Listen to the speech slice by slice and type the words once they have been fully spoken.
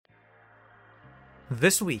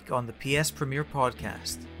This week on the PSPremiere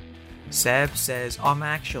podcast, Seb says,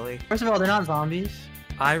 actually, First of all, they're not zombies.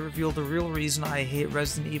 I reveal the real reason I hate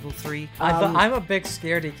Resident Evil 3, I'm a big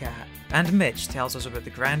scaredy cat. and Mitch tells us about the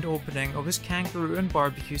grand opening of his kangaroo and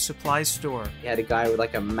barbecue supplies store. You had a guy with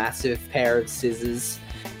like a massive pair of scissors.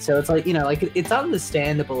 So it's like, it's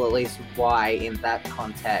understandable at least why in that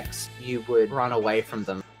context you would run away from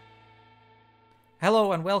them.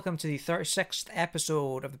 Hello and welcome to the 36th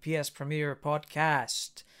episode of the PSPremiere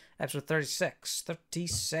podcast. Episode 36.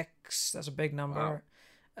 36. That's a big number.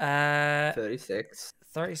 Wow. 36.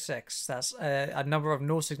 36. That's a number of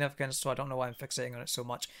no significance, so I don't know why I'm fixating on it so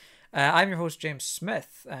much. I'm your host, James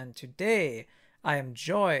Smith, and today I am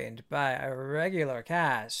joined by a regular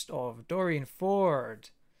cast of Doreen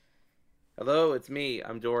Ford. Hello, it's me.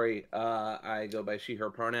 I'm Dory. I go by she,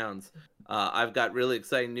 her pronouns. I've got really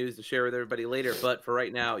exciting news to share with everybody later, but for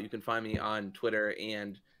right now, you can find me on Twitter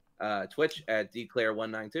and Twitch at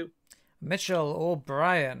Declare192. Mitchell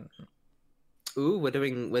O'Brien. Ooh, we're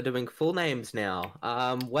doing full names now.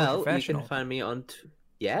 Well, you can find me on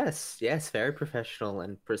yes, very professional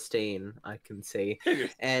and pristine, I can see.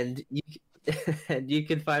 and you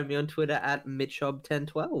can find me on Twitter at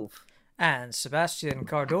Mitchob1012. And Sebastian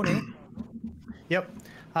Cardoni. Yep.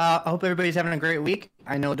 I hope everybody's having a great week.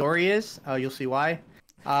 I know Dory is. You'll see why.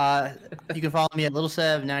 You can follow me at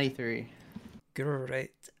LittleSev93.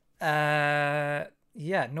 Great. Yeah,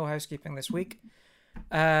 no housekeeping this week.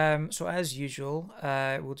 So as usual,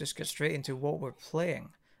 we'll just get straight into what we're playing.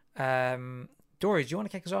 Dory, do you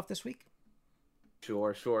want to kick us off this week?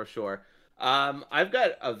 Sure. I've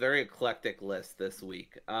got a very eclectic list this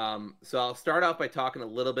week. So I'll start off by talking a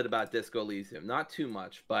little bit about Disco Elysium. Not too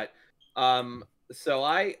much, but so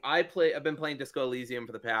I've been playing Disco Elysium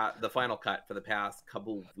for the final cut for the past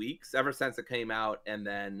couple weeks, ever since it came out, and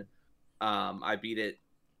then I beat it.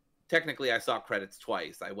 Technically, I saw credits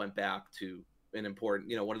twice. I went back to an important,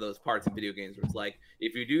 one of those parts of video games where it's like,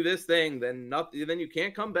 if you do this thing, then you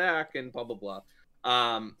can't come back, and blah blah blah.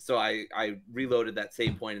 So I reloaded that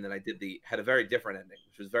save point, and then I had a very different ending,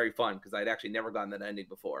 which was very fun because I'd actually never gotten that ending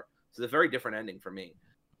before. So it's a very different ending for me.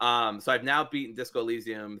 So I've now beaten Disco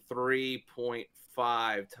Elysium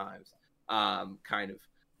 3.5 times, kind of.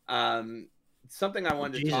 Something I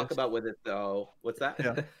wanted to talk about with it, though. What's that?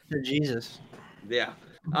 Yeah. Jesus. Yeah.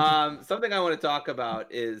 Something I want to talk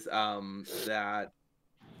about is that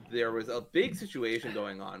there was a big situation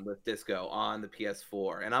going on with Disco on the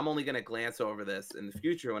PS4, and I'm only going to glance over this in the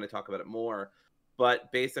future when I talk about it more.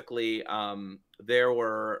 But basically, there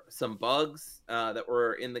were some bugs that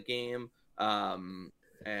were in the game,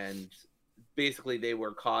 and basically they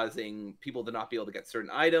were causing people to not be able to get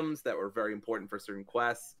certain items that were very important for certain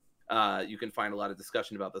quests. You can find a lot of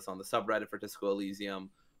discussion about this on the subreddit for Disco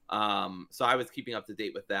Elysium. So I was keeping up to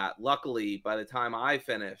date with that. Luckily, by the time I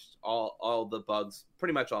finished, all the bugs,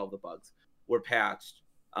 pretty much all of the bugs, were patched,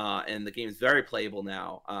 and the game is very playable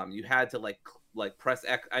now. You had to like press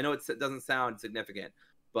X. I know it doesn't sound significant,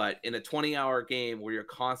 but in a 20-hour game where you're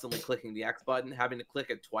constantly clicking the X button, having to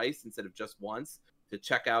click it twice instead of just once to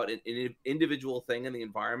check out an individual thing in the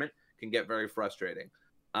environment can get very frustrating.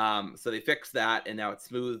 So they fixed that, and now it's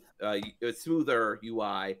smooth. It's smoother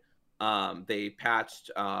UI. They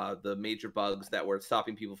patched the major bugs that were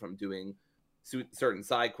stopping people from doing certain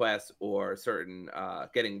side quests or certain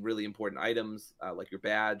getting really important items like your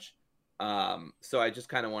badge. So I just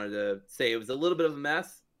kind of wanted to say it was a little bit of a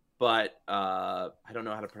mess, but I don't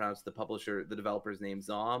know how to pronounce the developer's name.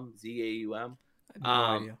 Zaum, Z-A-U-M.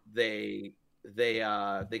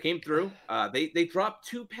 They came through. They dropped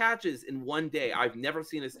 2 patches in one day. I've never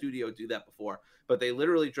seen a studio do that before, but they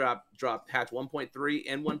literally dropped patch 1.3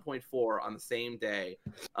 and 1.4 on the same day,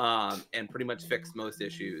 and pretty much fixed most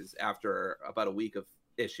issues after about a week of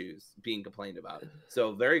issues being complained about.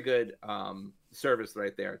 So very good service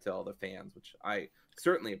right there to all the fans, which I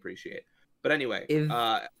certainly appreciate. But anyway,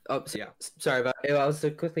 Sorry, but I was to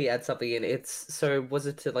quickly add something in. Was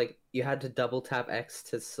it to you had to double tap X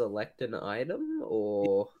to select an item,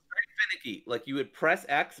 or very finicky? Like you would press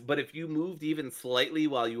X, but if you moved even slightly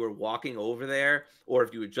while you were walking over there, or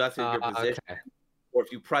if you adjusted your position, or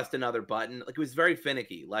if you pressed another button, it was very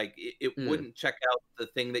finicky. Like it wouldn't check out the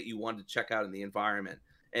thing that you wanted to check out in the environment,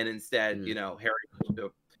 and instead, Harry, the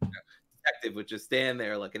detective, would just stand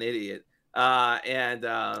there like an idiot.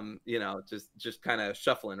 Just kind of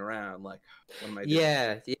shuffling around like, what am I doing?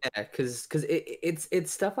 Yeah, because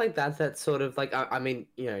it's stuff like that sort of like, I mean,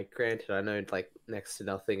 granted, I know next to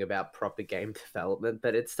nothing about proper game development,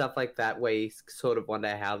 but it's stuff like that where you sort of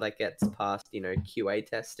wonder how that gets past QA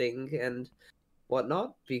testing and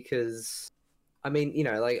whatnot, because I mean,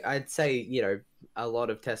 like I'd say, a lot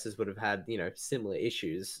of testers would have had, similar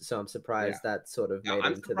issues. So I'm surprised that sort of made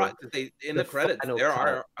I'm it into surprised that they in the credits final there cut,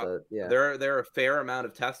 are but, yeah. there are a fair amount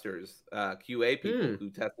of testers, QA people Hmm. who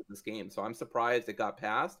tested this game. So I'm surprised it got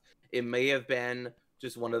passed. It may have been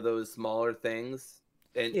just one of those smaller things.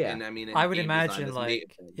 And I mean, in I would game imagine design,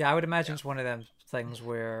 I would imagine it's one of them things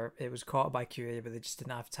where it was caught by QA, but they just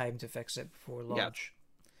didn't have time to fix it before launch.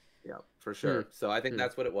 Yeah, for sure. So I think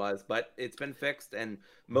that's what it was, but it's been fixed, and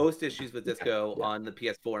most issues with Disco on the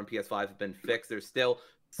PS4 and PS5 have been fixed. There's still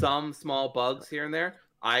some small bugs here and there.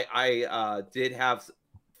 I did have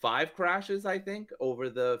 5 crashes, I think, over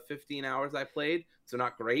the 15 hours I played, so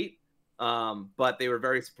not great, but they were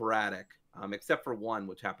very sporadic, except for one,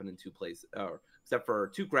 which happened in 2 places, or except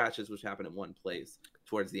for 2 crashes, which happened in 1 place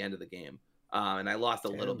towards the end of the game, and I lost a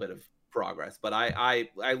little bit of progress, but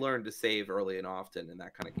I learned to save early and often in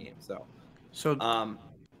that kind of game. So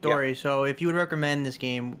Dory, so if you would recommend this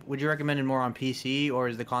game, would you recommend it more on PC, or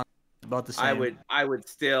is the console about the same? I would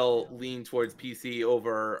still lean towards PC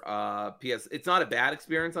over PS. It's not a bad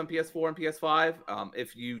experience on PS4 and PS5.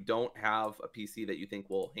 If you don't have a PC that you think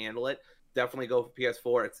will handle it, definitely go for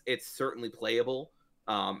PS4. It's certainly playable.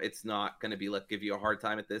 It's not going to be give you a hard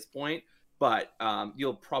time at this point, but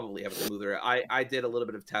you'll probably have a smoother. I did a little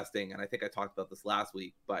bit of testing, and I think I talked about this last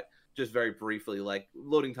week, but just very briefly,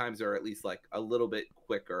 loading times are at least a little bit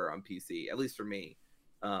quicker on PC, at least for me,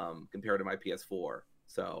 compared to my PS4.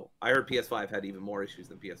 So I heard PS5 had even more issues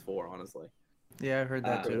than PS4, honestly. Yeah, I heard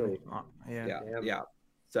that too. Really? Yeah.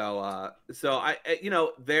 So I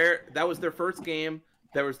that was their first game.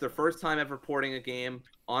 That was their first time ever porting a game.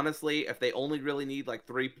 Honestly, if they only really need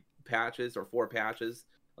 3 patches or 4 patches,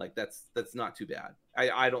 that's not too bad.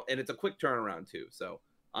 I don't, and it's a quick turnaround too. So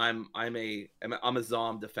I'm a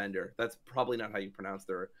Zom defender. That's probably not how you pronounce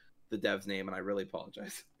the dev's name, and I really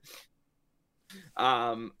apologize.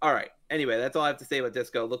 All right. Anyway, that's all I have to say about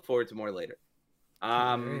Disco. Look forward to more later.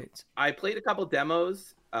 I played a couple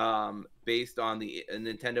demos based on the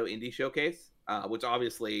Nintendo Indie Showcase, which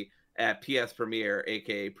obviously at PSPremiere,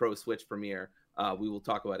 aka Pro Switch Premiere, we will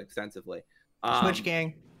talk about extensively. Switch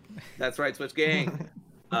Gang. That's right, Switch Gang.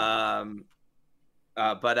 So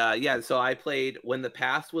I played When the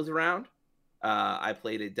Past was around. I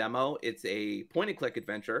played a demo. It's a point-and-click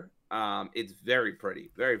adventure. It's very pretty,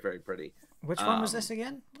 very, very pretty. Which one was this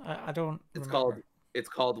again? I don't. It's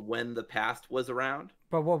called When the Past was around.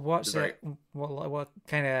 But what's it? What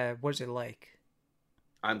kind of? What's it like?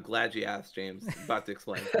 I'm glad you asked, James. I'm about to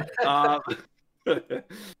explain.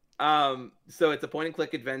 So it's a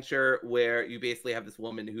point-and-click adventure where you basically have this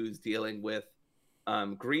woman who's dealing with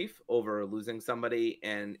grief over losing somebody,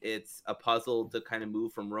 and it's a puzzle to kind of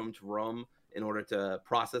move from room to room in order to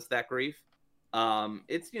process that grief.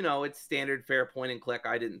 It's standard fare point and click.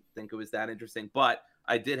 I didn't think it was that interesting, but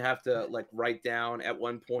I did have to write down at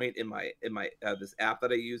one point in my this app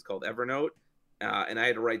that I use called Evernote, and I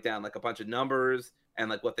had to write down a bunch of numbers and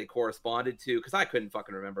what they corresponded to, because I couldn't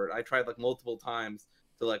fucking remember it. I tried multiple times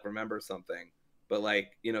to remember something, but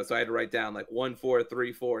so I had to write down 1 4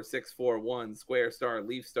 3 4 6 4 1 square star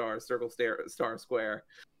leaf star circle star square.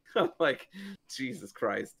 I'm Jesus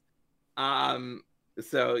Christ.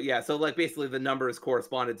 So basically the numbers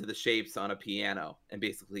corresponded to the shapes on a piano, and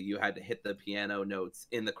basically you had to hit the piano notes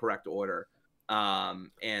in the correct order.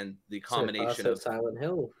 And the combination of Silent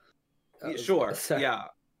Hill. Sure. Yeah.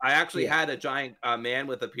 I actually had a giant man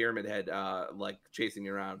with a pyramid head chasing me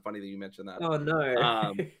around. Funny that you mentioned that. Oh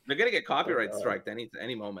no. They're gonna get copyright striked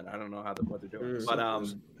any moment. I don't know what they're doing. But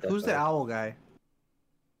who's the owl guy?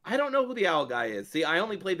 I don't know who the owl guy is. See, I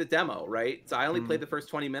only played the demo, right? So I only played the first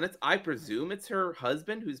 20 minutes. I presume it's her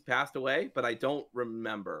husband who's passed away, but I don't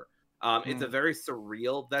remember. It's a very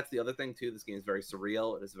surreal. That's the other thing too. This game is very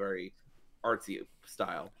surreal. It is very artsy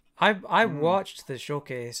style. I watched the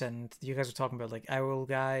showcase, and you guys were talking about owl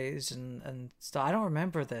guys and stuff. I don't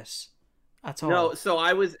remember this at all. No, so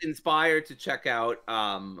I was inspired to check out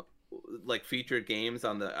featured games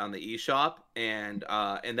on the eShop, and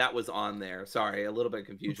that was on there. Sorry, a little bit of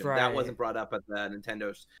confusion. Right. That wasn't brought up at the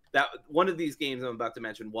Nintendo. That one of these games I'm about to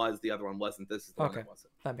mention was, the other one wasn't. This is the one that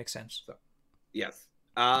wasn't. That makes sense. So, yes.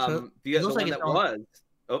 The other one that was.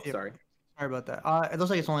 Oh, sorry. Sorry about that. It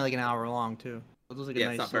looks like it's only an hour long too. It looks like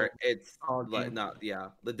a nice. It's not. Yeah,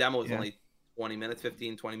 the demo is only 20 minutes,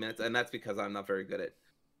 20 minutes, and that's because I'm not very good at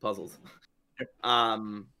puzzles.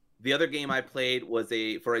 The other game I played was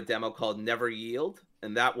for a demo called Never Yield,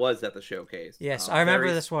 and that was at the showcase. Yes, I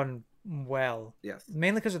remember this one well. Yes,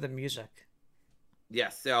 mainly because of the music.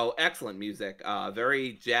 Yes, so excellent music,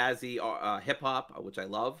 very jazzy hip hop, which I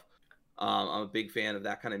love. I'm a big fan of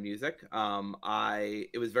that kind of music.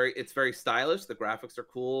 It's very stylish. The graphics are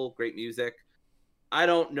cool, great music. I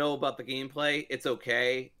don't know about the gameplay. It's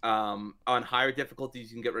okay. On higher difficulties,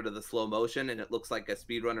 you can get rid of the slow motion, and it looks like a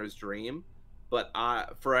speedrunner's dream. But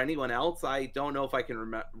for anyone else, I don't know if I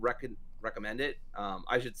can recommend it.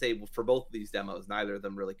 I should say for both of these demos, neither of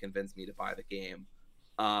them really convinced me to buy the game.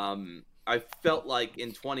 I felt like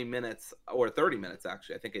in 20 minutes or 30 minutes,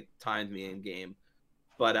 actually, I think it timed me in game.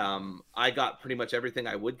 But I got pretty much everything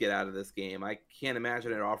I would get out of this game. I can't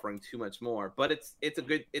imagine it offering too much more. But it's a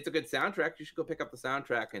good soundtrack. You should go pick up the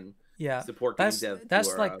soundtrack and support game dev.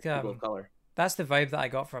 That's like color. That's the vibe that I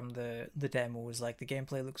got from the demo. Was like the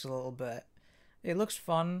gameplay looks a little bit. It looks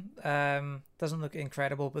fun. Doesn't look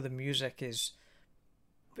incredible, but the music is,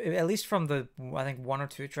 at least from the I think 1 or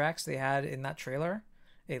 2 tracks they had in that trailer.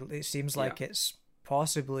 It seems like it's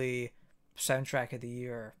possibly soundtrack of the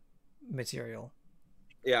year material.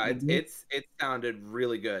 Yeah, it sounded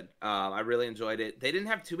really good. I really enjoyed it. They didn't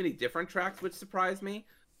have too many different tracks, which surprised me,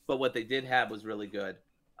 but what they did have was really good.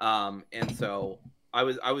 And so I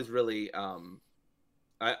was really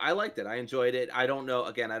I liked it. I enjoyed it. I don't know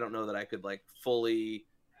that I could like fully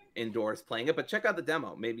endorse playing it, but check out the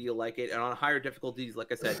demo. Maybe you'll like it. And on higher difficulties,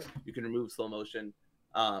 like I said, you can remove slow motion.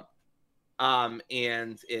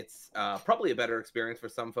 And it's probably a better experience for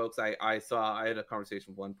some folks. I had a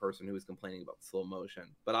conversation with one person who was complaining about slow motion,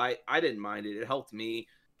 but I didn't mind it. It helped me.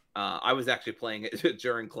 I was actually playing it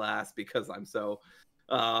during class because I'm so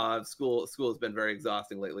school has been very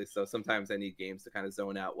exhausting lately. So sometimes I need games to kind of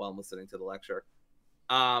zone out while I'm listening to the lecture.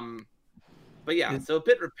 But yeah, so a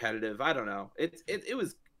bit repetitive. I don't know. It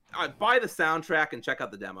was. Buy the soundtrack and check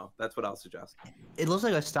out the demo. That's what I'll suggest. It looks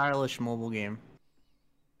like a stylish mobile game.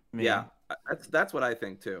 Maybe. Yeah, that's what I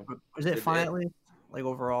think too. Is it fun at least? Like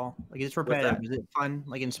overall, like it's repetitive. Is it fun?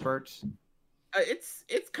 Like in spurts?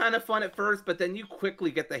 It's kind of fun at first, but then you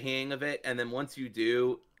quickly get the hang of it, and then once you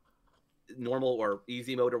do, normal or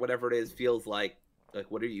easy mode or whatever it is feels like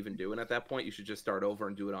what are you even doing at that point? You should just start over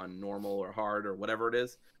and do it on normal or hard or whatever it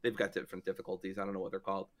is. They've got different difficulties. I don't know what they're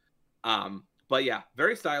called. But yeah,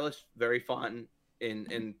 very stylish, very fun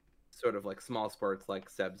in sort of like small spurts, like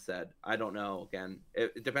Seb said. I don't know. Again,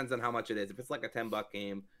 it depends on how much it is. If it's like a $10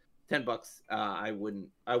 game, $10, I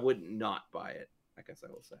wouldn't not buy it. I guess I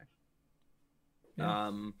will say.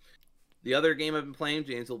 Yeah. The other game I've been playing,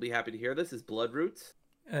 James will be happy to hear this, is Bloodroots.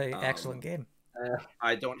 Excellent game.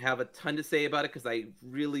 I don't have a ton to say about it because I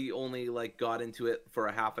really only got into it for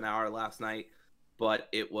a half an hour last night, but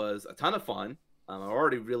it was a ton of fun. I'm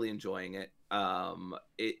already really enjoying it.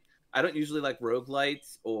 I don't usually like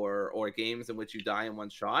roguelites or games in which you die in one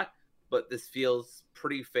shot, but this feels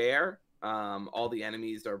pretty fair. All the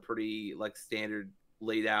enemies are pretty standard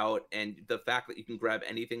laid out, and the fact that you can grab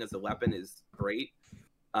anything as a weapon is great.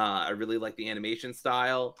 I really like the animation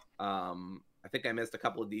style. I think I missed a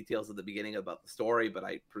couple of details at the beginning about the story, but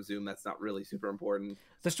I presume that's not really super important.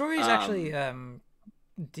 The story is actually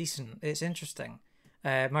decent. It's interesting.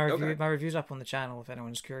 My review's up on the channel if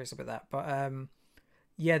anyone's curious about that. But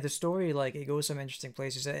yeah, the story it goes some interesting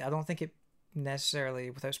places. I don't think it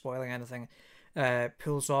necessarily, without spoiling anything,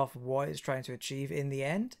 pulls off what it's trying to achieve in the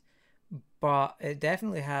end. But it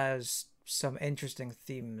definitely has some interesting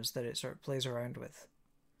themes that it sort of plays around with.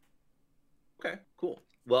 Okay, cool.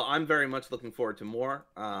 Well, I'm very much looking forward to more.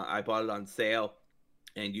 I bought it on sale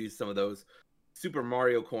and used some of those Super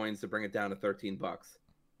Mario coins to bring it down to $13.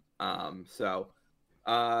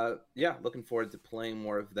 Yeah, looking forward to playing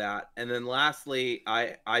more of that. And then lastly,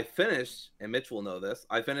 I finished, and Mitch will know this,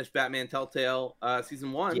 I finished Batman Telltale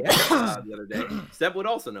Season 1 the other day. Seb would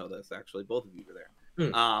also know this, actually. Both of you were there.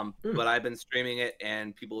 But I've been streaming it,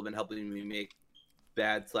 and people have been helping me make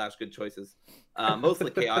bad/good choices.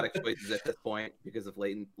 Mostly chaotic choices at this point because of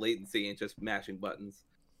latency and just mashing buttons.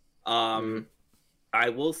 I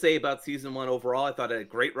will say about Season 1 overall, I thought it had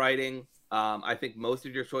great writing. I think most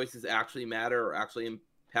of your choices actually matter or actually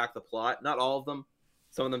impact the plot. Not all of them.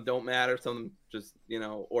 Some of them don't matter. Some of them just,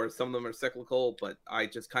 or some of them are cyclical, but I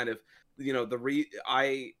just kind of,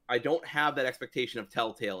 I don't have that expectation of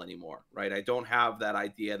Telltale anymore, right? I don't have that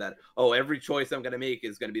idea that, every choice I'm going to make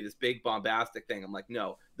is going to be this big bombastic thing. I'm like,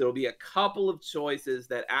 no, there'll be a couple of choices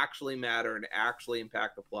that actually matter and actually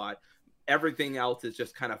impact the plot. Everything else is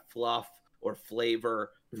just kind of fluff or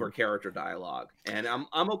flavor for character dialogue. And I'm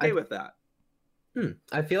okay with that.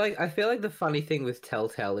 I feel like the funny thing with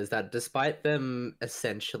Telltale is that despite them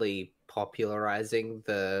essentially popularizing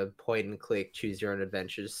the point and click choose your own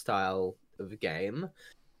adventure style of game,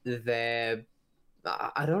 they're,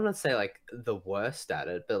 I don't want to say the worst at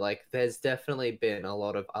it, but there's definitely been a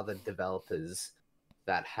lot of other developers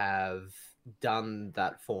that have done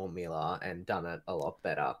that formula and done it a lot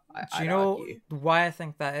better. Do you know why I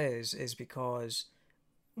think that is because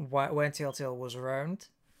when Telltale was around,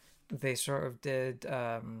 they sort of did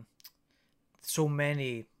so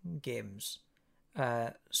many games.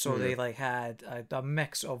 So they like had a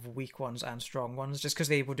mix of weak ones and strong ones, just because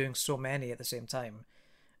they were doing so many at the same time,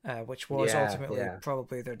 which was ultimately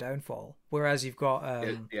probably their downfall. Whereas you've got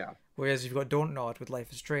Don't Nod with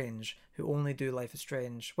Life is Strange, who only do Life is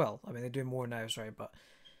Strange. Well, I mean they do more now, sorry, but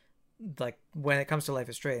like when it comes to Life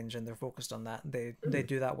is Strange and they're focused on that, they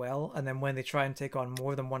do that well. And then when they try and take on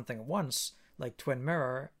more than one thing at once, like Twin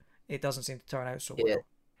Mirror, it doesn't seem to turn out so well.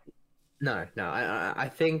 No,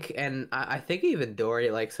 I think, and I think even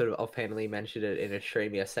Dory like sort of offhandedly mentioned it in a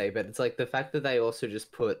stream yesterday, but it's like the fact that they also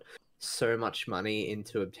just put so much money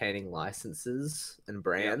into obtaining licenses and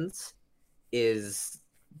brands is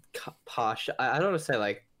partial. I don't want to say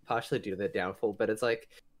like partially due to their downfall, but it's like,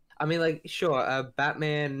 I mean, like sure,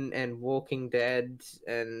 Batman and Walking Dead,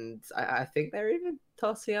 and I think they're even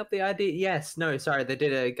tossing up the idea. Yes, no, sorry, they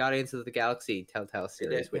did a Guardians of the Galaxy Telltale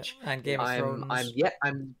series, which and Game of Thrones.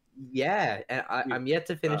 I'm yet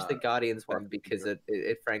to finish the Guardians one because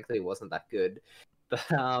it frankly wasn't that good. But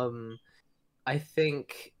I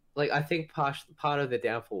think part of the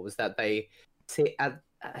downfall was that they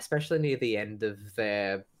especially near the end of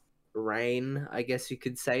their reign, I guess you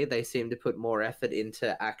could say, they seem to put more effort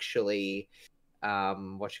into actually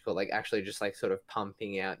actually just like sort of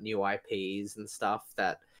pumping out new IPs and stuff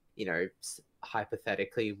that, you know,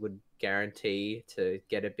 hypothetically would guarantee to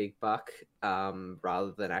get a big buck,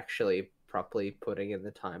 rather than actually properly putting in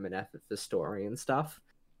the time and effort for story and stuff.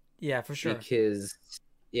 Yeah, for sure. Because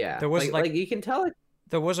there was like you can tell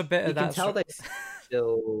there was a bit of that. You can tell they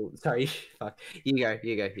still. Sorry, fuck. You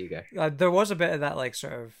go. There was a bit of that like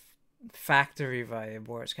sort of factory vibe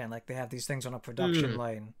where it's kind of like they have these things on a production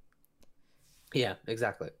line. Yeah,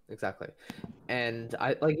 exactly. And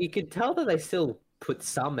you could tell that they still put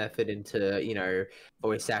some effort into, you know,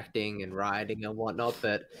 voice acting and writing and whatnot,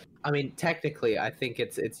 but I mean technically I think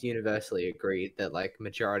it's universally agreed that like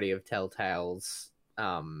majority of Telltale's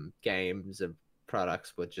games and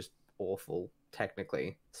products were just awful,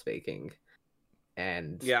 technically speaking,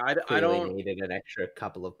 and I don't needed an extra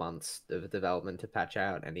couple of months of development to patch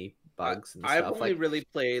out any bugs and I've stuff. only really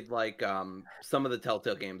played like some of the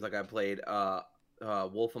Telltale games. Like I played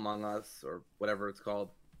Wolf Among Us or whatever it's called.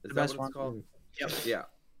 Is that what it's called? Yep. Yeah.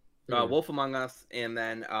 Wolf Among Us, and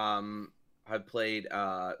then I played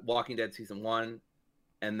Walking Dead Season 1,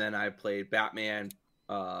 and then I played Batman.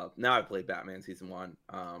 Now I played Batman Season 1.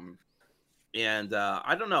 And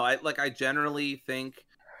I don't know. I generally think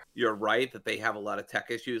you're right that they have a lot of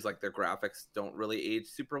tech issues. Like their graphics don't really age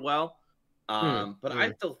super well. But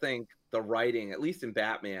I still think the writing, at least in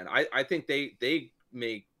Batman, I think they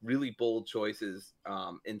make really bold choices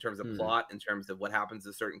in terms of plot, in terms of what happens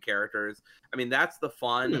to certain characters. I mean, that's the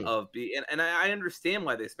fun of and I understand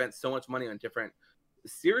why they spent so much money on different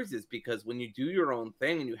series, is because when you do your own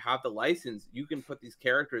thing and you have the license, you can put these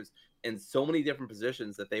characters in so many different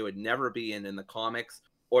positions that they would never be in the comics,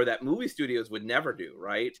 or that movie studios would never do,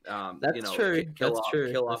 right? That's true.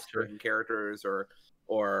 Kill off certain characters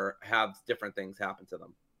or have different things happen to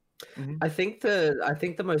them. I think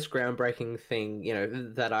the most groundbreaking thing, you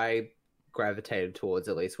know, that I gravitated towards,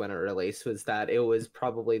 at least when it released, was that it was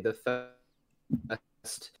probably the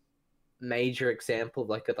first major example of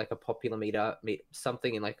like a popular media,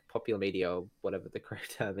 something in like popular media or whatever the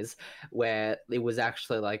correct term is, where it was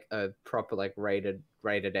actually like a proper like rated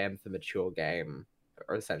M for mature game,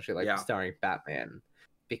 or essentially like starring Batman,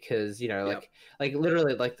 because, you know, like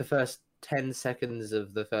literally like the first 10 seconds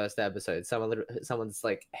of the first episode, someone's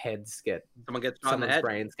like someone's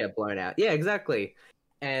brains get blown out. Yeah, exactly.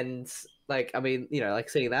 And like, I mean, you know,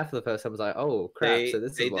 like seeing that for the first time was like, oh crap! So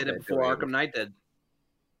this is what they did it before Arkham Knight did.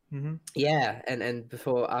 Yeah, and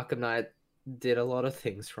before Arkham Knight did a lot of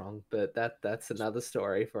things wrong, but that's another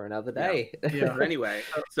story for another day. Yeah. Anyway,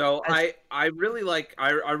 so I really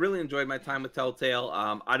I really enjoyed my time with Telltale.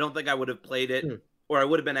 I don't think I would have played it, or I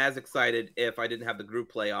would have been as excited if I didn't have the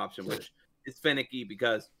group play option, which is finicky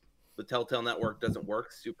because the Telltale network doesn't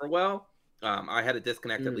work super well. I had to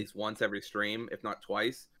disconnect at least once every stream, if not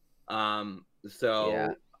twice. I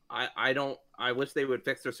wish they would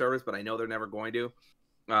fix their service, but I know they're never going to.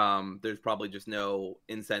 There's probably just no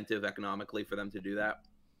incentive economically for them to do that,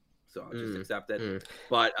 so I'll just accept it.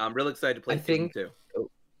 But I'm really excited to play season 2.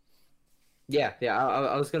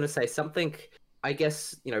 I was going to say something. I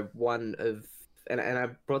guess, you know, one of, and I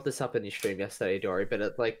brought this up in your stream yesterday, Dory,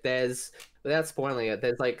 but there's, without spoiling it,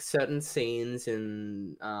 there's like certain scenes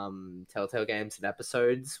in Telltale games and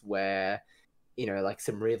episodes where, like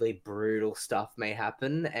some really brutal stuff may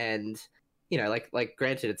happen, and like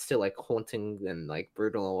granted, it's still like haunting and like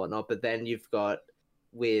brutal and whatnot, but then you've got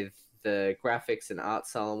with the graphics and art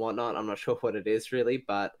style and whatnot, I'm not sure what it is really,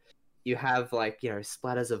 but you have like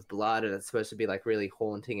splatters of blood, and it's supposed to be like really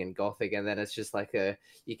haunting and gothic, and then it's just like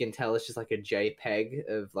you can tell it's just like a JPEG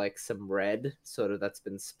of like some red sort of that's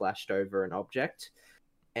been splashed over an object.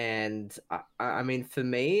 And I mean, for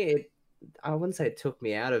me, I wouldn't say it took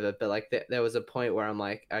me out of it, but like there was a point where I'm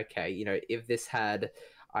like, okay, if this had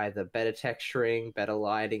either better texturing, better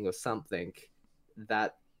lighting, or something,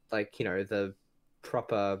 that like the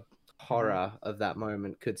proper horror of that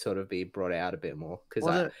moment could sort of be brought out a bit more.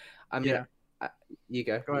 Because I mean, yeah. You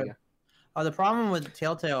go. Go ahead. The problem with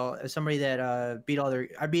Telltale is somebody that I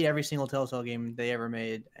beat every single Telltale game they ever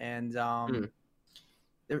made, and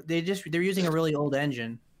they're using a really old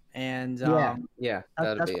engine, and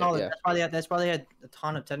that's why they had a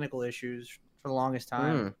ton of technical issues for the longest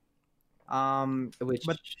time. It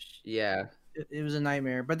was a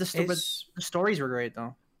nightmare. But the stories were great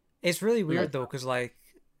though. It's really weird though, because like,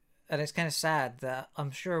 and it's kind of sad that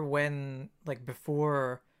I'm sure when like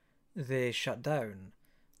before they shut down,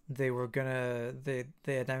 they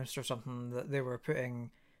announced or something that they were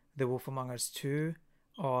putting The Wolf Among Us 2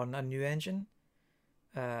 on a new engine.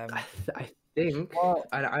 I think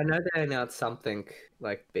I know they announced something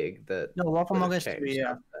like big that Wolf Among Us 3,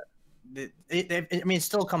 yeah. I mean, it's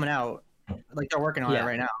still coming out. Like they're working on it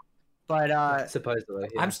right now. But supposedly,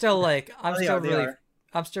 yeah. I'm still really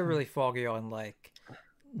foggy on like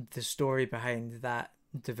the story behind that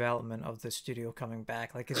development of the studio coming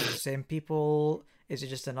back. Like, is it the same people? Is it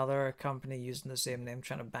just another company using the same name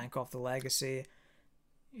trying to bank off the legacy?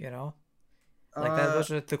 Like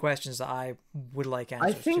those are the questions that I would like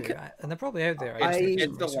answers to, and they're probably out there.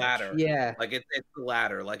 It's the latter. Yeah, like it's the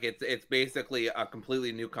latter. Like it's basically a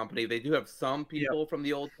completely new company. They do have some people from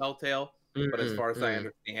the old Telltale, but as far as I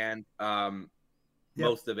understand,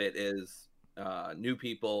 most of it is new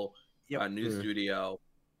people, new studio.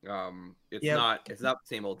 It's not the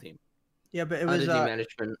same old team. Yeah, but it was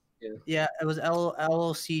management. Yeah, it was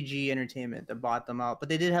LCG Entertainment that bought them out, but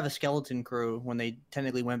they did have a skeleton crew when they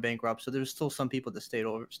technically went bankrupt. So there was still some people that stayed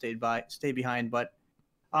behind. But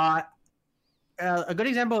a good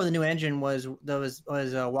example of the new engine was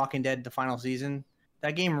Walking Dead: The Final Season.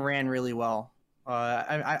 That game ran really well.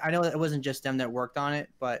 I know that it wasn't just them that worked on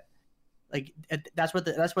it, but like that's what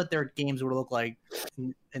their games would look like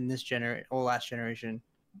in this last generation,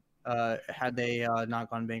 had they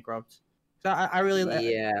not gone bankrupt. So I really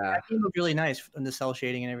that game looked really nice in the cell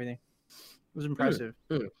shading and everything. It was impressive.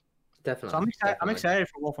 Definitely. So I'm excited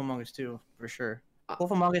for Wolf Among Us 2 for sure. Wolf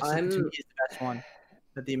Among Us to me is the best one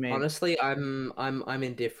that they made. Honestly, I'm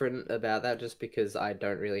indifferent about that just because I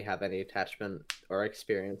don't really have any attachment or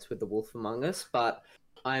experience with the Wolf Among Us, but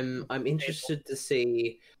I'm interested to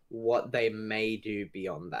see what they may do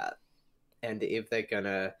beyond that, and if they're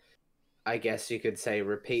gonna, I guess you could say,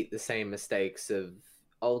 repeat the same mistakes of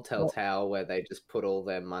old Telltale, where they just put all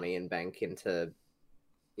their money and bank into,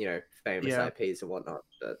 famous IPs and whatnot.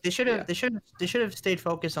 But they should have stayed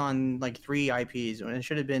focused on like 3 IPs. It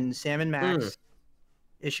should have been Sam and Max.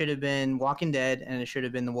 It should have been Walking Dead, and it should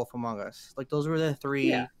have been The Wolf Among Us. Like those were the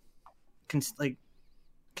 3 consistent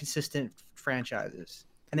franchises.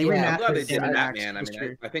 And they I'm glad they did Batman. I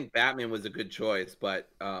mean, I think Batman was a good choice, but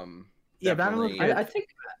Batman was good. I think.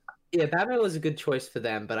 Yeah, Batman was a good choice for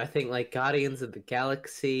them, but I think like Guardians of the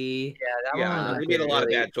Galaxy. They made a lot of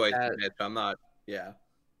bad choices. I'm not. Yeah.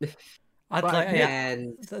 The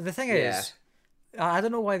thing is, I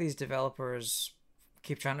don't know why these developers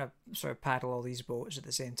keep trying to sort of paddle all these boats at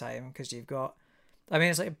the same time, because you've got, I mean,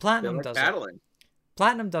 it's like Platinum does it.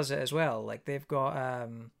 Platinum does it as well. Like they've got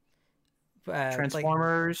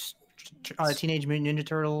Transformers, Teenage Mutant Ninja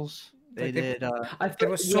Turtles. There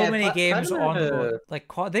were so many games on the go.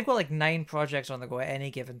 Like they've got like 9 projects on the go at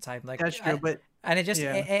any given time. Like that's true, and it just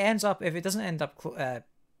it ends up, if it doesn't end up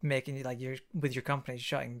making like your company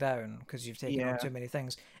shutting down because you've taken on too many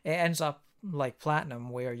things, it ends up like Platinum,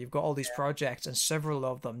 where you've got all these projects and several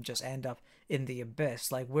of them just end up in the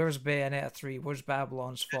abyss. Like where's Bayonetta 3? Where's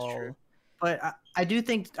Babylon's Fall? But I do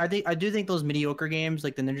think those mediocre games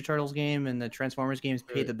like the Ninja Turtles game and the Transformers games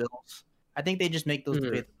pay the bills. I think they just make those to pay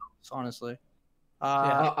the bills. Honestly,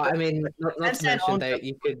 I mean, not to mention that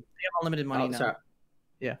you could have unlimited money now. Sorry.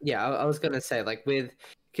 Yeah. I was gonna say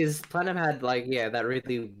because Platinum had that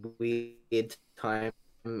really weird time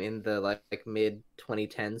in the mid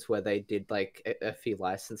 2010s where they did like a few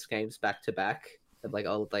licensed games back to back of like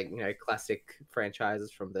old classic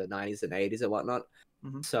franchises from the 90s and 80s and whatnot.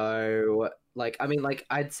 So, like, I mean, like,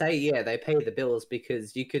 I'd say, yeah, they pay the bills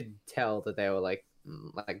because you could tell that they were like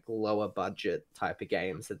lower budget type of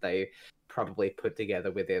games that they probably put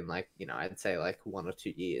together within, like, you know, I'd say like 1 or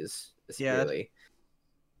 2 years. Really.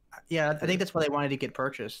 Yeah, I think that's why they wanted to get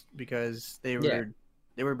purchased, because they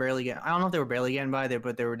were barely getting. I don't know if they were barely getting by there,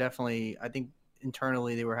 but they were definitely. I think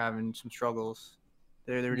internally they were having some struggles.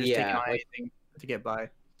 They were just taking on anything to get by.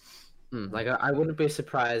 Like, I wouldn't be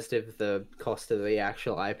surprised if the cost of the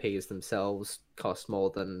actual IPs themselves cost more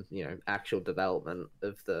than, you know, actual development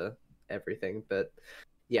of the everything. But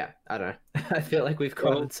yeah, I don't know. I feel like we've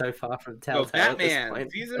gone so far from Telltale. Batman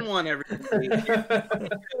season 1, everybody.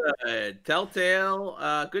 Good.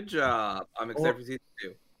 Telltale, good job. I'm excited for season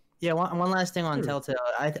 2. Yeah, one last thing on Telltale.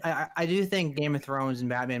 I do think Game of Thrones and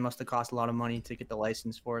Batman must have cost a lot of money to get the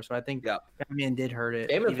license for. So I think Batman did hurt it.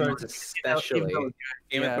 Game of Thrones especially.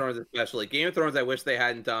 Game of Thrones especially. Game of Thrones I wish they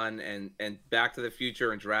hadn't done, and Back to the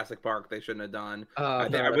Future and Jurassic Park they shouldn't have done.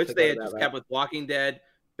 I wish they had just kept with Walking Dead,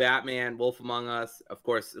 Batman, Wolf Among Us. Of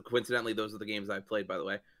course, coincidentally, those are the games I've played, by the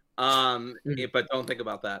way. But don't think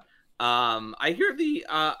about that. I hear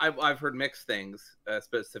I've heard mixed things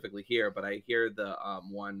specifically here, but I hear the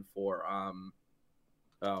one for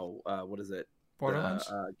what is it? Borderlands.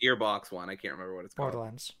 The, Gearbox one. I can't remember what it's called.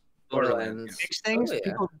 Borderlands. Mixed things.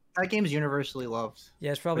 That game is universally loved. Yeah,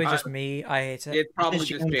 it's probably just me. I hate it. It's probably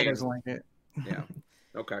just James. Like it. Yeah.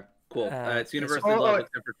 Okay. Cool. It's universally loved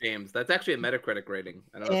except for James. That's actually a Metacritic rating.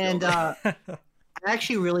 I don't know I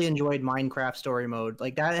actually really enjoyed Minecraft story mode.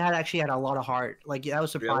 Like that actually had a lot of heart. Like that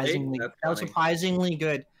was surprisingly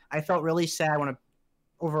good. I felt really sad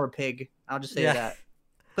over a pig. I'll just say that.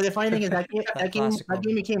 But the funny thing is that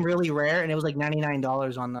game became really rare, and it was like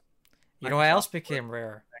 $99 on the. You know what else became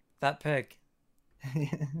rare? That pig.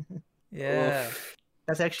 Yeah. Oof.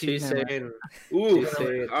 That's actually too soon. Ooh.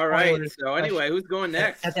 All right. So anyway, who's going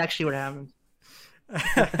next? That's actually what happened.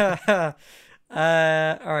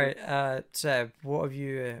 All right, Seb, what have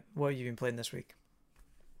you been playing this week?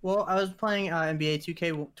 Well, I was playing NBA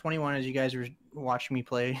 2K21 as you guys were watching me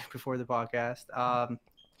play before the podcast. I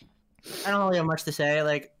don't really have much to say.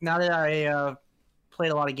 Like now that I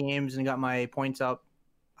played a lot of games and got my points up,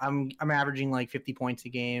 I'm averaging like 50 points a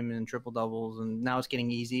game and triple doubles, and now it's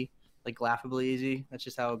getting easy, like laughably easy. That's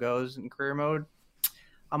just how it goes in career mode.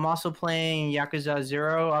 I'm also playing Yakuza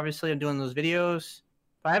 0. Obviously, I'm doing those videos.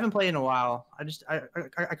 But I haven't played in a while. I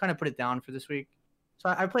kind of put it down for this week.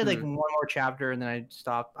 So I played like one more chapter and then I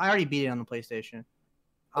stopped. I already beat it on the PlayStation.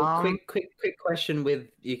 Quick question with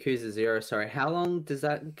Yakuza 0. Sorry, how long does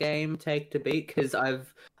that game take to beat? Because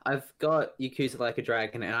I've got Yakuza Like a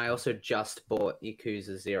Dragon, and I also just bought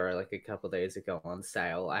Yakuza 0 like a couple of days ago on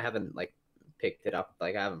sale. I haven't like picked it up.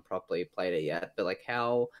 Like I haven't properly played it yet. But like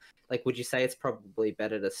how? Like, would you say it's probably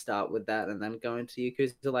better to start with that and then go into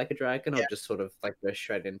Yakuza Like a Dragon, or just sort of like go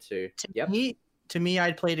straight into? To me,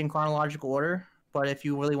 I'd played in chronological order. But if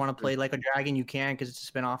you really want to play Like a Dragon, you can, because it's a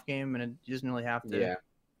spin-off game and it doesn't really have to. Yeah.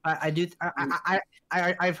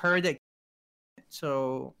 I've heard that.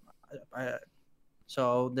 So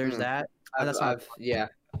there's that. But so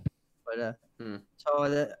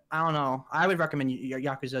I don't know. I would recommend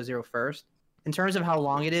Yakuza 0 first. In terms of how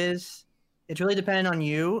long it is, it's really dependent on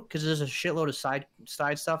you, because there's a shitload of side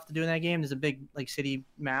stuff to do in that game. There's a big like city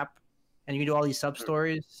map, and you can do all these sub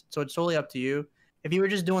stories. So it's totally up to you. If you were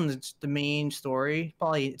just doing the main story,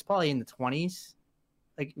 it's probably in the 20s.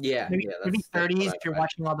 Like maybe 30s. If you're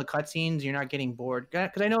watching all the cutscenes, you're not getting bored.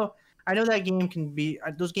 Because I know that game can be,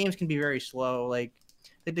 those games can be very slow. Like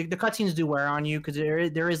the cutscenes do wear on you, because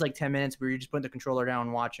there is like 10 minutes where you're just putting the controller down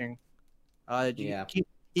and watching.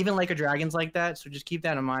 Even Like a Dragon's like that. So just keep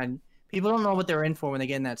that in mind. People don't know what they're in for when they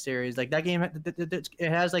get in that series. Like that game, it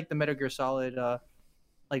has like the Metal Gear Solid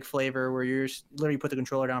like flavor, where you're just literally put the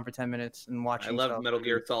controller down for 10 minutes and watch. I love Metal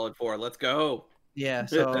Gear Solid 4. Let's go. Yeah,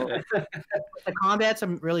 so the combat's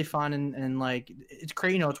really fun, and like it's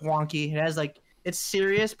crazy. You know, it's wonky. It has like, it's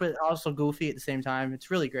serious but also goofy at the same time.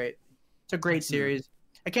 It's really great. It's a great series.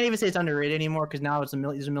 I can't even say it's underrated anymore, because now there's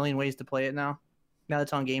a million ways to play it now. Now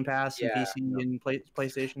it's on Game Pass and PC and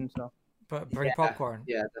PlayStation. So, but bring popcorn.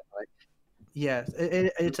 Yeah, definitely. Yeah,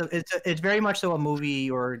 it's very much so a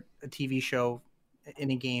movie or a TV show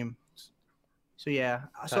in a game. So yeah,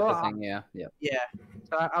 So I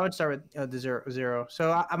would start with the zero.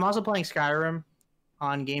 So I'm also playing Skyrim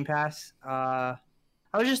on Game Pass. I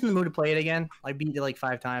was just in the mood to play it again. I beat it like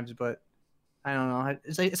 5 times, but I don't know.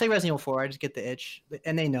 It's like Resident Evil 4. I just get the itch,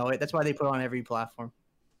 and they know it. That's why they put it on every platform.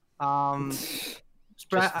 Yeah,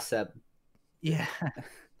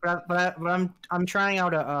 but I'm trying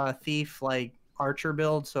out a thief like archer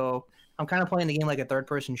build. So I'm kind of playing the game like a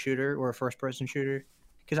third-person shooter or a first-person shooter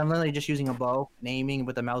because I'm literally just using a bow and aiming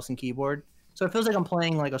with a mouse and keyboard. So it feels like I'm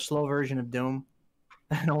playing like a slow version of Doom.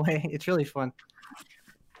 In a way, it's really fun.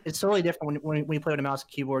 It's totally different when you play with a mouse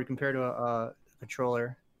and keyboard compared to a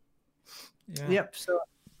controller. Yeah. Yep. So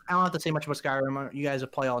I don't have to say much about Skyrim. You guys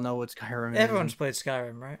probably all know what Skyrim is. Everyone's played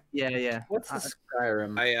Skyrim, right? Yeah. What's the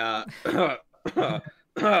Skyrim?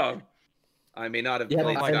 I may not have Yeah,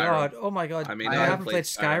 played Oh my Skyrim. god! Oh my god! I mean, you I haven't played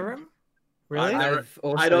Skyrim? Really?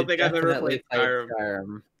 I don't think I've ever played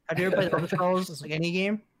Skyrim. Have you ever played Elder Scrolls, like any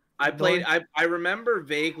game? I remember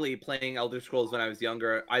vaguely playing Elder Scrolls when I was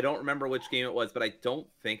younger. I don't remember which game it was, but I don't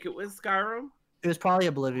think it was Skyrim. It was probably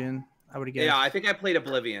Oblivion, I would guess. Yeah, I think I played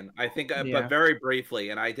Oblivion. I think, but very briefly,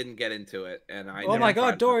 and I didn't get into it. And Oh my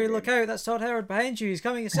god, Dory, look out! That's Todd Howard behind you. He's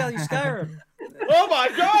coming to sell you Skyrim. Oh my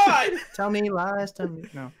god! Tell me lies. Tell me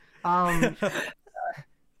no. Oh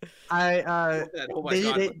my god,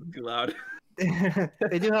 too loud.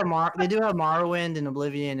 They do have Morrowind and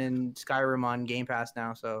Oblivion and Skyrim on Game Pass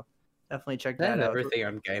now, so definitely check that out. Everything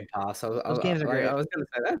on Game Pass. Those games are great. I was going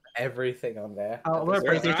to say that's everything on there. We're a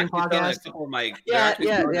PlayStation podcast.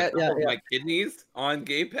 My kidneys on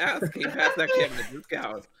Game Pass. Game Pass actually having a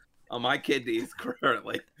discount on my kidneys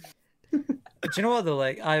currently. Do you know what though?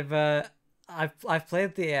 Like I've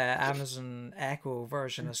played the Amazon Echo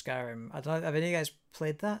version of Skyrim. I don't. Have any of you guys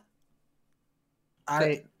played that?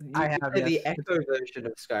 I have the Echo version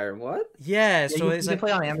of Skyrim. What? Yeah, so you it's can like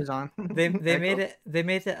play on Amazon. they made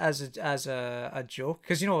it as a joke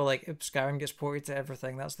because like if Skyrim gets ported to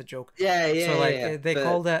everything, that's the joke. Yeah. So they but...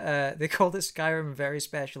 called it Skyrim Very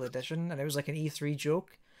Special Edition, and it was like an E3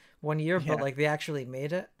 joke one year, but like they actually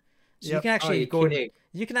made it, so you can actually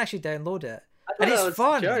you can actually download it, and it's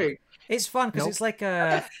fun. It's fun because it's like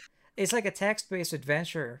a text-based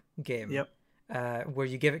adventure game. Yep. Where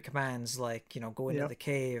you give it commands like go into the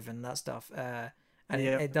cave and that stuff, and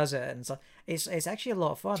it does it, and so it's actually a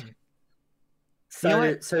lot of fun.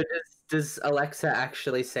 So does Alexa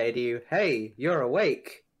actually say to you, "Hey, you're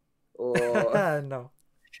awake"? Or no,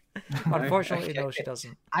 unfortunately, no, she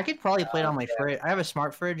doesn't. I could probably play it on my fridge. I have a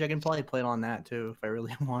smart fridge. I can probably play it on that too if I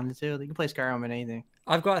really wanted to. You can play Skyrim on anything.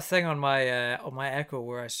 I've got a thing on my Echo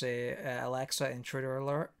where I say Alexa, intruder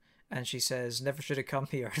alert. And she says, "Never should have come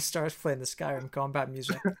here." Starts playing the Skyrim combat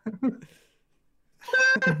music.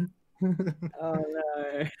 Oh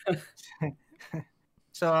no!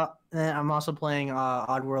 So I'm also playing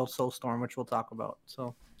Oddworld Soulstorm, which we'll talk about.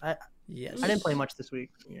 So I didn't play much this week.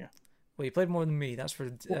 Yeah. Well, you played more than me. That's for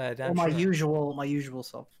damn my sure. usual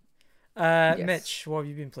self. Yes. Mitch, what have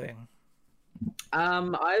you been playing?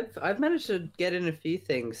 I've managed to get in a few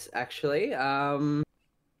things actually.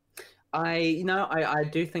 I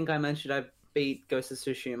do think I mentioned I beat Ghost of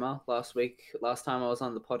Tsushima last time I was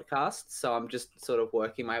on the podcast, so I'm just sort of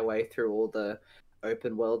working my way through all the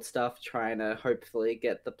open world stuff, trying to hopefully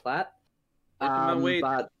get the plat.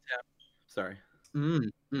 Sorry.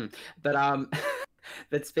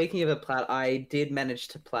 But speaking of a plat, I did manage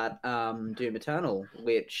to plat Doom Eternal,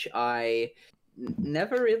 which I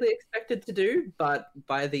never really expected to do, but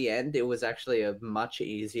by the end it was actually a much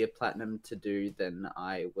easier platinum to do than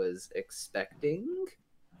I was expecting.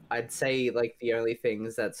 I'd say like the only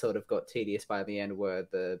things that sort of got tedious by the end were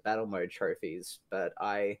the battle mode trophies, but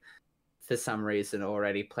I for some reason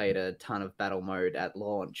already played a ton of battle mode at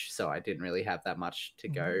launch, so I didn't really have that much to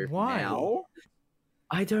go. Why? Now.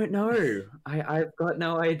 I don't know. I've got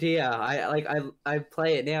no idea. I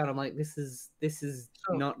play it now and I'm like, this is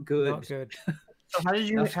not good. Not good. So how did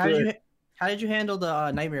you handle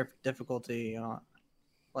the nightmare difficulty?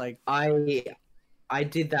 I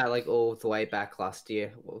did that like all the way back last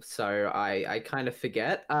year, so I kind of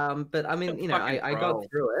forget. But I mean, I got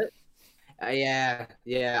through it.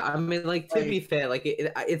 Yeah. I mean, like to be fair, like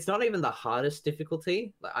it's not even the hardest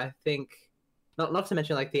difficulty. I think, not to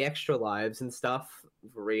mention like the extra lives and stuff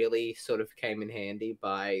really sort of came in handy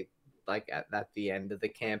by like at the end of the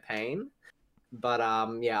campaign. But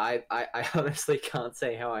I honestly can't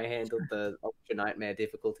say how I handled the Ultra Nightmare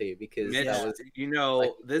difficulty because Mitch, that was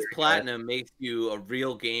this platinum makes you a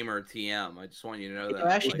real gamer. TM. I just want you to know that. It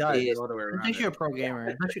actually does. It makes you a pro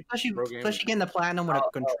gamer. Especially getting the platinum with a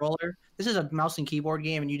controller. This is a mouse and keyboard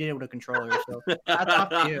game, and you did it with a controller. So that's up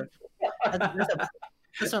to you.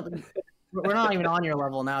 We're not even on your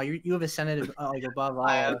level now. You have ascended above all.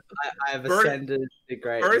 I have ascended to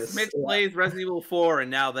greatness. First, Mitch plays Resident Evil 4, and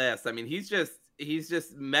now this. I mean, he's just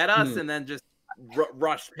met us and then just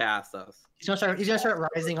rushed past us. He's gonna start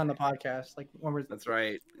rising on the podcast. Like when we're. That's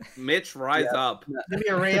right, Mitch, rise up. It's gonna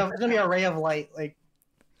be a ray of light. Like.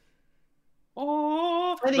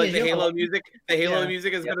 Oh, like the Halo music. The Halo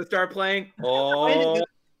music is gonna start playing. Oh.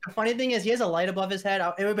 The funny thing is, he has a light above his head.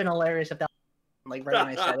 It would have been hilarious if that, like, right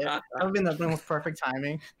when I said it, that would have been the most perfect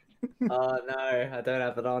timing. Oh no, I don't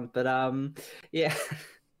have it on. But yeah,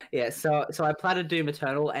 yeah. So I platted Doom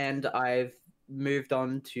Eternal, and I've moved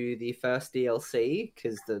on to the first DLC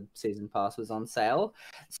because the season pass was on sale.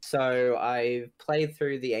 So I played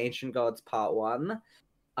through the Ancient Gods Part 1.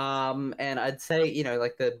 And I'd say, you know,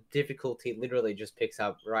 like the difficulty literally just picks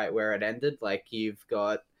up right where it ended. Like you've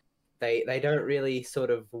got they don't really sort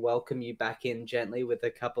of welcome you back in gently with a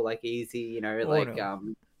couple like easy, you know,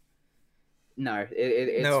 no,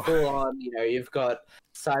 it's No. full on. You know, you've got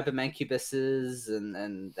cyber mancubuses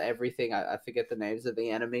and everything. I forget the names of the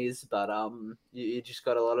enemies, but you just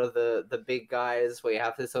got a lot of the big guys where you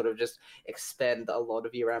have to sort of just expend a lot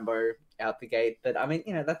of your ammo out the gate. But I mean,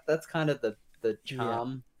 you know, that's kind of the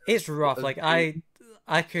charm. Yeah. It's rough. Like I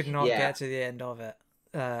could not Yeah. get to the end of it,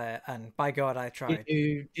 and by God, I tried.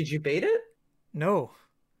 Did you beat it? No,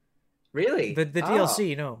 Really? the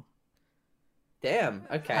DLC, no. Damn.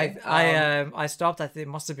 Okay. I stopped. I think it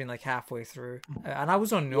must have been like halfway through, and I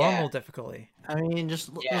was on normal difficulty. I mean,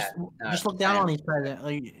 just look down on these presents.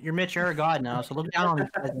 Like, you're Mitch, you're a god now, so look down on these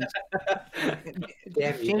presents.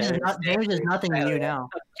 James is nothing to you now.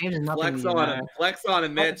 James is nothing to you now. Flex on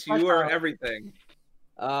him, Mitch. You are everything.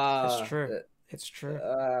 It's true. It's true.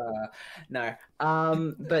 No.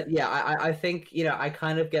 But yeah, I think, you know, I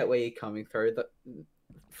kind of get where you're coming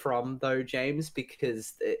from though, James,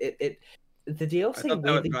 because the DLC I thought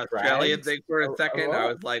that was an Australian thing for a second. I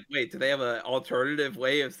was like, wait, do they have an alternative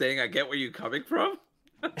way of saying I get where you're coming from?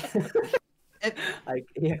 Yeah.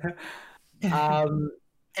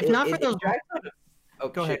 If not for those...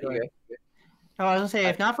 Go ahead. Oh, I was gonna say,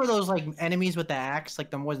 if not for those like enemies with the axe, like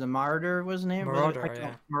the Marauder was the name? Marauder,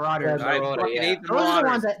 yeah. Marauder. Yeah. Those are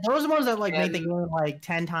the ones that like make the game like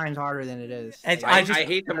 10 times harder than it is. I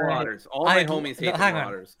hate the Marauders. All my homies hate the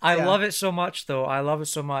Marauders. I love it so much, though. I love it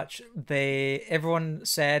so much. Everyone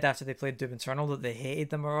said after they played Doom Eternal that they hated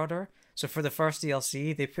the Marauder. So for the first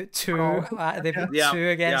DLC, they put two. They put two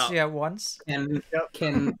against you at once. And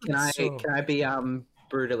can I be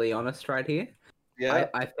brutally honest right here? Yeah,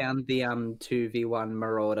 I found the 2v1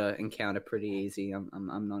 Marauder encounter pretty easy.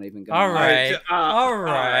 I'm not even going. All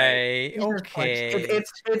right, okay.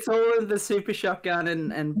 It's all of the super shotgun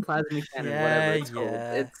and plasma cannon, whatever it's called.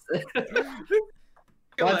 It's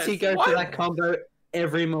once you go through that combo,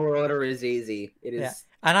 every Marauder is easy. It is. Yeah.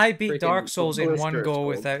 And I beat Dark Souls in one go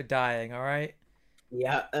without dying. All right.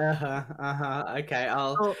 Yeah. Okay.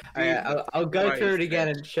 I'll go through it again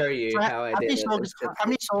and show you how I did it. How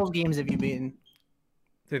many Souls games have you beaten?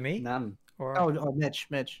 To me? None. Oh, Mitch.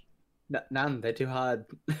 None. They're too hard.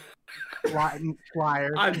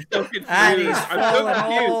 Liar. I'm so confused. And he's falling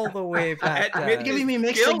all the way back down. You're giving me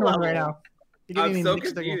mixed signals right now. I'm so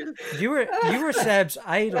confused. You were Seb's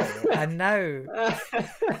idol, and now you just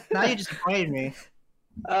disappointed me.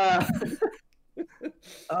 Do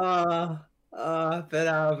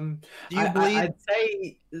you believe?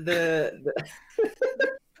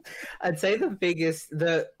 I'd say the biggest,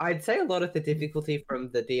 I'd say a lot of the difficulty from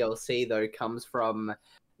the DLC though comes from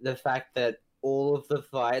the fact that all of the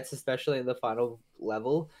fights, especially in the final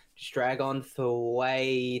level, just drag on for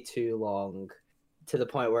way too long, to the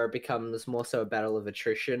point where it becomes more so a battle of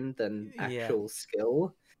attrition than actual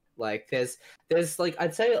skill. Like there's like,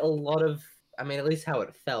 I'd say a lot of, I mean, at least how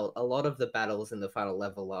it felt, a lot of the battles in the final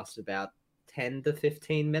level last about 10 to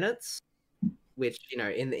 15 minutes. Which, you know,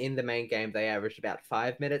 in the main game, they averaged about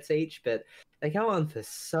 5 minutes each, but they go on for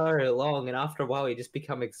so long, and after a while, you just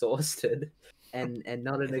become exhausted, and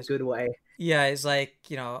not in a good way. Yeah, it's like,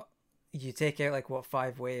 you know, you take out, like,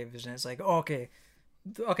 5 waves, and it's like, okay,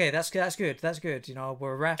 that's good, you know,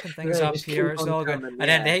 we're wrapping things up here, it's all good, and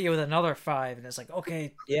then they hit you with another 5, and it's like,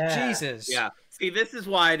 okay, Jesus. Yeah, see, this is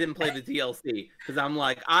why I didn't play the DLC, because I'm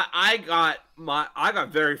like, I got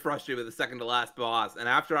very frustrated with the second to last boss, and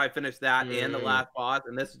after I finished that and the last boss,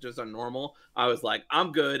 and this is just on normal, I was like,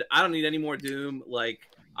 I'm good, I don't need any more Doom, like,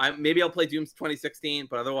 maybe I'll play Doom 2016,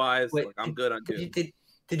 but otherwise, I'm good on Doom.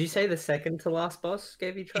 Did you say the second to last boss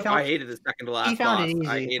gave you trouble? I hated the second to last boss. He found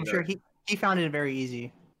it easy. I'm sure he found it very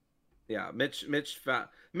easy. Yeah, Mitch found...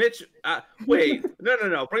 Mitch, wait,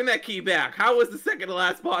 no, bring that key back. How was the second to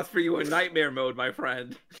last boss for you in nightmare mode, my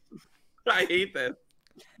friend? I hate this.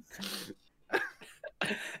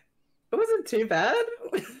 It wasn't too bad.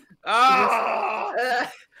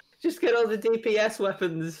 Just get all the DPS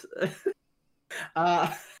weapons.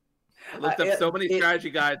 I looked up so many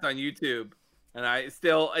strategy guides on YouTube, and it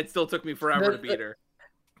still took me forever to beat her.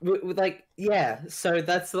 Like, yeah, so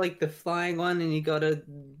that's like the flying one, and you got a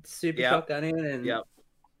super shotgun in, and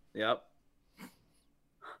Yep.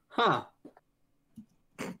 Huh.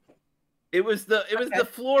 It was the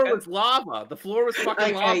floor was lava. The floor was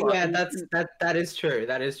fucking lava. Yeah, that is true.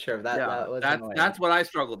 That is true. That was that's what I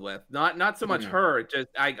struggled with. Not so much her. Just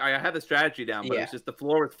I had the strategy down, but it was just the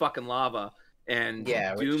floor was fucking lava. And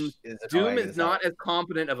Doom is not as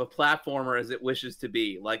competent of a platformer as it wishes to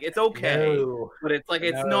be. Like it's okay, but it's like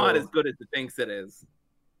it's not as good as it thinks it is.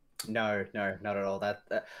 No, not at all. That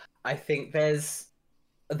I think there's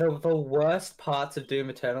the worst parts of Doom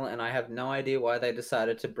Eternal, and I have no idea why they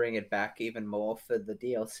decided to bring it back even more for the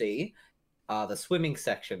DLC. Are the swimming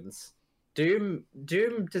sections. Doom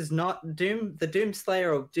does not the Doom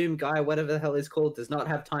Slayer or Doom Guy, whatever the hell he's called, does not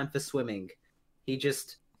have time for swimming. He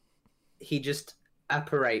just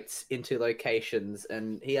apparates into locations,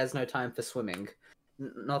 and he has no time for swimming.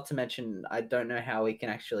 Not to mention, I don't know how he can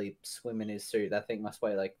actually swim in his suit. That thing must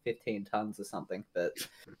weigh like 15 tons or something. But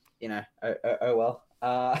you know, oh well.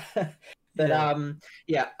 I'd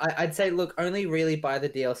say look, only really buy the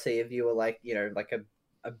DLC if you were like, you know, like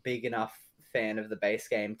a big enough fan of the base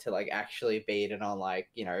game to like actually beat it on like,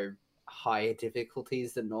 you know, higher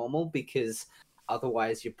difficulties than normal, because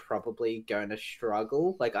otherwise you're probably going to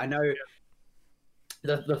struggle. Like I know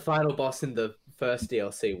the final boss in the first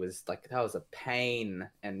DLC was like, that was a pain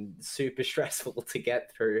and super stressful to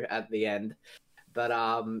get through at the end. But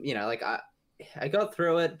you know, like I got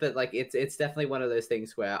through it, but like it's definitely one of those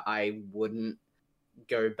things where I wouldn't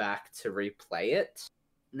go back to replay it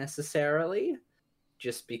necessarily,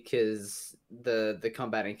 just because the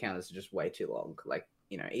combat encounters are just way too long. Like,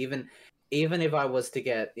 you know, even if I was to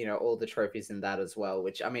get, you know, all the trophies in that as well,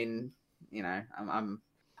 which I mean, you know,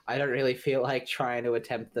 I don't really feel like trying to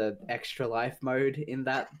attempt the extra life mode in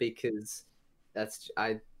that, because that's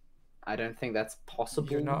I don't think that's possible.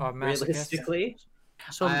 You're not a masochist? Realistically.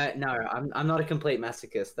 So no, I'm not a complete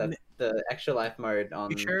masochist. That the extra life mode on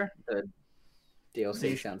the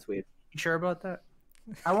DLC sounds weird. You sure about that?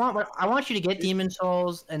 I want you to get Demon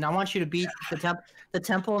Souls, and I want you to beat the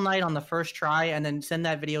Temple Knight on the first try, and then send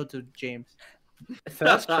that video to James.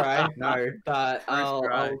 First try, no, but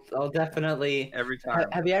I'll definitely every time.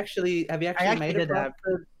 Have you actually made it?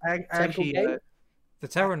 The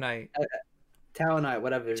Tower Knight. Tower Knight,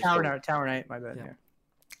 whatever. Tower Knight. My bad. Yeah.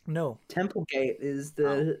 No. Temple Gate is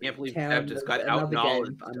the. I can't believe I've just got out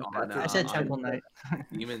knowledge. I said Temple Knight.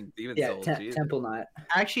 Demon Souls. Temple Knight.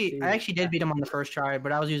 I actually did beat him on the first try,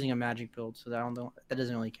 but I was using a magic build, so that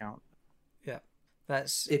doesn't really count. Yeah,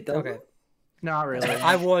 that's it. Okay. Not really.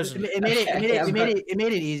 I wasn't. It made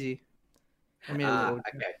it easy. It made it okay,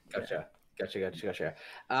 gotcha.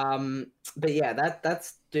 But yeah,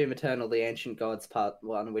 that's Doom Eternal: The Ancient Gods Part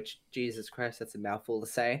 1, which, Jesus Christ, that's a mouthful to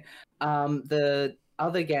say. The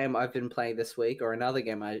other game I've been playing this week, or another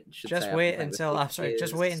game I should just say. Wait until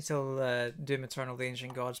Doom Eternal: The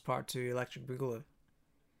Ancient Gods Part 2 Electric Boogaloo.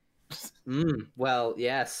 Well,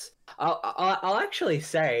 yes. I'll actually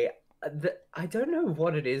say that I don't know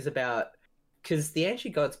what it is about, because the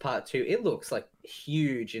Ancient Gods Part 2, it looks like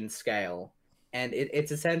huge in scale, and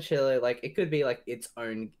it's essentially like, it could be like its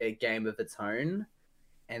own a game of its own,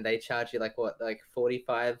 and they charge you like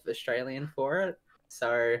 45 Australian for it.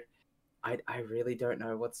 So I really don't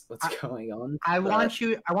know what's going on. I want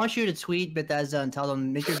you to tweet Bethesda and tell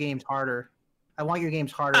them, make your games harder. I want your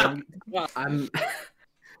games harder. I'm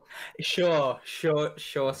Sure,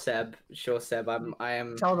 Seb. I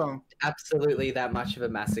am. Tell them. Absolutely that much of a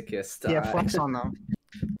masochist. Yeah, flex on them.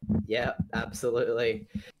 Yeah, absolutely.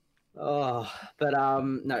 Oh, but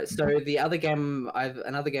no. So the other game I've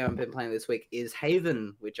been playing this week is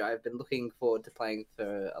Haven, which I've been looking forward to playing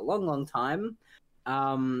for a long time.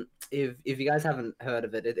 If you guys haven't heard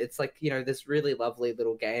of it, it's like, you know, this really lovely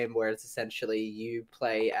little game where it's essentially you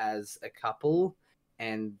play as a couple,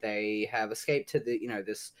 and they have escaped to the, you know,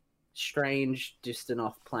 this strange, distant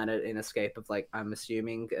off planet in escape of, like, I'm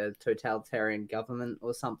assuming a totalitarian government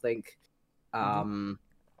or something.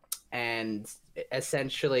 And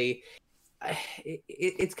essentially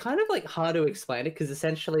it's kind of like hard to explain it, because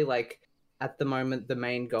essentially, like, at the moment the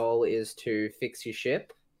main goal is to fix your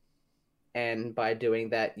ship, and by doing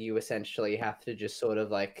that you essentially have to just sort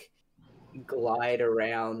of like glide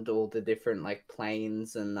around all the different like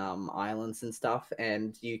planes and islands and stuff,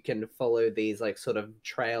 and you can follow these like sort of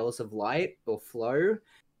trails of light or flow,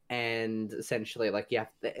 and essentially like you have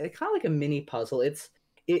it's kind of like a mini puzzle.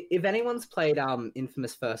 If anyone's played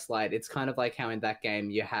Infamous First Light, it's kind of like how in that game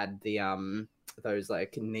you had the those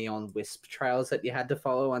like neon wisp trails that you had to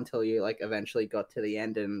follow until you like eventually got to the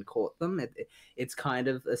end and caught them. It's kind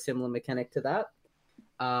of a similar mechanic to that.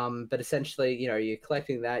 But essentially, you know, you're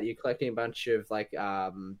collecting a bunch of like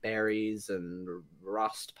berries and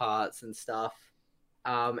rust parts and stuff.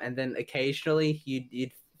 And then occasionally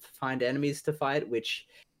you'd find enemies to fight, which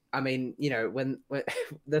I mean, when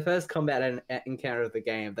the first combat encounter of the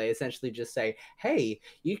game, they essentially just say, "Hey,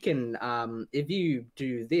 you can, if you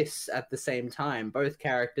do this at the same time, both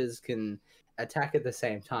characters can attack at the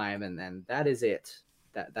same time," and then that is it.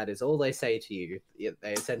 That is all they say to you.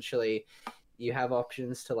 They essentially, you have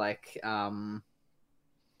options to like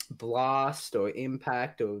blast or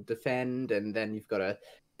impact or defend, and then you've got a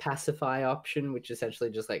pacify option, which essentially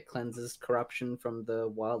just like cleanses corruption from the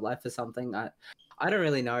wildlife or something. I don't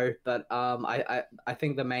really know, but I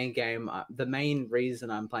think the main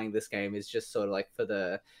reason I'm playing this game is just sort of like for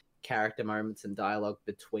the character moments and dialogue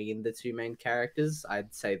between the two main characters.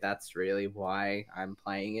 I'd say that's really why I'm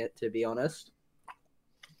playing it, to be honest.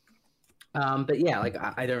 But yeah, like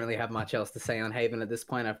I don't really have much else to say on Haven at this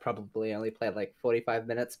point. I've probably only played like 45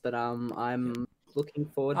 minutes, but I'm looking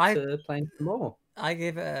forward to playing some more. I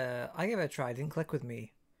gave it a try. It didn't click with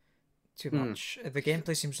me too much. The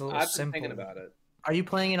gameplay seems a little simple. I've been thinking about it. Are you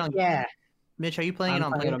playing it on? Yeah, Mitch, are you playing it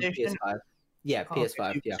on PlayStation? PS5. Yeah, PS5.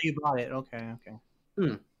 Okay. Yeah. So you bought it? Okay.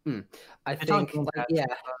 I think, like, yeah.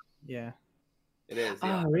 It is.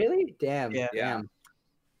 Yeah. Oh, really? Damn. Yeah.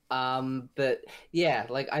 Damn. But yeah,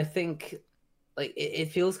 like I think, like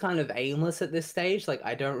it feels kind of aimless at this stage. Like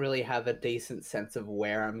I don't really have a decent sense of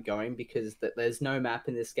where I'm going because there's no map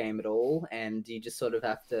in this game at all, and you just sort of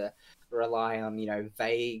have to rely on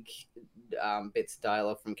vague bits of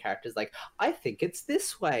dialogue from characters like I think it's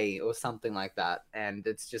this way or something like that, and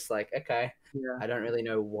it's just like okay, I don't really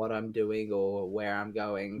know what I'm doing or where I'm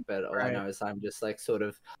going, but all I know is I'm just like sort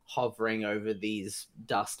of hovering over these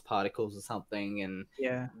dust particles or something and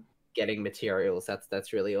getting materials.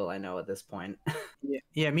 That's really all I know at this point.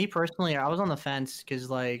 Yeah, me personally, I was on the fence because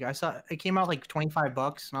like I saw it came out like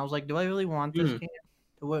 $25 and I was like, do I really want this game?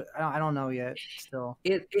 What I don't know yet. Still,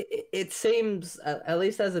 it seems, at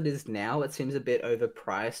least as it is now, it seems a bit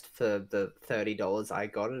overpriced for the $30 I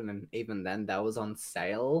got it, and even then that was on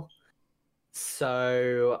sale.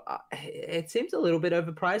 So it seems a little bit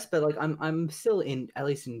overpriced, but like I'm still at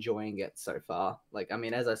least enjoying it so far. Like I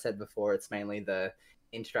mean, as I said before, it's mainly the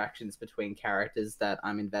interactions between characters that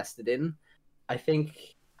I'm invested in. I think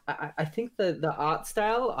the art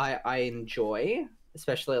style I enjoy,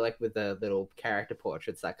 especially like with the little character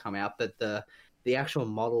portraits that come out, but the actual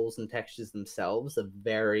models and textures themselves are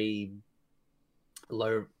very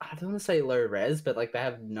low. I don't want to say low res, but like they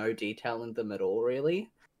have no detail in them at all,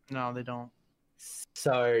 really. No, they don't.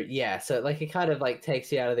 So yeah, so like it kind of like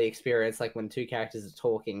takes you out of the experience, like when two characters are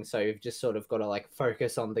talking. So you've just sort of got to like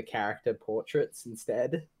focus on the character portraits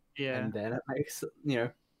instead. Yeah, and then it makes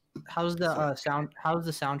How's the How's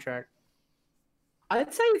the soundtrack?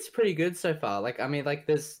 I'd say it's pretty good so far. Like I mean, like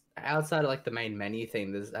there's outside of like the main menu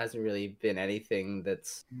thing, there hasn't really been anything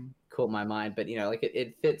that's caught my mind. But like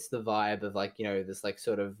it fits the vibe of like this like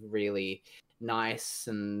sort of really nice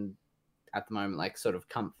and at the moment like sort of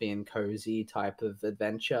comfy and cozy type of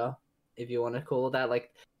adventure, if you want to call it that.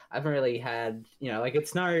 Like I haven't really had like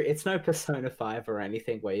it's no Persona 5 or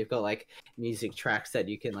anything where you've got like music tracks that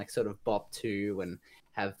you can like sort of bop to and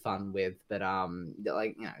have fun with, but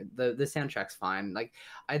like the soundtrack's fine. Like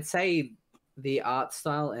I'd say the art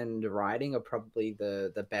style and writing are probably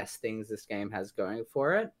the best things this game has going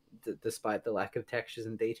for it, despite the lack of textures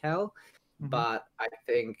and detail. But I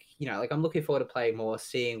think like I'm looking forward to playing more,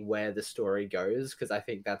 seeing where the story goes, because I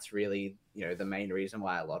think that's really the main reason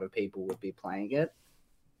why a lot of people would be playing it,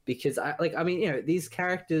 because I mean these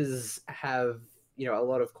characters have a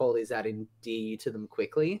lot of qualities that endear you to them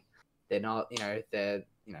quickly. They're not they're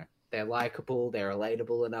likable, they're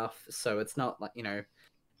relatable enough, so it's not like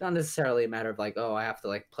not necessarily a matter of like, oh, I have to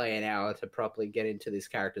like play an hour to properly get into these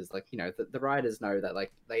characters. Like the writers know that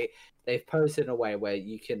like they've posed in a way where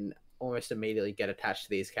you can almost immediately get attached to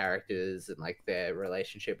these characters and like their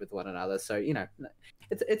relationship with one another. So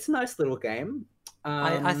it's a nice little game.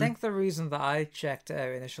 I think the reason that I checked it out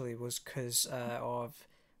initially was because of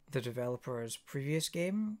the developer's previous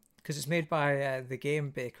game, because it's made by the Game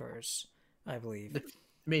Bakers, I believe. It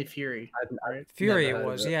made Fury. Fury it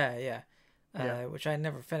was, yeah. Which I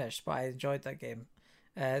never finished, but I enjoyed that game.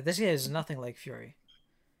 This game is nothing like Fury.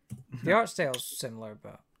 The art style's similar,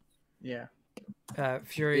 but yeah.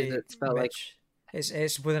 Fury, it's spelled like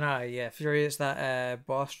it's with an I. Yeah, Fury is that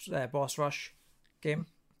boss rush game.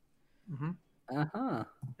 It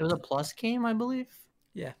was a plus game, I believe.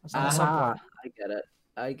 Yeah. I get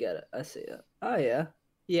it. I see it. Oh yeah.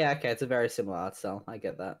 Yeah. Okay. It's a very similar art style. I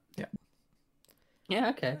get that. Yeah. Yeah.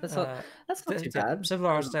 Okay. That's not too bad. Similar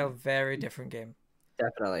art style, very different game.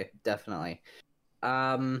 Definitely.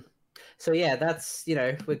 So yeah, that's,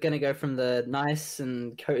 we're gonna go from the nice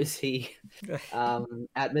and cozy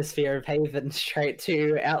atmosphere of Haven straight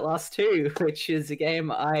to Outlast 2, which is a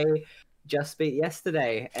game I just beat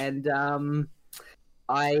yesterday. And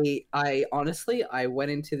I honestly, I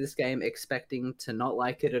went into this game expecting to not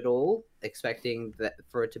like it at all, expecting that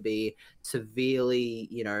for it to be severely,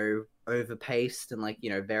 overpaced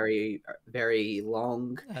and very, very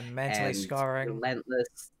long and mentally and scarring.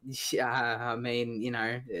 relentless. Yeah, I mean,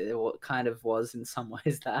 it kind of was in some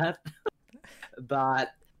ways that, but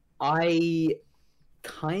I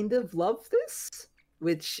kind of love this,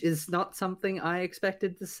 which is not something I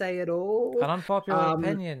expected to say at all. An unpopular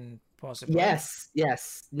opinion, possibly. Yes.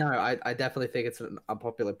 No, I definitely think it's an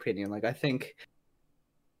unpopular opinion. Like, I think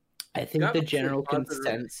the general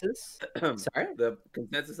consensus. Sorry, the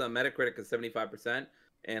consensus on Metacritic is 75%,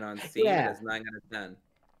 and on Steam it is 9 out of 10.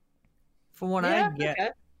 From what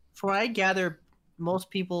I gather, most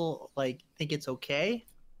people think it's okay.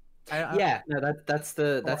 That's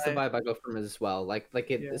the vibe I got from it as well.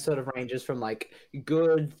 It sort of ranges from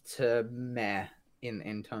good to meh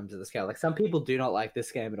in terms of the scale. Like, some people do not like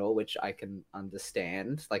this game at all, which I can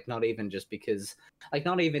understand. Like, not even just because,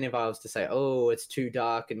 not even if I was to say, oh, it's too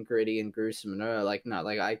dark and gritty and gruesome, and no,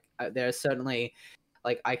 I there's certainly,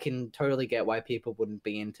 I can totally get why people wouldn't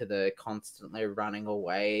be into the constantly running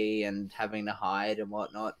away and having to hide and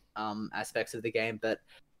whatnot aspects of the game. But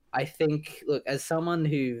I think, look, as someone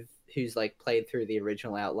who's played through the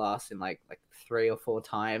original Outlast in like 3 or 4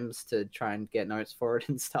 times to try and get notes for it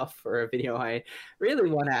and stuff for a video, I really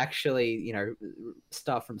want to actually,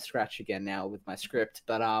 start from scratch again now with my script.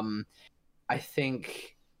 But I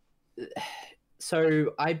think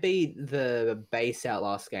so. I beat the base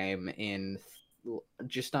Outlast game in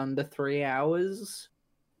just under 3 hours,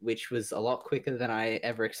 which was a lot quicker than I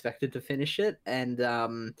ever expected to finish it. And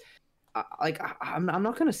I'm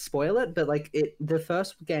not going to spoil it, but the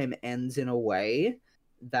first game ends in a way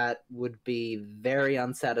that would be very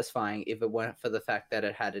unsatisfying if it weren't for the fact that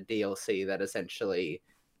it had a DLC that essentially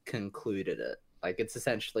concluded it. It's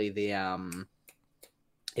essentially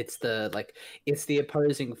it's the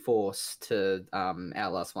opposing force to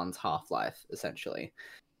Outlast 1's Half-Life, essentially.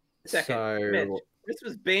 Second, Mitch, this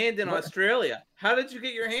was banned in Australia. How did you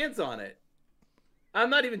get your hands on it?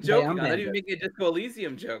 I'm not even joking. I'm not even making a Disco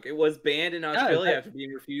Elysium joke. It was banned in Australia after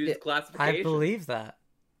being refused classification. I believe that.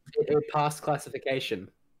 It passed classification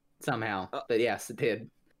somehow, but yes, it did.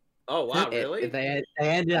 Oh wow, really? They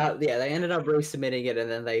ended up resubmitting it, and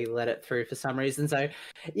then they let it through for some reason. So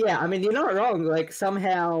yeah, I mean, you're not wrong.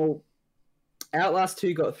 Somehow Outlast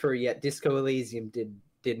 2 got through, yet Disco Elysium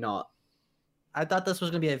did not. I thought this was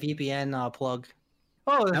gonna be a VPN plug.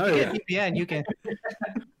 Oh, if you get VPN, you can.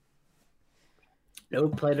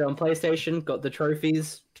 Nope, played it on PlayStation, got the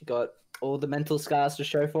trophies, got all the mental scars to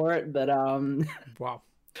show for it, but wow.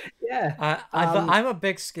 Yeah. I'm a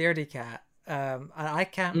big scaredy cat. I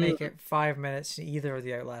can't make it 5 minutes in either of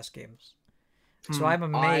the Outlast games. So I'm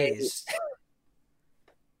amazed.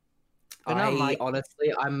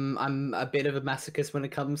 Honestly, I'm a bit of a masochist when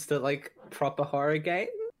it comes to proper horror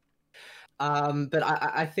games. But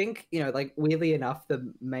I think, weirdly enough,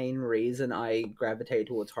 the main reason I gravitate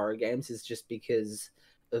towards horror games is just because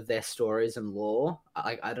of their stories and lore.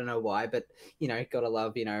 I don't know why, but, gotta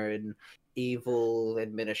love, an evil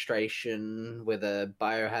administration with a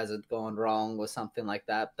biohazard gone wrong or something like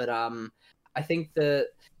that. But I think the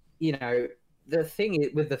thing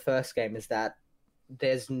with the first game is that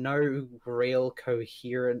there's no real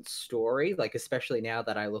coherent story, especially now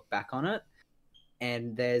that I look back on it.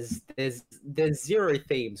 And there's 0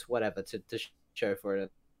 themes, whatever, to show for it in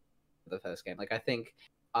the first game. I think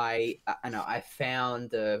I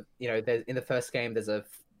found in the first game there's a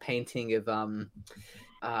painting of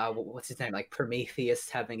what's his name, Prometheus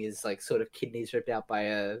having his sort of kidneys ripped out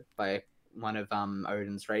by one of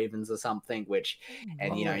Odin's ravens or something, which,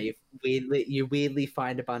 and you weirdly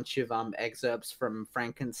find a bunch of excerpts from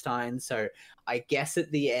Frankenstein. So I guess at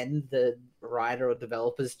the end the writer or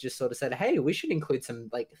developers just sort of said, hey, we should include some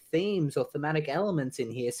themes or thematic elements in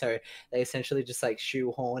here. So they essentially just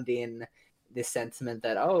shoehorned in this sentiment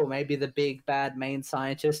that, oh, maybe the big bad main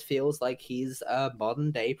scientist feels like he's a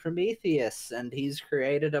modern day Prometheus and he's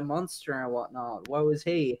created a monster and whatnot. Woe is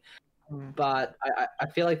he. But I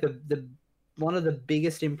feel like the one of the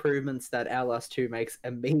biggest improvements that Outlast 2 makes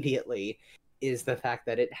immediately is the fact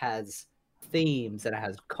that it has themes, and it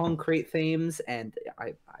has concrete themes, and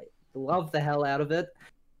I love the hell out of it.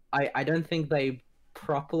 I don't think they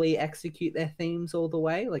properly execute their themes all the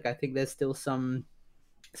way. I think there's still some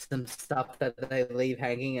stuff that they leave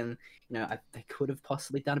hanging, and they could have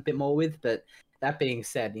possibly done a bit more with, but that being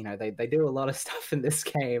said, you know, they do a lot of stuff in this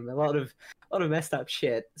game, a lot of messed up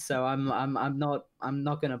shit. So I'm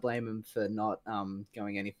not gonna blame them for not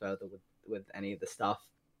going any further with any of the stuff.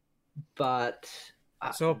 But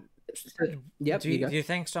yep. Do you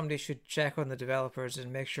think somebody should check on the developers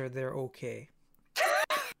and make sure they're okay?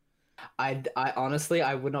 I honestly,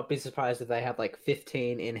 I would not be surprised if they have like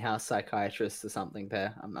 15 in-house psychiatrists or something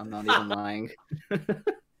there. I'm not even lying.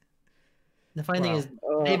 The funny thing is,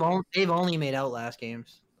 they've only made Outlast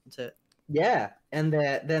games. That's it. Yeah, and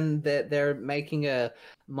they're making a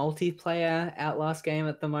multiplayer Outlast game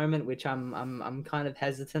at the moment, which I'm kind of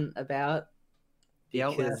hesitant about. The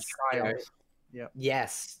Outlast trials. Yeah.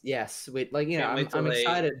 Yes. Like, you know, I'm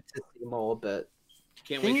excited to see more, but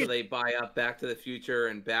can't wait till they buy up Back to the Future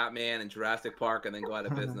and Batman and Jurassic Park and then go out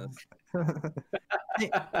of business.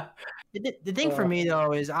 The thing for me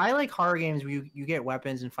though is I like horror games where you get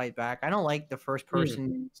weapons and fight back. I don't like the first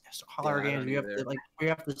person horror games where you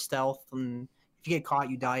have to stealth, and if you get caught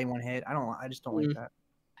you die in one hit. I just don't like that.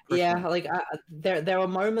 Yeah, like there are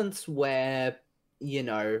moments where, you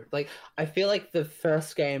know, like I feel like the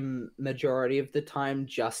first game majority of the time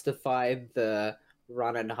justified the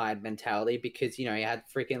run and hide mentality, because, you know, you had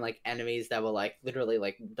freaking like enemies that were like literally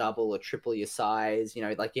like double or triple your size. You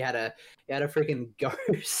know, like you had a freaking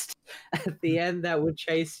ghost at the end that would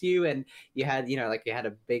chase you, and you had, you know, like you had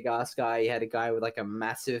a big ass guy, you had a guy with like a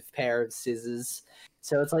massive pair of scissors.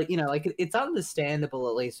 So it's like, you know, like it's understandable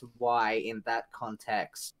at least why in that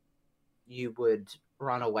context you would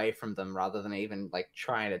run away from them rather than even like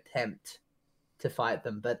try and attempt to fight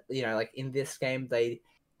them. But, you know, like in this game they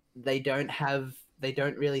don't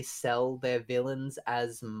really sell their villains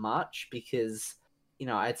as much, because, you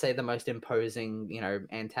know, I'd say the most imposing, you know,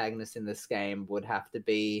 antagonist in this game would have to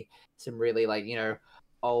be some really, like, you know,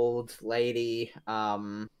 old lady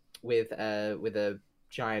with a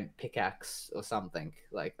giant pickaxe or something.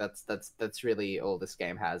 Like that's really all this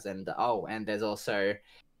game has. And and there's also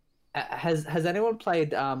has anyone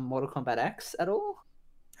played Mortal Kombat X at all?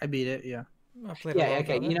 I beat it, yeah.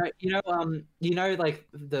 Okay. You know, like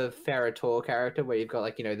the Ferrator character where you've got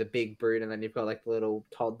like, you know, the big brute and then you've got like the little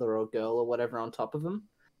toddler or girl or whatever on top of them.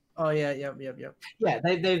 Oh yeah, yep. Yeah,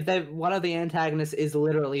 they've one of the antagonists is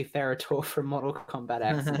literally Ferrator from Mortal Kombat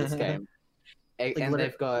X in this game, and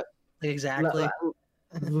they've got exactly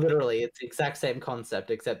literally it's the exact same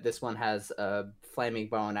concept, except this one has a flaming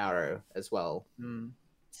bow and arrow as well.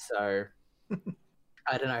 So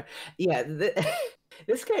I don't know. Yeah.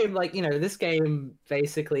 This game, like, you know, this game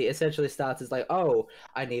basically essentially starts as like, oh,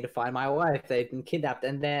 I need to find my wife. They've been kidnapped.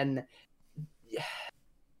 And then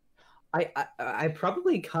I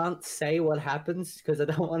probably can't say what happens because I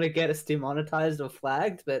don't want to get us demonetized or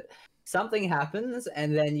flagged, but something happens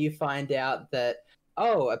and then you find out that,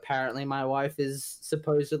 oh, apparently my wife is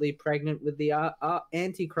supposedly pregnant with the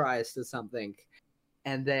Antichrist or something.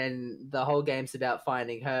 And then the whole game's about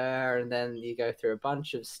finding her, and then you go through a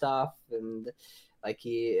bunch of stuff, and like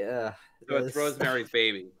so it's Rosemary's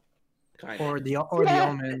Baby, kind or the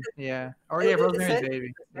Omen, yeah, or yeah, Rosemary's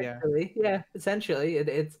Baby, yeah. Essentially,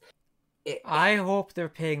 it's. I hope they're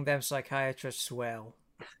paying them psychiatrists well.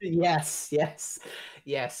 Yes.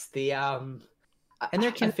 The and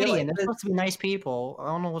they're Canadian. Like they're supposed to be nice people. I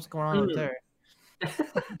don't know what's going on with there.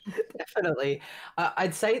 Definitely.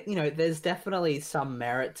 I'd say, you know, there's definitely some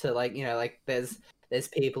merit to, like, you know, like there's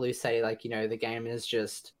people who say, like, you know, the game is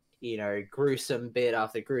just, you know, gruesome bit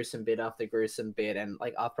after gruesome bit after gruesome bit, and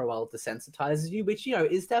like after a while it desensitizes you, which, you know,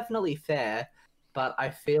 is definitely fair. But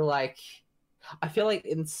I feel like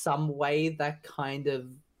in some way that kind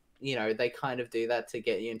of, you know, they kind of do that to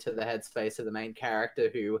get you into the headspace of the main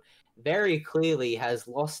character, who very clearly has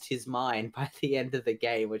lost his mind by the end of the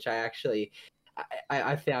game, which I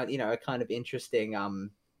found, you know, a kind of interesting.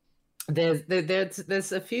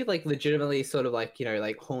 There's a few like legitimately sort of like, you know,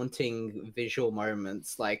 like haunting visual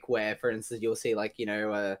moments, like where, for instance, you'll see like, you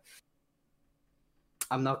know,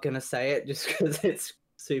 I'm not gonna say it just because it's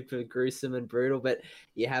super gruesome and brutal, but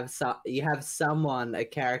you have someone, a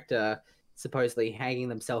character, supposedly hanging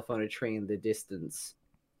themselves on a tree in the distance,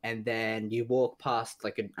 and then you walk past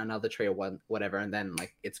like another tree or whatever, and then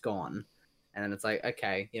like it's gone. And then it's like,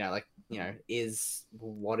 okay, you know, like, you know, is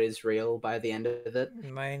what is real by the end of it?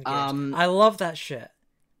 Mind games. I love that shit.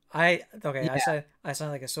 I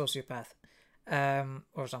sound like a sociopath,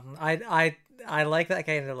 or something. I like that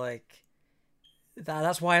kind of like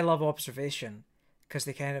that's why I love observation, because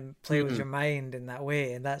they kind of play with your mind in that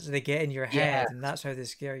way, and they get in your head, and that's how they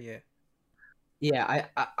scare you. Yeah,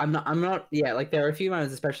 I'm not. Yeah, like there are a few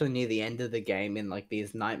moments, especially near the end of the game, in like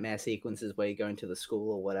these nightmare sequences where you go into the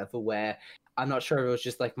school or whatever, where I'm not sure if it was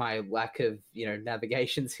just like my lack of,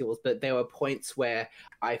 navigation skills, but there were points where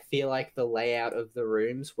I feel like the layout of the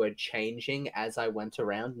rooms were changing as I went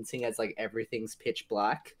around, and seeing as like everything's pitch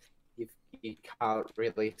black, you can't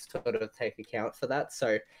really sort of take account for that.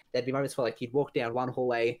 So there'd be moments where like you'd walk down one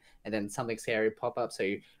hallway and then something scary would pop up, so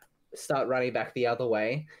you start running back the other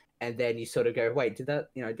way, and then you sort of go, wait, did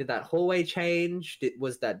that hallway change?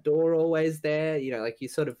 Was that door always there? Like you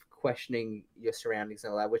sort of questioning your surroundings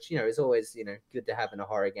and all that, which is always good to have in a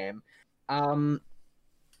horror game.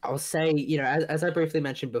 I'll say, as I briefly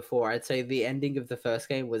mentioned before, I'd say the ending of the first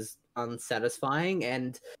game was unsatisfying,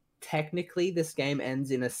 and technically this game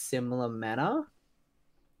ends in a similar manner,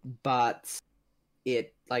 but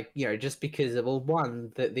it just because of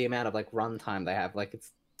the amount of like runtime they have, like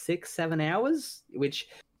it's 6-7 hours, which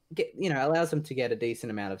allows them to get a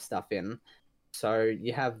decent amount of stuff in. So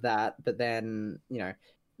you have that, but then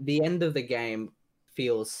the end of the game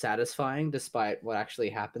feels satisfying despite what actually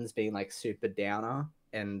happens being like super downer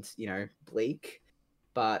and bleak.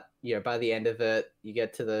 But by the end of it, you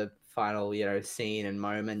get to the final scene and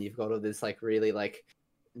moment, you've got all this like really like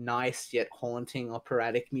nice yet haunting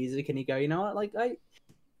operatic music, and you go, you know what, like I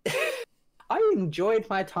enjoyed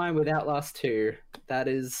my time with Outlast 2. That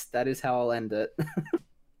is how I'll end it.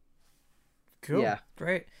 Cool. Yeah.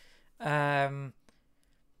 Great.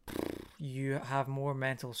 You have more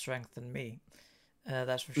mental strength than me.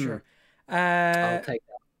 That's for sure. I'll take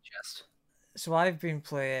that just. So I've been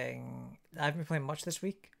playing much this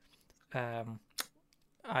week. I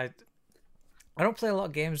don't play a lot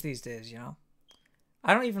of games these days,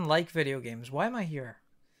 I don't even like video games. Why am I here?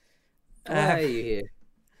 Why are you here?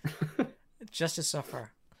 Just to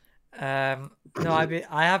suffer. No,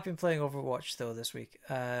 I have been playing Overwatch though this week.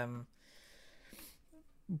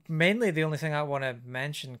 Mainly the only thing I want to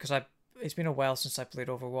mention, because it's been a while since I played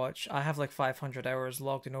Overwatch. I have like 500 hours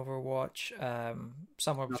logged in Overwatch,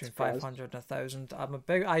 somewhere between 500 and 1,000.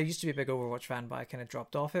 I used to be a big Overwatch fan, but I kind of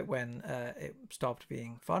dropped off it when it stopped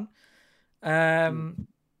being fun.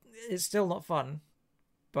 It's still not fun,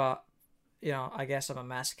 but I guess I'm a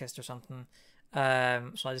masochist or something.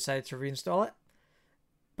 So I decided to reinstall it.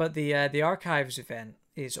 But the Archives event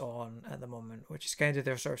is on at the moment, which is kind of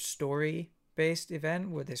their sort of story-based event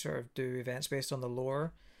where they sort of do events based on the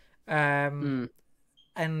lore. And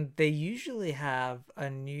they usually have a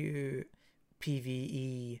new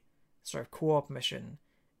PvE sort of co-op mission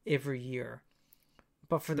every year.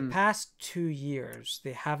 But for the past 2 years,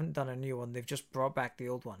 they haven't done a new one. They've just brought back the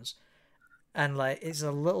old ones. And like it's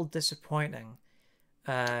a little disappointing.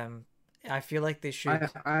 I feel like they should.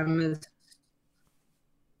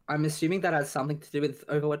 I'm assuming that has something to do with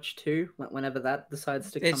Overwatch 2 whenever that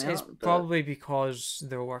decides to come out. It's probably because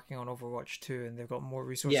they're working on Overwatch 2 and they've got more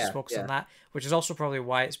resources focused on that, which is also probably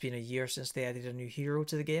why it's been a year since they added a new hero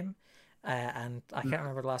to the game. And I can't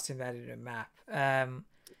remember the last time they added a map.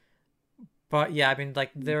 But yeah, I mean,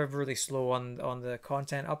 like they're really slow on the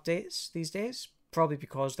content updates these days, probably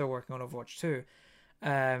because they're working on Overwatch 2.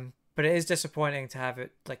 But it is disappointing to have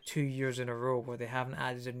it like 2 years in a row where they haven't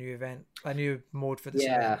added a new mode for this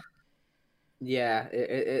event. Yeah,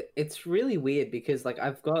 it's really weird because like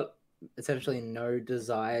I've got essentially no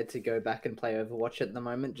desire to go back and play Overwatch at the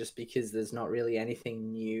moment, just because there's not really anything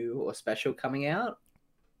new or special coming out,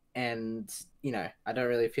 and I don't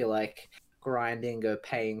really feel like grinding or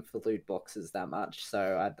paying for loot boxes that much,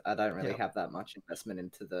 so I don't really have that much investment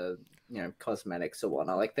into the cosmetics or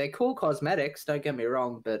whatnot. Like they're cool cosmetics, don't get me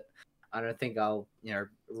wrong, but I don't think I'll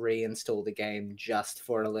reinstall the game just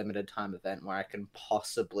for a limited time event where I can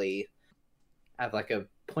possibly have like a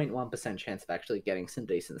 0.1% chance of actually getting some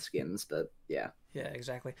decent skins. But yeah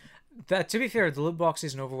exactly. To be fair, the loot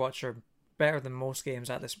boxes in Overwatch are better than most games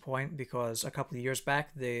at this point, because a couple of years back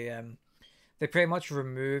they pretty much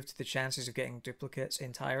removed the chances of getting duplicates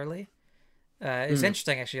entirely. It's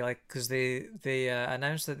interesting actually, like because they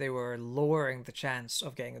announced that they were lowering the chance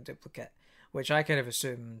of getting a duplicate, which I kind of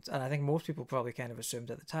assumed, and I think most people probably kind of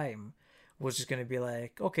assumed at the time, was just going to be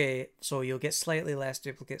like, okay, so you'll get slightly less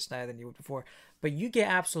duplicates now than you would before, but you get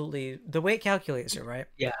absolutely, the way it calculates it, right?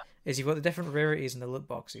 Yeah. Is you've got the different rarities in the loot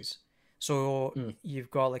boxes. So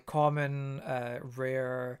you've got like common,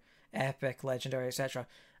 rare, epic, legendary, etc.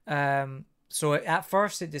 So at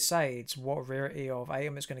first it decides what rarity of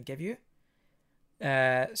item it's going to give you.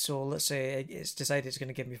 So let's say it's decided it's going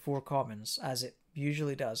to give me 4 commons, as it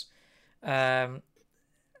usually does.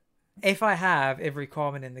 If I have every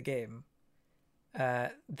common in the game,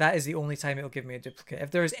 that is the only time it'll give me a duplicate.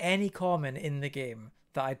 If there is any common in the game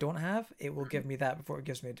that I don't have, it will give me that before it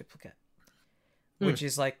gives me a duplicate. Which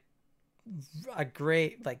is like a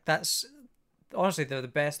great, like that's honestly they're the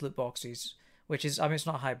best loot boxes, which is, I mean, it's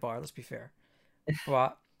not a high bar, let's be fair.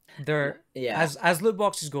 What? They're Yeah. as loot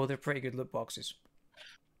boxes go, they're pretty good loot boxes.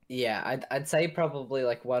 Yeah, I'd say probably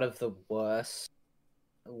like one of the worst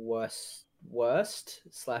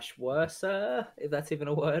slash worser, if that's even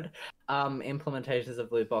a word, implementations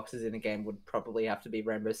of loot boxes in a game would probably have to be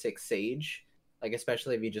Rainbow Six Siege. Like,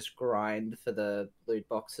 especially if you just grind for the loot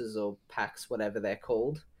boxes or packs, whatever they're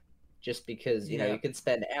called. Just because, you know, you could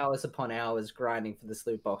spend hours upon hours grinding for this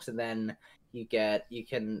loot box, and then you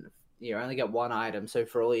only get one item. So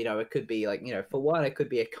for all you know, it could be like, you know, for one, it could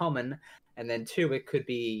be a common, and then two, it could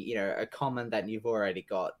be, you know, a common that you've already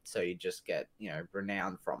got. So you just get, you know,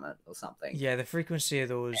 renown from it or something. Yeah, the frequency of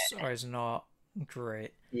those is not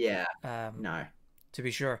great. Yeah. No. To be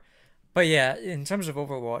sure. But yeah, in terms of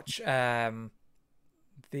Overwatch,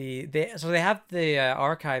 so they have the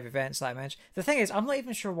archive events that I mentioned. The thing is, I'm not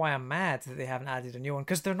even sure why I'm mad that they haven't added a new one,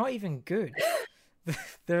 because they're not even good.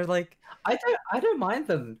 They're like, I don't mind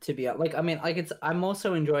them, to be like, I mean, like, I'm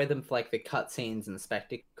also enjoy them for like the cutscenes and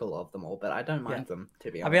spectacle of them all, but I don't mind them,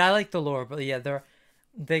 to be honest. I mean, I like the lore, but yeah,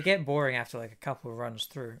 they get boring after like a couple of runs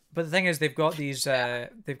through. But the thing is, they've got these I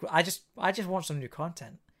just want some new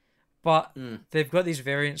content, but they've got these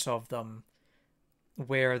variants of them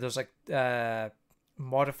where there's like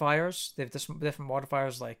modifiers. They have different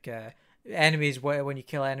modifiers, like enemies. When you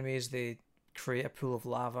kill enemies, they create a pool of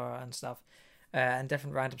lava and stuff, and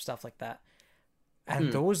different random stuff like that.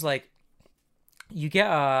 And those, like, you get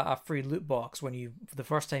a free loot box the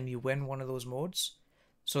first time you win one of those modes.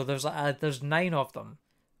 So there's 9 of them,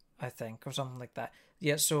 I think, or something like that.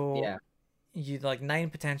 Yeah. So you like 9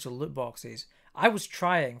 potential loot boxes. I was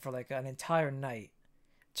trying for like an entire night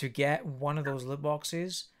to get one of those loot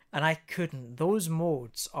boxes, and I couldn't. Those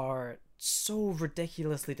modes are so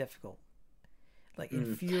ridiculously difficult, like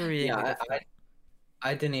infuriating. Yeah,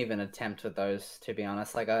 I didn't even attempt with those, to be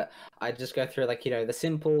honest. Like I just go through, like, you know, the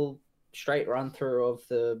simple straight run through of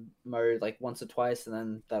the mode like once or twice, and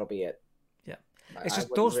then that'll be it. Yeah, it's just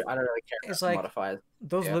those. I don't really care about the modifiers.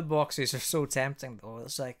 Those loot boxes are so tempting, though.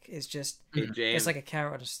 It's like it's like a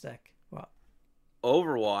carrot on a stick. What?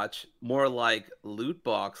 Overwatch, more like loot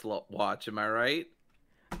box watch. Am I right?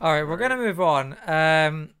 All right, we're gonna move on.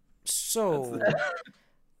 So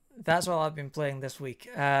that's all I've been playing this week.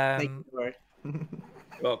 Thank you,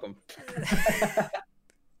 welcome.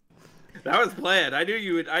 That was planned. I knew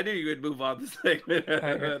you would move on this segment.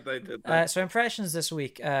 Right. So impressions this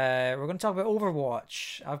week. We're going to talk about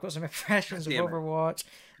Overwatch. I've got some impressions of Overwatch.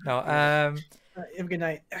 No. Have a good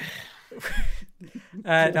night.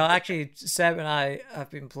 No, actually, Seb and I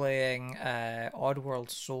have been playing Oddworld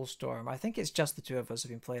Soulstorm. I think it's just the two of us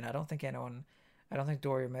have been playing. I don't think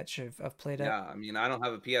Dory or Mitch have played it. Yeah, I mean, I don't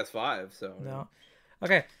have a PS5, so no.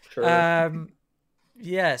 Okay. Sure.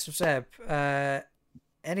 Yeah. So Seb,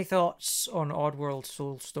 any thoughts on Oddworld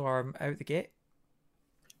Soulstorm out the gate?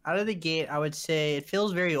 Out of the gate, I would say it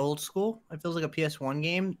feels very old school. It feels like a PS1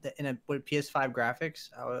 game with PS5 graphics.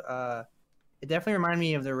 It definitely reminded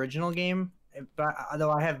me of the original game, but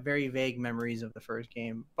although I have very vague memories of the first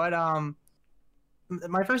game. But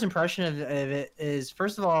my first impression of it is,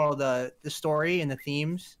 first of all, the story and the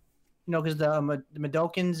themes. You know, because the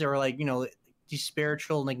Madokans are like, you know, these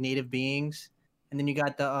spiritual, like, native beings, and then you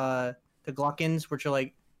got the Gluckins, which are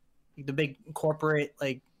like the big corporate,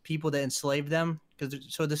 like, people that enslave them.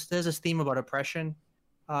 So there's this theme about oppression,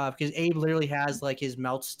 because Abe literally has like his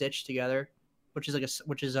mouth stitched together, which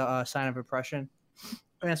is a sign of oppression.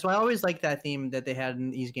 And so I always like that theme that they had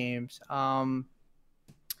in these games. The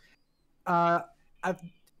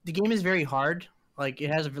game is very hard. Like, it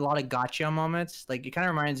has a lot of gotcha moments. Like, it kind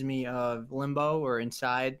of reminds me of Limbo or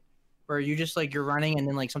Inside, where you just like you're running and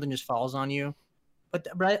then like something just falls on you. But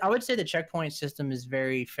I would say the checkpoint system is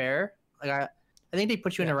very fair. Like, I think they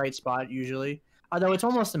put you in the right spot usually. Although it's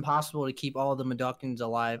almost impossible to keep all the Madokans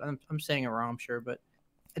alive. I'm saying it wrong, I'm sure, but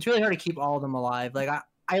it's really hard to keep all of them alive. Like,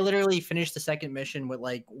 I literally finished the second mission with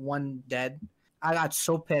like one dead. I got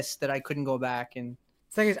so pissed that I couldn't go back. And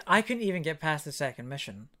the thing is, I couldn't even get past the second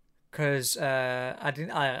mission because I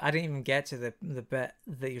didn't even get to the bit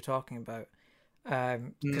that you're talking about.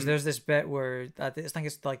 Because there's this bit where I think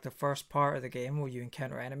it's like the first part of the game where you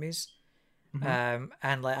encounter enemies, and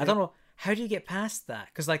like I don't know, how do you get past that?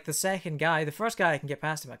 Because like the first guy I can get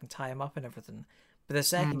past him, I can tie him up and everything, but the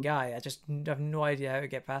second guy I just have no idea how to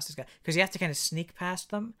get past this guy, because you have to kind of sneak past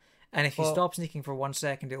them, and if you stop sneaking for 1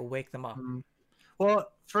 second, it'll wake them up.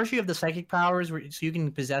 Well, first you have the psychic powers, so you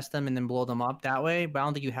can possess them and then blow them up that way, but I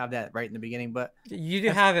don't think you have that right in the beginning. But you do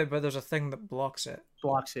have it, but there's a thing that blocks it.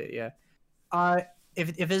 Yeah.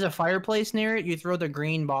 If there's a fireplace near it, you throw the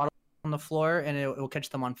green bottle on the floor, and it will catch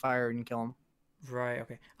them on fire and kill them. Right.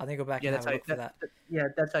 Okay. I think go back and have a look for that. Yeah,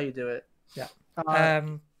 that's how you do it. Yeah.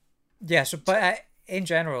 Yeah. So, but in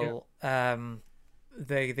general, the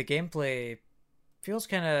gameplay feels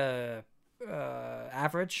kind of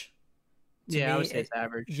average to me. I would say it's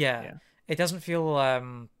average. Yeah, it doesn't feel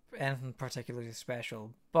anything particularly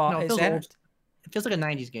special, No, but it feels old. It feels like a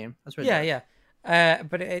 '90s game. That's what.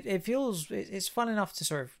 But it feels it's fun enough to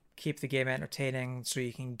sort of keep the game entertaining, so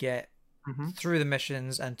you can get through the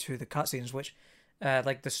missions and to the cutscenes, which,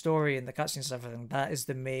 like the story and the cutscenes and everything, that is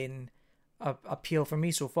the main appeal for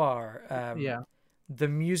me so far. The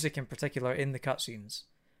music in particular in the cutscenes.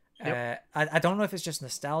 I don't know if it's just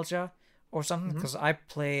nostalgia or something, because I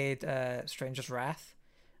played Stranger's Wrath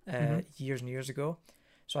years and years ago,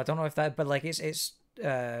 so I don't know if that, but like it's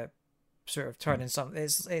sort of turning some,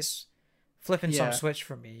 it's flipping some switch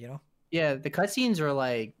for me, you know. Yeah, the cutscenes are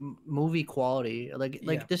like movie quality.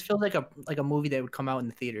 Like this feels like a movie that would come out in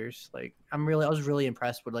the theaters. Like I was really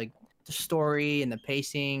impressed with like the story and the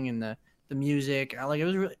pacing and the music. It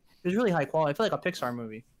was really high quality. I feel like a Pixar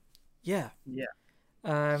movie. Yeah.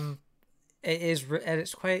 It is, and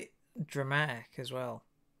it's quite dramatic as well.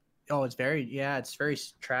 Oh, it's very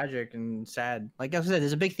tragic and sad. Like I said,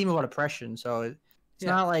 there's a big theme about oppression, so it's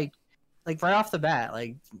not like right off the bat,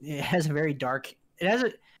 like it has a very dark. It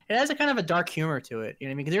has a kind of a dark humor to it. You know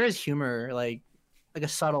what I mean? Because there is humor, like a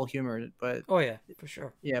subtle humor, but oh yeah, for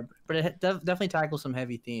sure. Yeah, but it definitely tackles some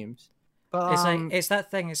heavy themes. But it's like it's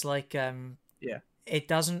that thing. It's like it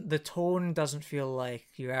doesn't. The tone doesn't feel like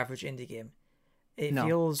your average indie game.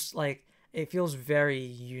 It feels very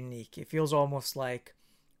unique. It feels almost like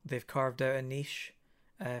they've carved out a niche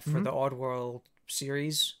for the Oddworld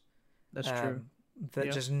series. That's true.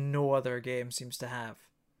 That just no other game seems to have.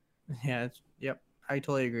 Yeah. I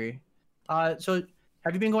totally agree. So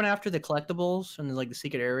have you been going after the collectibles and like the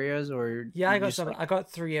secret areas, or I got some. I got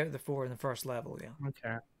 3 out of the 4 in the first level. Yeah.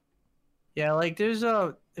 Okay. Yeah, like there's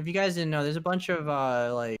if you guys didn't know, there's a bunch of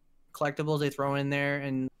like collectibles they throw in there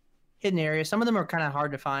and hidden areas. Some of them are kind of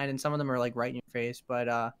hard to find, and some of them are like right in your face. But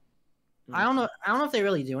I don't know if they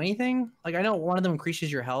really do anything. Like I know one of them increases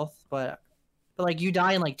your health, but like you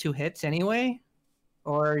die in like 2 hits anyway,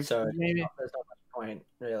 or so maybe there's not much point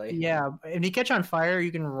really. Yeah, if you catch on fire,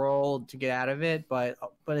 you can roll to get out of it. But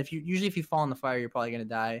if you fall in the fire, you're probably gonna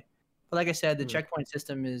die. But like I said, the checkpoint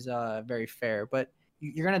system is very fair. But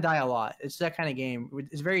you're gonna die a lot. It's that kind of game.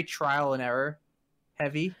 It's very trial and error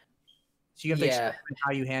heavy. So you have to experiment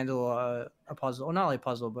how you handle a puzzle. Well, not like a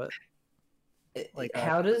puzzle, but like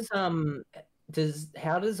how does the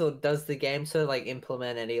game sort of like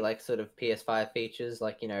implement any like sort of PS5 features,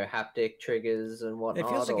 like, you know, haptic triggers and whatnot? It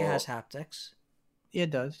feels like it has haptics. Yeah,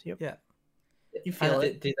 it does. Yep. Yeah. You feel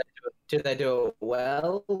it. Do they do it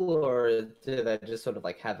well, or do they just sort of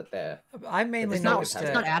like have it there? I mainly noticed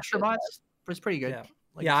it's not Astrobots, but it's pretty good.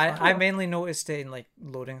 Yeah, I mainly noticed it in like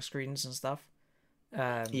loading screens and stuff.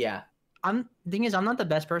 The thing is, I'm not the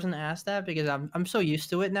best person to ask that because I'm so used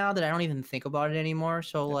to it now that I don't even think about it anymore.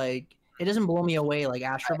 So like, it doesn't blow me away like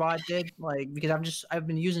Astrobot did. Like because I've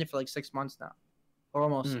been using it for like 6 months now, or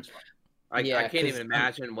almost 6 months. I can't even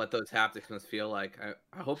imagine what those haptics must feel like.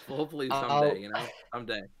 I hopefully someday,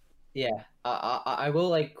 someday. Yeah, I will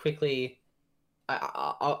like quickly.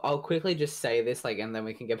 I'll quickly just say this, like, and then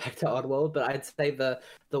we can get back to Oddworld. But I'd say the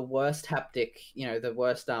worst haptic, the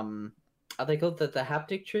worst are they called the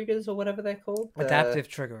haptic triggers or whatever they're called? Adaptive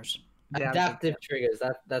triggers. Adaptive triggers.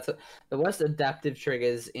 That's the worst adaptive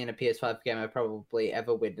triggers in a PS5 game I've probably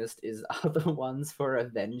ever witnessed are the ones for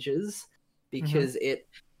Avengers, because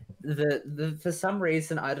for some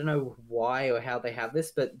reason, I don't know why or how they have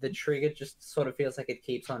this, but the trigger just sort of feels like it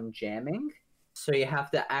keeps on jamming. So you have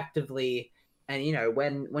to actively, and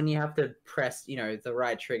when you have to press the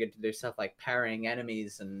right trigger to do stuff like parrying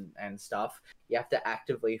enemies and stuff, you have to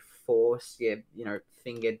actively force your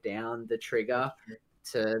finger down the trigger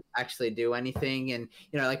to actually do anything. And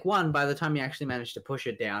like, one, by the time you actually manage to push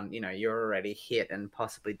it down, you're already hit and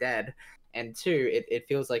possibly dead. And 2, it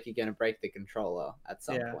feels like you're going to break the controller at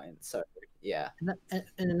some point. So, yeah.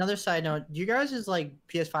 And another side note, do you guys' like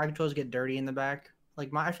PS5 controllers get dirty in the back? Like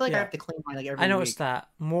I feel like I have to clean mine like every week. I noticed that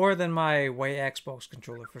more than my white Xbox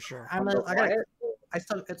controller for sure.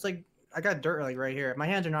 It's like I got dirt like right here. My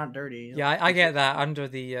hands are not dirty. Yeah, I get that under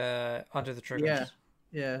the triggers.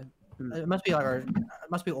 Yeah. It must be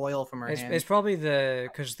oil from our hands. It's probably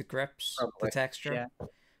because the grips, the texture.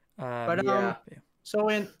 Yeah. So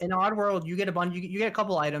in Oddworld, you get a bunch. You get a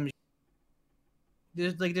couple items.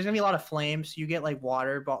 There's gonna be a lot of flames. You get like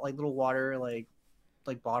water, like little water, like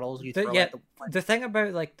bottles. The thing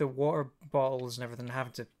about like the water bottles and everything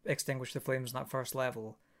having to extinguish the flames in that first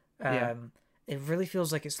level, it really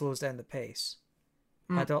feels like it slows down the pace.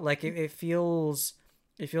 I don't like it. It feels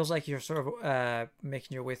It feels like you're sort of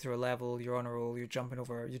making your way through a level, you're on a roll, you're jumping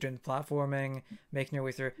over, you're doing platforming, making your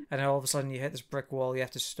way through, and then all of a sudden you hit this brick wall, you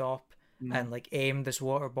have to stop and like aim this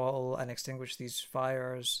water bottle and extinguish these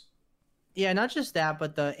fires. Yeah, not just that,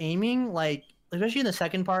 but the aiming, like, especially in the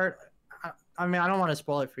second part, I mean, I don't want to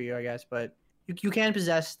spoil it for you, I guess, but you can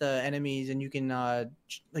possess the enemies and you can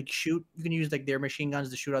like shoot, you can use like their machine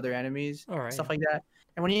guns to shoot other enemies, stuff like that.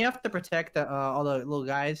 And when you have to protect all the little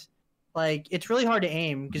guys, like, it's really hard to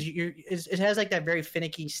aim because it has like that very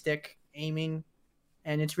finicky stick aiming,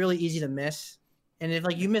 and it's really easy to miss. And if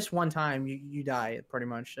like you miss one time, you die pretty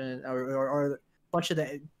much, or a bunch of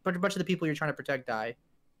the people you're trying to protect die.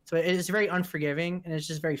 So it's very unforgiving, and it's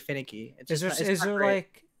just very finicky. Is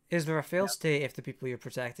there a fail state if the people you're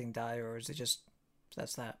protecting die, or is it just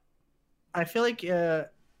that's that? I feel like I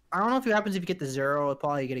don't know if it happens if you get the 0. It'll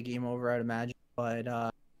probably get a game over, I'd imagine,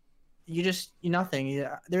 but. You nothing.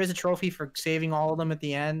 There is a trophy for saving all of them at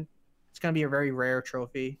the end. It's gonna be a very rare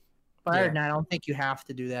trophy, but other than that, I don't think you have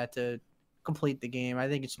to do that to complete the game. I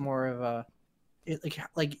think it's more of a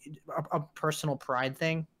personal pride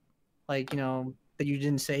thing, like, you know, that you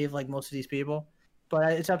didn't save like most of these people.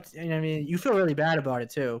 But it's up to, you know, I mean, you feel really bad about it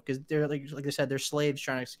too because they're like I said, they're slaves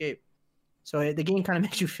trying to escape. So the game kind of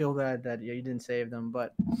makes you feel bad that you didn't save them,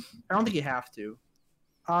 but I don't think you have to.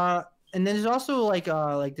 And then there's also like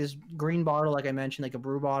this green bottle, like I mentioned, like a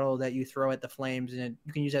brew bottle that you throw at the flames, and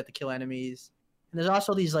you can use that to kill enemies. And there's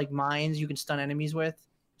also these like mines you can stun enemies with,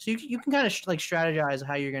 so you can kind of like strategize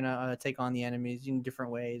how you're gonna take on the enemies in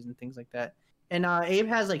different ways and things like that. And Abe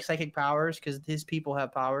has like psychic powers because his people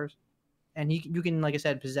have powers, and you can, like I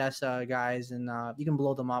said, possess guys, and you can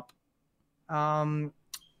blow them up. Yep,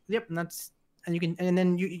 and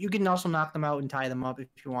then you can also knock them out and tie them up if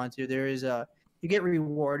you want to. There is you get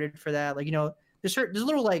rewarded for that. Like, you know, there's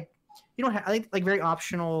little like, you don't have, I think, like very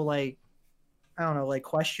optional, like, I don't know, like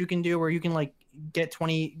quests you can do where you can like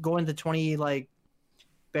go into 20 like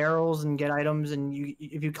barrels and get items, and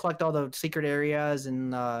if you collect all the secret areas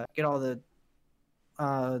and get all the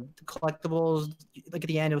collectibles, like at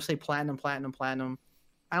the end it'll say platinum.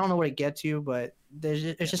 I don't know what it gets you, but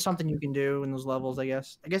it's just something you can do in those levels. I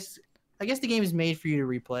guess the game is made for you to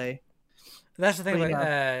replay. That's the thing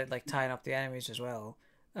about like tying up the enemies as well,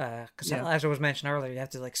 because as I was mentioned earlier, you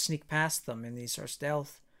have to like sneak past them in these sort of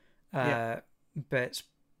stealth bits.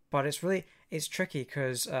 But it's tricky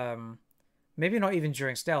because maybe not even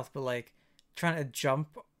during stealth, but like trying to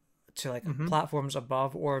jump to like platforms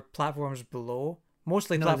above or platforms below.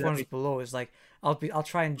 Mostly platforms below is like I'll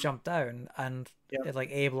try and jump down, and it,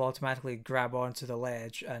 like Abe will automatically grab onto the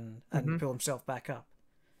ledge and pull himself back up.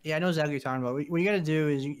 Yeah, I know exactly what you're talking about. What you got to do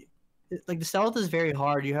is like the stealth is very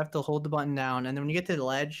hard. You have to hold the button down, and then when you get to the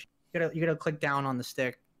ledge, you gotta click down on the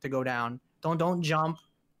stick to go down. Don't jump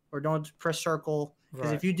or don't press circle,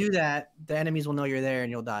 because if you do that, the enemies will know you're there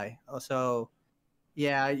and you'll die. So,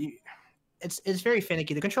 yeah, it's very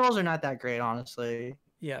finicky. The controls are not that great, honestly.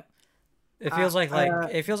 Yeah, it feels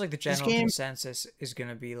it feels like the general consensus is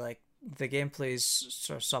gonna be like the gameplay's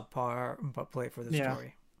sort of subpar, but play for the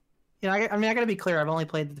story. Yeah, I mean, I gotta be clear. I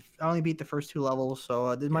only beat the first 2 levels,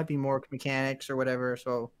 so there might be more mechanics or whatever.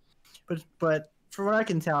 So, but from what I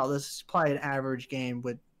can tell, this is probably an average game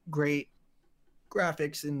with great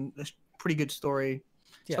graphics and a pretty good story.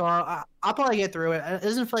 Yeah. So I'll probably get through it. It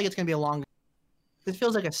doesn't feel like it's gonna be a long. It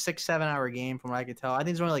feels like a 6-7 hour game from what I can tell. I think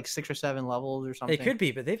it's only like 6 or 7 levels or something. It could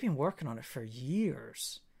be, but they've been working on it for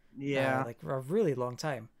years. Yeah, like a really long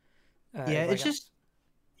time. It's just.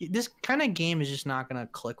 This kind of game is just not gonna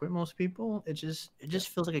click with most people. It just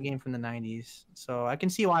feels like a game from the 90s. So I can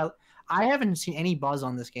see why. I haven't seen any buzz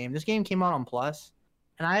on this game. This game came out on Plus,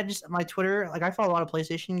 and my Twitter, like, I follow a lot of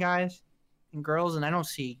PlayStation guys and girls, and I don't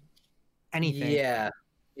see anything. Yeah.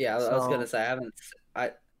 I was gonna say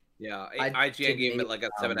IGN gave it like a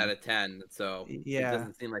 7 out of 10. So it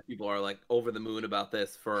doesn't seem like people are like over the moon about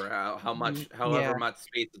this for however much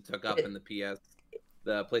space it took up in the PlayStation.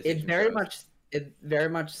 It very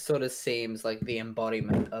much sort of seems like the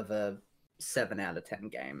embodiment of a 7 out of 10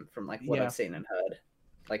 game from like what I've seen and heard.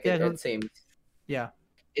 Like it seems,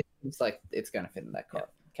 it seems like it's going to fit in that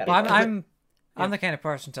category. I'm the kind of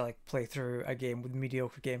person to like play through a game with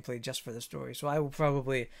mediocre gameplay just for the story. So I'll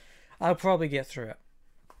probably get through it.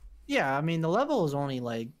 Yeah, I mean the level is only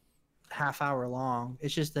like half hour long.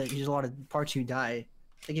 It's just that there's a lot of parts you die.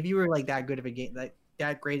 Like if you were like that good of a game, like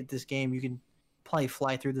that great at this game, you can probably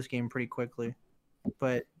fly through this game pretty quickly.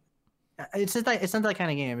 But it's not that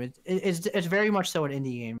kind of game. It's very much so an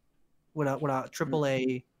indie game with a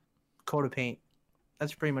AAA coat of paint.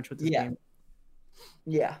 That's pretty much what this game.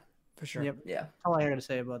 Yeah, for sure. Yep. Yeah, that's all I got to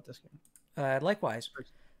say about this game. Likewise.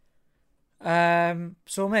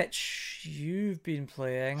 So Mitch, you've been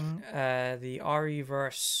playing the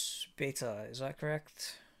RE-verse beta, is that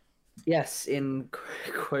correct? Yes, in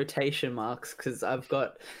quotation marks, because I've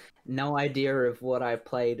got no idea of what I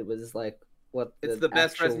played was like what It's the the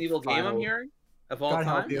best actual Resident Evil game I'm final. hearing of all God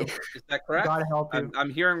help time. you. Is that correct? God help you. I'm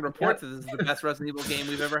hearing reports that this is the best Resident Evil game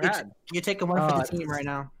we've ever had. You're taking one for Oh, the team right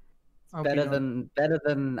now. I hope you Better know.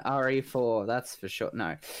 than RE4, that's for sure.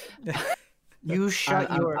 No, You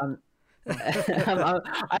shut your.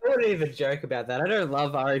 I wouldn't even joke about that. I don't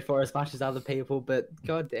love RE4 as much as other people, but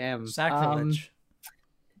goddamn, Sacrilege.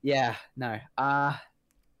 yeah, no.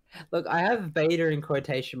 Look, I have beta in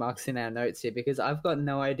quotation marks in our notes here because I've got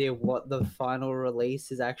no idea what the final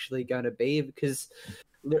release is actually going to be. Because,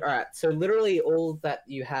 all right, so literally all that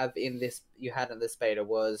you had in this beta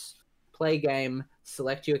was play game,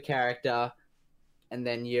 select your character, and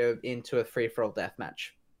then you're into a free-for-all deathmatch,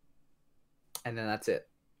 and then that's it.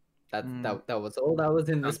 That was all that was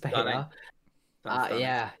in this beta.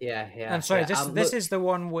 Yeah. I'm sorry. Yeah. This is the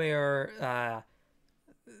one where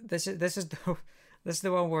this is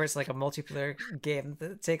the one where it's like a multiplayer game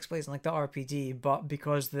that takes place in like the RPG, but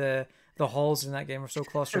because the halls in that game are so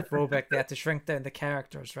claustrophobic, they had to shrink down the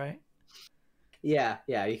characters, right? Yeah.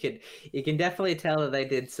 You can definitely tell that they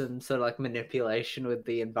did some sort of like manipulation with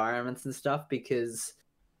the environments and stuff because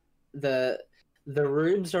the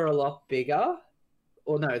rooms are a lot bigger.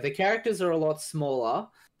 Or no, the characters are a lot smaller,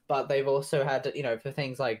 but they've also had to, for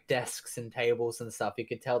things like desks and tables and stuff, you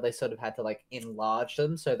could tell they sort of had to like enlarge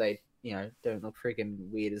them so they, don't look freaking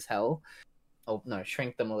weird as hell. Or no,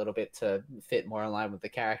 shrink them a little bit to fit more in line with the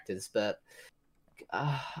characters. But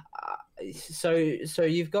so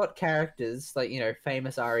you've got characters like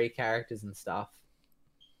famous RE characters and stuff,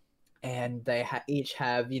 and they each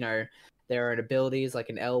have their own abilities like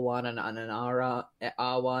an L1 and an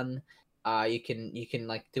R1. You can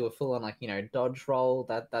like do a full on like dodge roll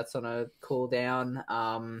that's on a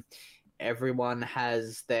cooldown. Everyone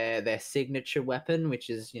has their signature weapon,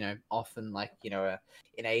 which is often like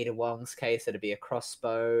in Ada Wong's case it'd be a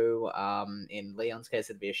crossbow. In Leon's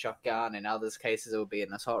case it'd be a shotgun. In others' cases it would be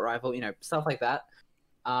an assault rifle. Stuff like that.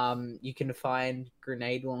 You can find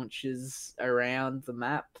grenade launchers around the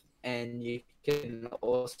map, and you can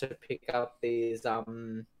also pick up these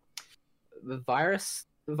virus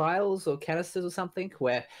vials or canisters or something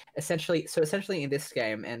where essentially in this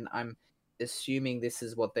game, and I'm assuming this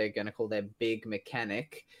is what they're going to call their big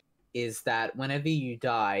mechanic, is that whenever you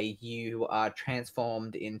die you are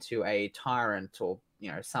transformed into a tyrant or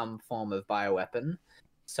some form of bioweapon.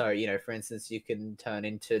 So for instance you can turn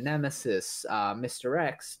into Nemesis, Mr.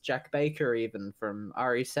 X, Jack Baker, even from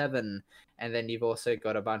RE7, and then you've also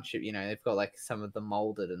got a bunch of they've got like some of the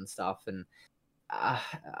molded and stuff, and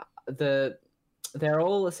they're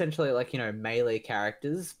all essentially like melee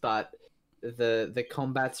characters, but the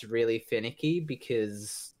combat's really finicky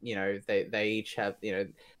because they each have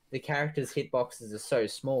the characters' hitboxes are so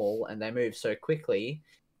small and they move so quickly,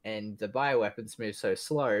 and the bioweapons move so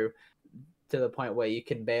slow to the point where you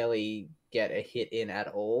can barely get a hit in at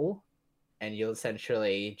all, and you'll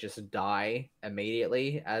essentially just die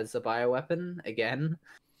immediately as a bioweapon again.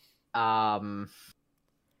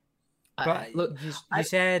 But look, you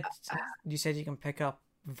said you can pick up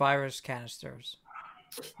virus canisters.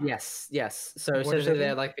 Yes. So essentially,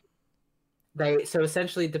 they're like so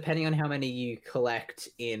essentially, depending on how many you collect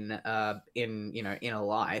in a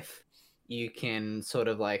life, you can sort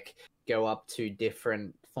of like go up to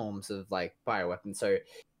different forms of like bioweapons. So,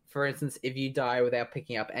 for instance, if you die without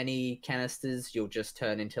picking up any canisters, you'll just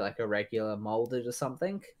turn into like a regular molded or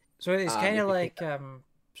something. So it's kind of like so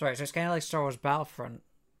it's kind of like Star Wars Battlefront.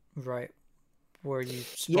 Right, where you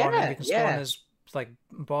spawn and you can spawn as like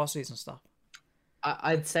bosses and stuff.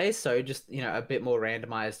 I'd say so, just a bit more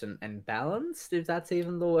randomized and balanced, if that's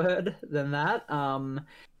even the word, than that.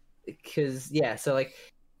 Because so like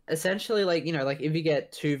essentially like like if you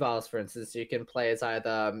get 2 vials, for instance, you can play as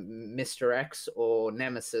either Mr. X or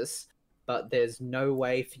Nemesis, but there's no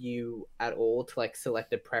way for you at all to like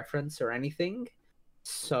select a preference or anything.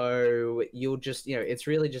 So you'll just it's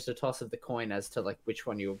really just a toss of the coin as to like which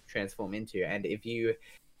one you'll transform into, and if you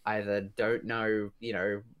either don't know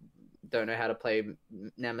how to play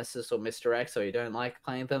Nemesis or Mr. X, or you don't like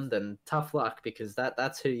playing them, then tough luck, because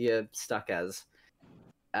that's who you're stuck as.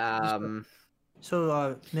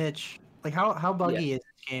 So Mitch, like how buggy is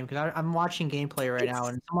this game? Because I'm watching gameplay right now,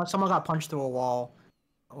 and someone got punched through a wall.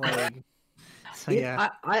 Like So yeah,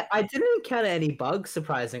 I didn't encounter any bugs,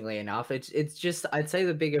 surprisingly enough. It's just, I'd say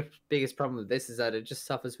the biggest problem with this is that it just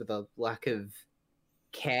suffers with a lack of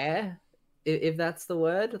care, if that's the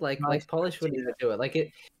word. Like Polish wouldn't even do it.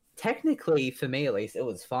 Like technically, for me at least, it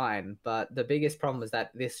was fine. But the biggest problem was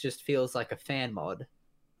that this just feels like a fan mod.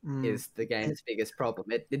 Is the game's biggest problem.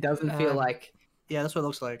 It doesn't feel like. Yeah, that's what it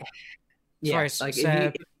looks like. Yeah, sorry,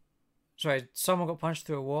 like sorry, someone got punched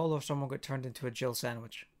through a wall, or someone got turned into a Jill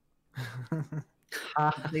sandwich.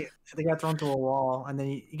 They got thrown to a wall, and then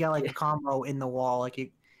you got like a combo in the wall. Like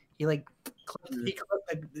he clipped,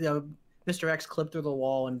 Mr. X clipped through the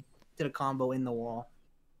wall and did a combo in the wall.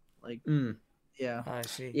 Like, yeah, I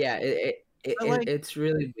see. Yeah, it's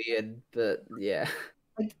really weird, but yeah.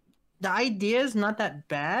 Like the idea is not that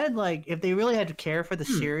bad. Like if they really had to care for the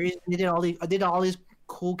series, they did all these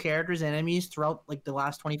cool characters and enemies throughout like the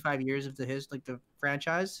last 25 years of the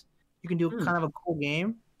franchise. You can do kind of a cool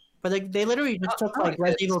game. But like they literally just took like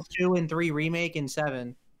Resident Evil 2 and 3 remake and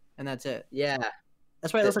 7, and that's it. Yeah,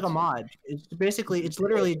 that's why it looks like a mod. It's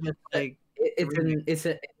literally just like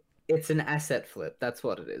it's an asset flip. That's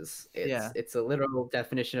what it is. It's a literal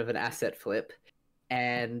definition of an asset flip.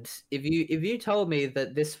 And if you told me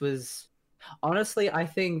that this was, honestly, I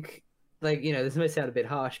think, like, this may sound a bit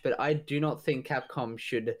harsh, but I do not think Capcom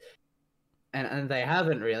should, and they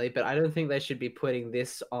haven't really, but I don't think they should be putting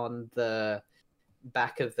this on the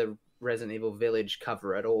back of the Resident Evil Village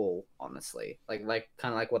cover at all, honestly. Like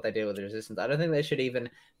kind of like what they did with the Resistance. I don't think they should even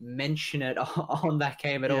mention it on that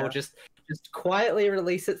game at all. Just quietly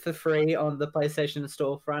release it for free on the PlayStation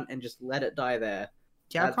storefront and just let it die there.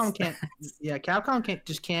 Capcom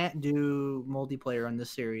can't do multiplayer on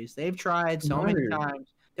this series. They've tried so many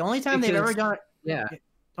times. The only time they've ever done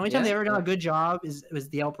a good job was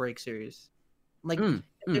the Outbreak series. Like,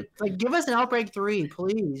 like give us an Outbreak 3,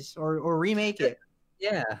 please, or remake it.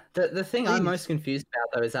 Yeah, the thing I'm most confused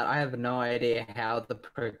about though is that I have no idea how the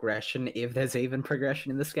progression, if there's even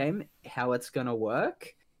progression in this game, how it's gonna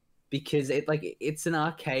work, because it's an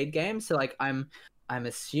arcade game, so like I'm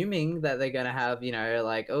assuming that they're gonna have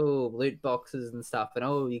like loot boxes and stuff,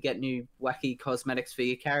 and you get new wacky cosmetics for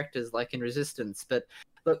your characters like in Resistance, but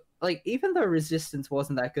look, like even though Resistance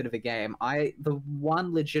wasn't that good of a game, the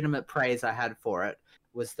one legitimate praise I had for it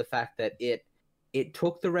was the fact that it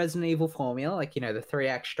took the Resident Evil formula, like, the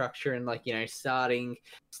 3-act structure and, like, starting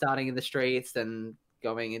in the streets, then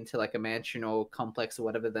going into, like, a mansion or complex or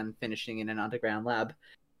whatever, then finishing in an underground lab.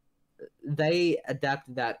 They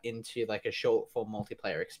adapted that into, like, a short-form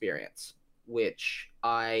multiplayer experience, which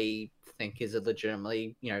I think is a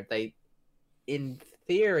legitimately, in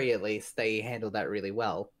theory at least, they handled that really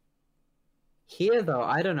well. Here, though,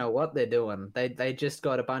 I don't know what they're doing. They just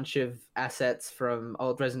got a bunch of assets from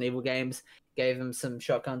old Resident Evil games, gave them some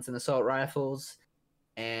shotguns and assault rifles,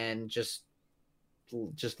 and just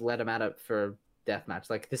let them at it for deathmatch.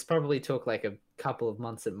 Like, this probably took like a couple of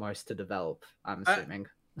months at most to develop, I'm assuming.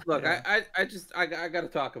 Look, I got to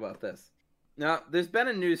talk about this. Now, there's been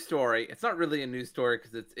a news story. It's not really a news story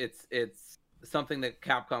because it's something that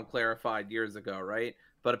Capcom clarified years ago, right?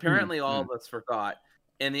 But apparently all of us forgot.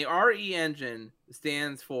 And the RE engine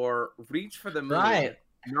stands for Reach for the Moon, right?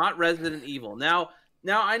 Not Resident Evil. Now,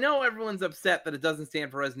 I know everyone's upset that it doesn't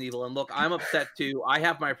stand for Resident Evil, and look, I'm upset too. I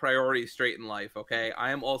have my priorities straight in life, okay?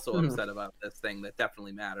 I am also upset about this thing that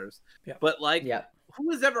definitely matters. Yeah. But,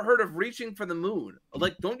 who has ever heard of reaching for the moon?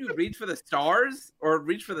 Like, don't you reach for the stars or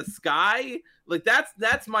reach for the sky? Like,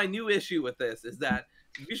 that's my new issue with this, is that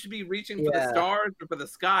you should be reaching for the stars or for the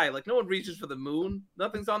sky. Like, no one reaches for the moon.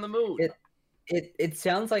 Nothing's on the moon. It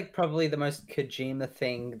sounds like probably the most Kojima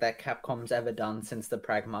thing that Capcom's ever done since the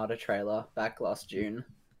Pragmata trailer back last June.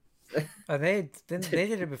 They did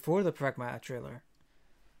it before the Pragmata trailer.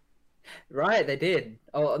 Right, they did.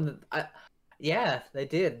 They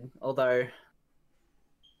did. Although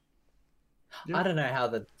I don't know how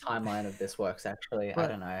the timeline of this works. Actually, I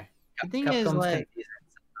don't know. The thing is, like,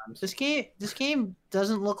 this game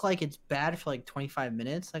doesn't look like it's bad for like 25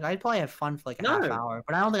 minutes. Like, I'd probably have fun for like a half hour,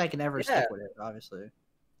 but I don't think I can ever stick with it, obviously.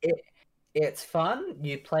 It's fun.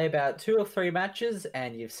 You play about 2 or 3 matches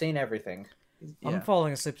and you've seen everything. I'm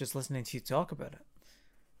falling asleep just listening to you talk about it.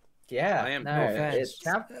 Yeah, I am. No offense.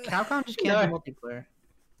 Capcom just can't do multiplayer.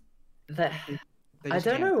 I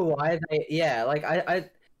don't know why they. Yeah, like I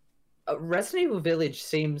Resident Evil Village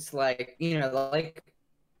seems like, like,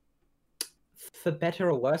 for better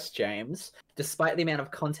or worse, James, despite the amount of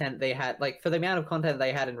content they had, like, for the amount of content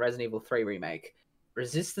they had in Resident Evil 3 Remake,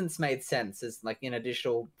 Resistance made sense as, like, an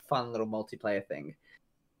additional fun little multiplayer thing.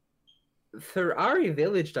 For RE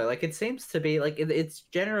Village, though, like, it seems to be, like, it's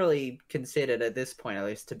generally considered, at this point at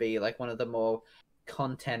least, to be, like, one of the more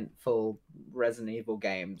contentful Resident Evil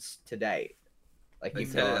games to date. Like, they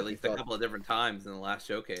said it at least a couple of different times in the last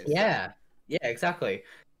showcase. Yeah, exactly.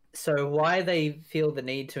 So why they feel the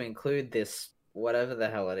need to include this whatever the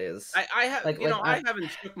hell it is. I have I haven't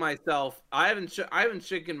shook myself. I haven't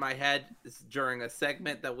shaken my head during a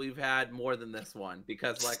segment that we've had more than this one,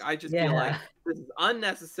 because like I just feel like this is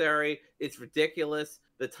unnecessary. It's ridiculous.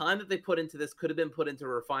 The time that they put into this could have been put into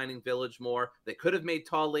refining Village more. They could have made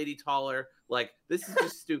Tall Lady taller. Like, this is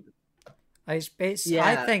just stupid. I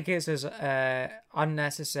think it's as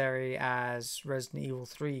unnecessary as Resident Evil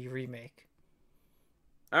 3 remake.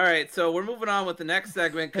 All right, so we're moving on with the next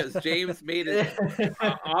segment because James made an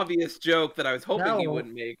obvious joke that I was hoping he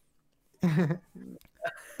wouldn't make. Are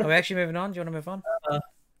we actually moving on? Do you want to move on?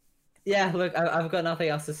 Yeah, look, I've got nothing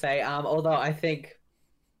else to say. Although I think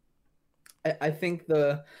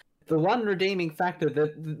the one redeeming factor,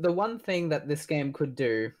 the one thing that this game could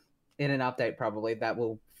do in an update probably that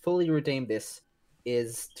will fully redeem this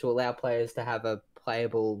is to allow players to have a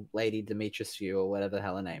playable Lady Dimitrescu or whatever the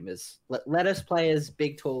hell her name is. Let us play as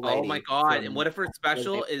big tall lady. Oh my god! And what if her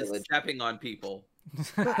special is stepping on people?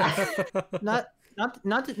 not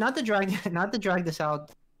to drag this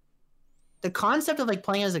out. The concept of like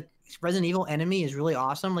playing as a Resident Evil enemy is really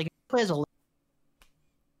awesome. Like, if you play as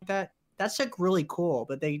a that's like really cool.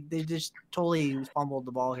 But they just totally fumbled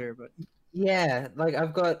the ball here. But yeah, like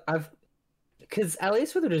because at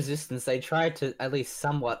least with the Resistance, they tried to at least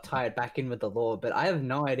somewhat tie it back in with the lore, but I have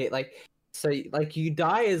no idea. Like, so, like, you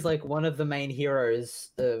die as, like, one of the main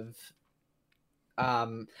heroes of...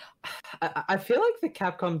 I feel like the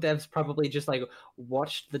Capcom devs probably just, like,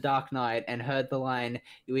 watched The Dark Knight and heard the line,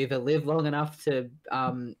 you either live long enough to...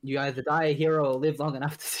 you either die a hero or live long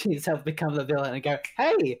enough to see yourself become the villain, and go,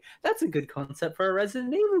 hey, that's a good concept for a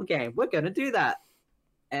Resident Evil game. We're gonna do that.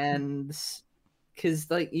 And...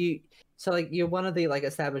 Because, like, So, like, you're one of the, like,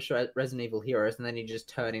 established Resident Evil heroes, and then you just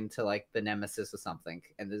turn into, like, the Nemesis or something.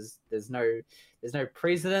 And there's no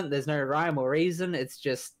precedent, there's no rhyme or reason. It's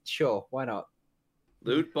just, sure, why not?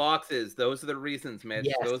 Loot boxes. Those are the reasons, Mitch.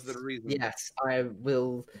 Yes. Those are the reasons. Yes, I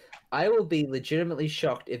will be legitimately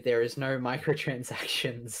shocked if there is no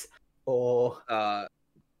microtransactions or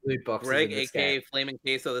loot boxes. Greg, a.k.a. Flaming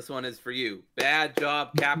Queso, this one is for you. Bad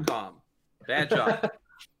job, Capcom. Bad job.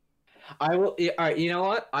 I will. All right, you know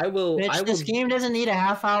what? I will. Mitch, this game doesn't need a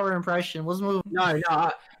half-hour impression. Let's move. No.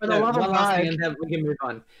 For the love of God, we can move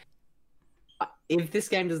on. If this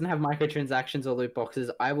game doesn't have microtransactions or loot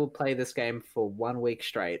boxes, I will play this game for 1 week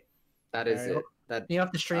straight. That is it. That you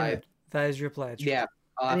have to stream it. That is your pledge. Yeah,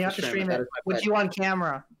 and you have to stream it with you on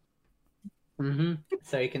camera. Mm-hmm.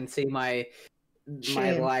 So you can see my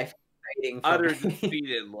life fading. Utter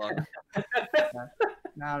defeated look.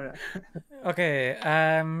 No. Okay,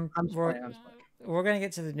 we're going to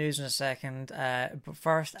get to the news in a second, but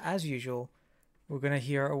first, as usual, we're going to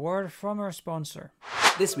hear a word from our sponsor.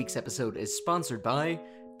 This week's episode is sponsored by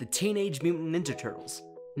the Teenage Mutant Ninja Turtles.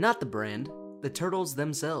 Not the brand, the turtles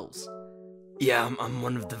themselves. Yeah, I'm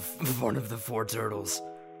one of the 4 turtles.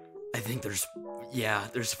 I think there's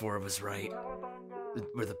 4 of us, right?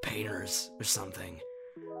 We're the painters or something.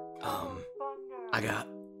 I got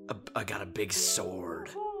a big sword.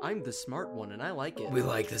 I'm the smart one, and I like it. We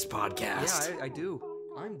like this podcast. Yeah, I do.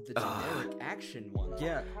 I'm the generic action one.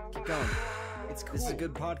 Yeah, keep going. It's cool. This is a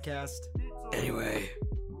good podcast. Anyway,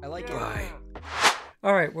 I like it. Bye.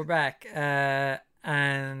 All right, we're back.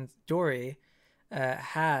 And Dory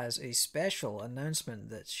has a special announcement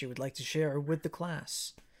that she would like to share with the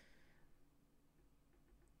class.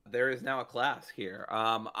 There is now a class here.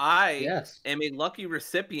 I am a lucky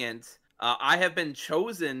recipient. I have been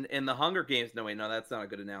chosen in the Hunger Games. No, wait, no, that's not a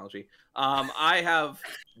good analogy. I have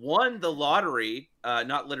won the lottery,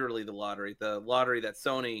 not literally the lottery that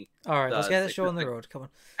Sony. All right, let's get the show on the road. Come on.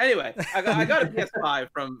 Anyway, I got a PS5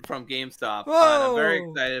 from GameStop. And I'm very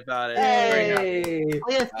excited about it. Hey,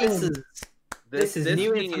 this is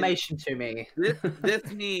new information to me. This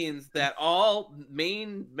means that all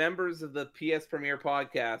main members of the PSPremiere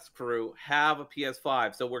podcast crew have a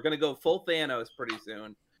PS5. So we're gonna go full Thanos pretty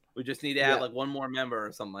soon. We just need to add like one more member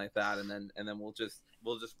or something like that, and then we'll just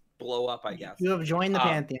blow up, I guess. You have joined the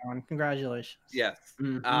Pantheon. Congratulations. Yes.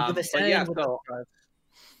 Mm-hmm. But yeah, so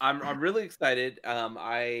I'm really excited.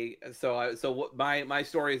 My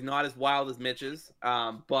story is not as wild as Mitch's,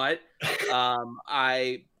 but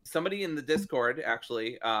somebody in the Discord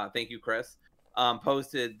actually, thank you, Chris,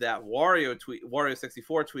 posted that Wario64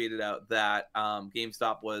 tweeted out that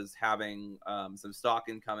GameStop was having some stock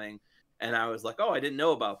incoming. And I was like, oh, I didn't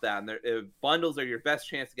know about that. And bundles are your best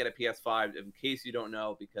chance to get a PS5, in case you don't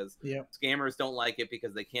know, because scammers don't like it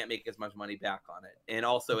because they can't make as much money back on it. And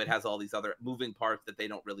also it has all these other moving parts that they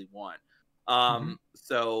don't really want.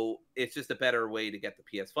 So it's just a better way to get the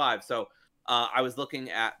PS5. So I was looking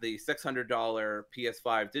at the $600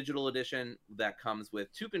 PS5 digital edition that comes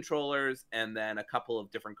with 2 controllers and then a couple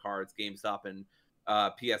of different cards, GameStop and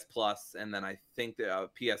PS Plus, and then I think the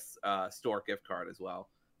PS Store gift card as well.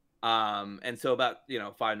 And so about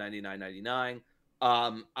 $599.99.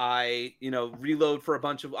 I reload for a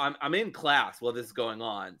bunch of I'm in class while this is going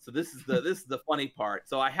on, so this is the funny part.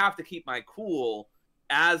 So I have to keep my cool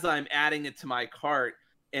as I'm adding it to my cart.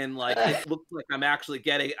 And like it looks like I'm actually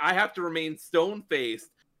getting it. I have to remain stone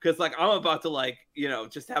faced because like I'm about to like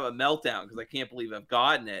just have a meltdown because I can't believe I've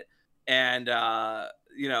gotten it. And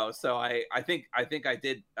so I think I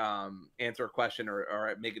did answer a question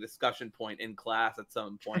or make a discussion point in class at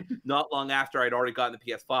some point. Not long after I'd already gotten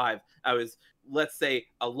the PS5, I was, let's say,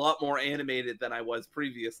 a lot more animated than I was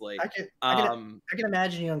previously. I can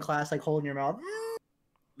imagine you in class like holding your mouth.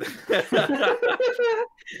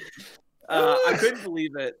 I couldn't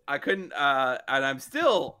believe it. I couldn't, and I'm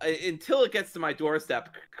still until it gets to my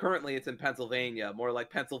doorstep. Currently, it's in Pennsylvania, more like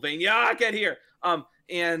Pennsylvania. Get here.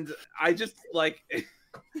 And I just like it's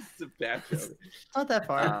a bad joke. It's not that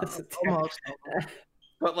far. Almost.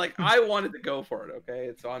 But like, I wanted to go for it. Okay,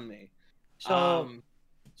 it's on me. So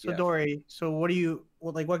yeah. Dory, so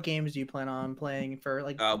what games do you plan on playing for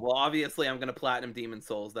like? Well, obviously, I'm gonna platinum Demon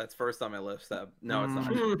Souls. That's first on my list. No, it's not.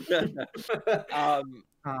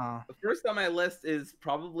 The first on my list is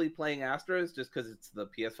probably playing Astros, just because it's the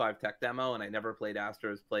PS5 tech demo, and I never played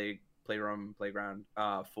Astros Playground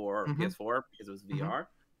for PS4 because it was VR.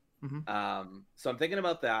 So I'm thinking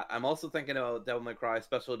about that. I'm also thinking about Devil May Cry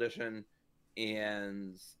Special Edition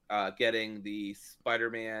and getting the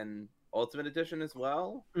Spider-Man Ultimate Edition as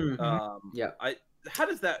well. Yeah. How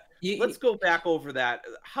does that? Let's go back over that.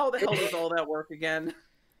 How the hell does all that work again?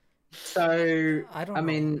 So I don't know.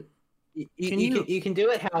 mean, you can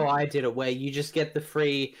do it how I did it, where you just get the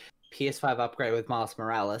free PS5 upgrade with Miles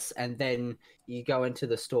Morales, and then you go into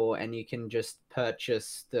the store and you can just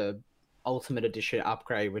purchase the Ultimate Edition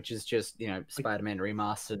upgrade, which is just Spider-Man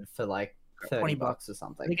remastered for like $30 or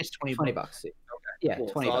something. I think it's 20 bucks. Okay, yeah, cool.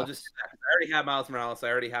 $20. So I already have Miles Morales. I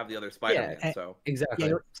already have the other Spider-Man. Yeah, so exactly.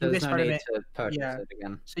 Yeah, so there's no need to purchase it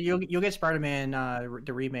again. So you'll get Spider-Man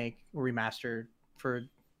the remake or remastered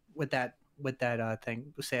with that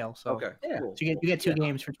thing sale. So okay, cool. So you get 2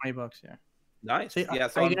 games for $20. Yeah. Nice. So,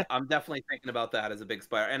 So I'm definitely thinking about that as a big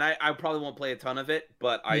Spider, and I probably won't play a ton of it,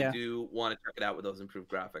 but I do want to check it out with those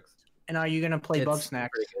improved graphics. And are you gonna play Bugsnax?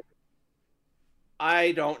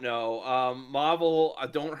 I don't know. Marvel,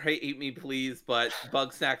 don't hate me, please, but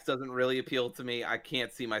Bugsnax doesn't really appeal to me. I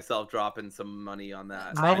can't see myself dropping some money on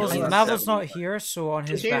that. Marvel's not here, so on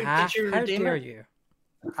his behalf, how dare you?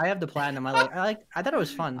 I have the platinum. I thought it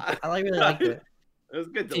was fun. I really liked it. It was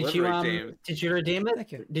good delivery, James. Did you redeem it?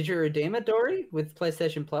 Thank you. Did you redeem it, Dory, with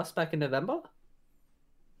PlayStation Plus back in November?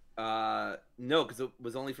 No, because it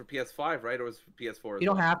was only for PS5, right? Or was it for PS4? You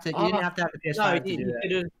don't have to. You didn't have to have the PS5 to do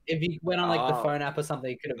that. If you went on like the phone app or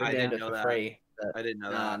something, you could have redeemed it for free. I didn't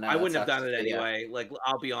know that. I wouldn't have done it anyway. Like,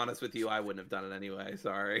 I'll be honest with you, I wouldn't have done it anyway.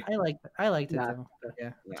 Sorry. I liked it though.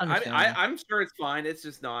 Yeah. I'm sure it's fine. It's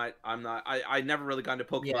just not. I never really got into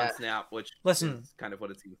Pokemon Snap, which is kind of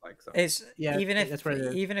what it seems like. So it's even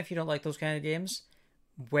if you don't like those kind of games,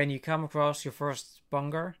 when you come across your first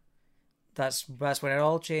bunger, that's when it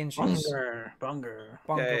all changes. Bunger.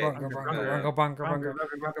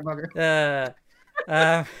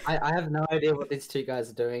 I have no idea what these 2 guys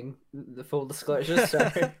are doing. The full disclosure. So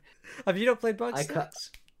have you not played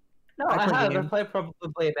Bugsnax? No, I have. I played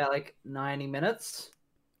probably about like 90 minutes.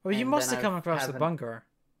 Well, you must have come across the bunger.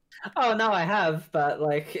 Oh no, I have, but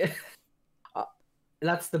like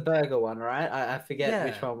that's the burger one, right? I forget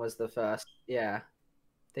which one was the first. Yeah.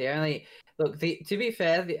 To be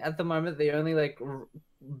fair, at the moment, the only like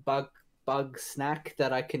bug snack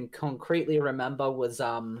that I can concretely remember was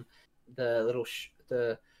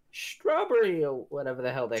the strawberry or whatever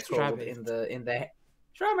the hell they're called in the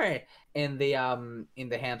strawberry in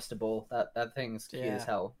the hamster ball. That thing's cute as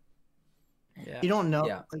hell. Yeah. You don't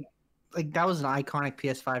know, like that was an iconic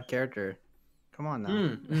PS5 character. Come on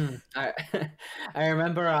now. I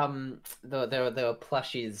remember there were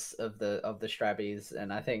plushies of the Strabbies,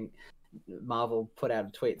 and I think Marvel put out a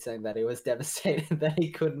tweet saying that he was devastated that he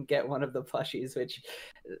couldn't get one of the plushies, which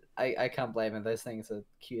I can't blame him. Those things are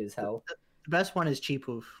cute as hell. The best one is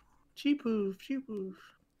Cheepoof. Cheepoof. You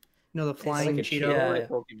know, the flying like Cheeto.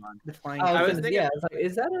 Pokemon. The flying. I was thinking,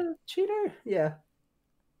 is that a Cheeto? Yeah.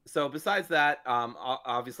 So besides that,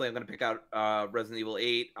 obviously I'm going to pick out Resident Evil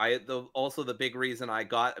 8. Also the big reason I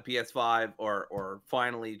got a PS5 or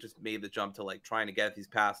finally just made the jump to like trying to get these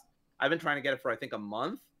past. I've been trying to get it for I think a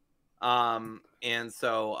month, and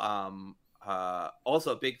so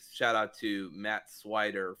Also, a big shout out to Matt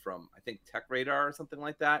Swider from I think Tech Radar or something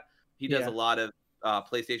like that. He does a lot of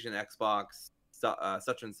PlayStation, Xbox,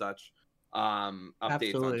 such and such updates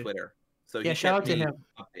Absolutely. on Twitter. So yeah, shout out to him.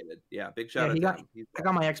 Updated. Yeah, big shout out to him. I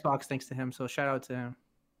got my Xbox thanks to him, so shout out to him.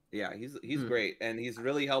 Yeah, he's great, and he's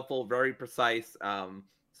really helpful, very precise.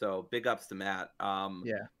 So big ups to Matt. I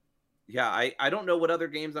don't know what other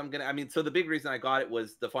games I'm gonna. I mean, so the big reason I got it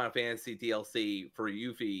was the Final Fantasy DLC for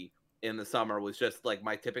Yuffie in the summer was just like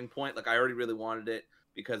my tipping point. Like I already really wanted it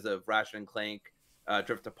because of Ratchet and Clank,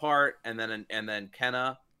 Drift Apart, and then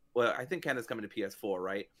Kenna. Well, I think Kenna's coming to PS4,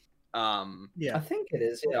 right? I think it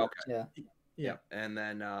is. Yeah. Okay. Yeah. And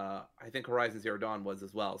then I think Horizon Zero Dawn was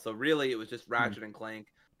as well. So really, it was just Ratchet and Clank,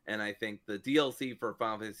 and I think the DLC for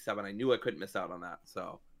Final Fantasy VII. I knew I couldn't miss out on that.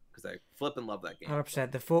 So because I flip and love that game.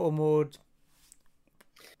 100%. The photo mode.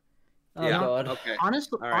 Oh God. Okay.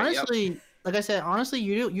 Honestly, like I said,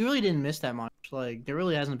 you really didn't miss that much. Like there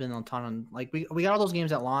really hasn't been a ton of like we got all those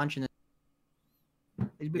games at launch, and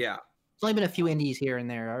yeah. It's only been a few indies here and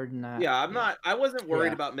there. Other than that, I wasn't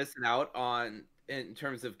worried about missing out on in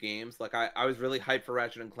terms of games. Like I was really hyped for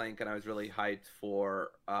Ratchet and Clank, and I was really hyped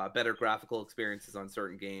for better graphical experiences on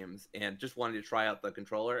certain games, and just wanted to try out the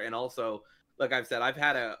controller. And also, like I've said, I've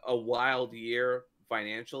had a wild year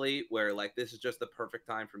financially where like this is just the perfect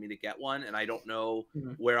time for me to get one, and I don't know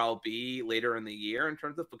where I'll be later in the year in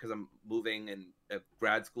terms of because I'm moving and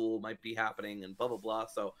grad school might be happening and blah blah blah.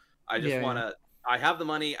 So I just want to. I have the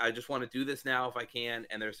money. I just want to do this now if I can,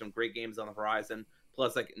 and there's some great games on the horizon.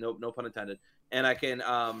 Plus, like no pun intended, and I can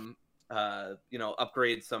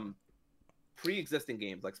upgrade some pre-existing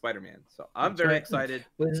games like Spider-Man. So I'm very excited.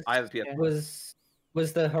 I have a PS4.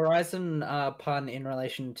 Was the Horizon pun in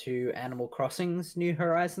relation to Animal Crossing's New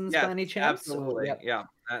Horizons by any chance? Absolutely. Yeah.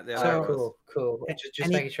 Cool. Just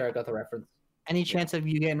making sure I got the reference. Any chance of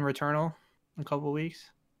you getting Returnal in a couple of weeks?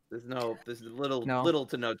 There's little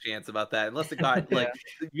to no chance about that unless it got like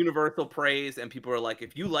universal praise and people are like,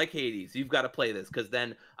 if you like Hades, you've got to play this because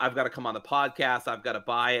then I've got to come on the podcast, I've got to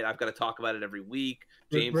buy it, I've got to talk about it every week.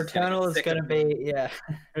 James Returnal is going to be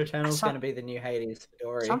Returnal is going to be the new Hades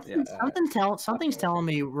story. Something's telling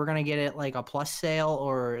me we're going to get it like a plus sale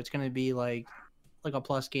or it's going to be like a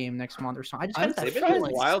plus game next month or something. I just got that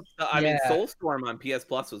feeling. Wild. I mean, Soulstorm on PS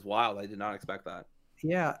Plus was wild. I did not expect that.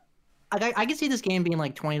 Yeah. I could see this game being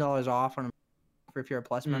like $20 off if you're a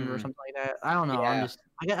Plus member or something like that. I don't know. Yeah.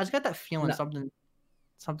 I just got that feeling something.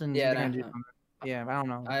 Yeah, I don't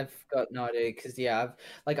know. I've got no idea because I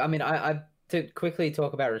to quickly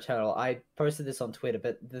talk about Returnal. I posted this on Twitter,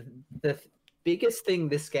 but the biggest thing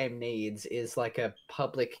this game needs is like a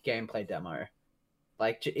public gameplay demo.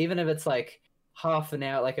 Like even if it's like half an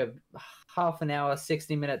hour,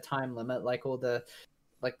 60-minute time limit, like all the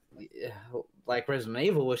like Resident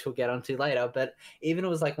Evil, which we'll get onto later, but even it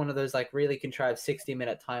was like one of those like really contrived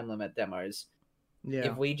 60-minute time limit demos.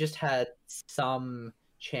 Yeah. If we just had some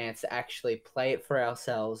chance to actually play it for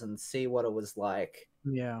ourselves and see what it was like,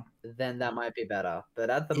 then that might be better.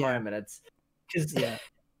 But at the moment, it's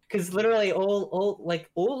because literally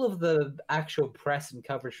all of the actual press and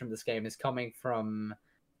coverage from this game is coming from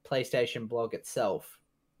PlayStation blog itself.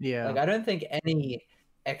 Yeah, like I don't think any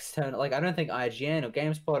external, I don't think IGN or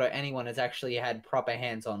GameSpot or anyone has actually had proper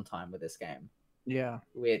hands-on time with this game. Yeah,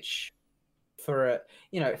 which for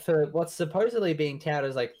what's supposedly being touted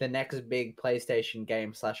as like the next big PlayStation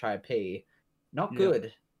game / IP, not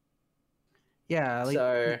good. Yeah,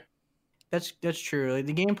 so that's true. Like,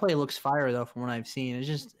 the gameplay looks fire though from what I've seen.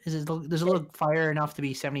 Does it look fire enough to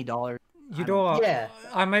be $70? You know what? Yeah,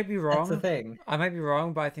 I might be wrong. That's the thing. I might be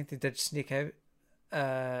wrong, but I think they did sneak out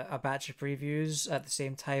a batch of previews at the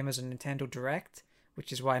same time as a Nintendo Direct,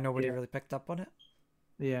 which is why nobody really picked up on it.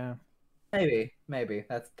 Yeah, maybe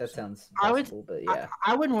that sounds possible, but yeah,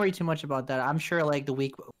 I wouldn't worry too much about that. I'm sure like the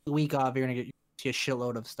week of you're gonna see a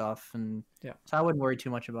shitload of stuff, and so I wouldn't worry too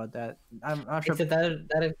much about that. I'm sure that'd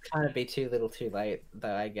kind of be too little, too late,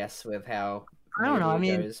 though. I guess with how I don't know. I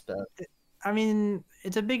mean,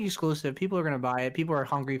 it's a big exclusive. People are gonna buy it. People are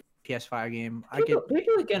hungry for a PS5 game. People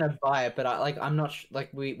are gonna buy it, but I'm not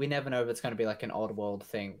we never know if it's gonna be like an Oddworld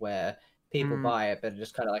thing where people buy it, but it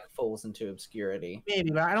just kind of like falls into obscurity. Maybe,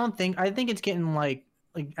 but I think it's getting like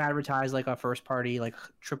advertised like a first party like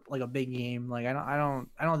a big game. Like I don't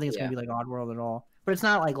think it's gonna be like Oddworld at all. But it's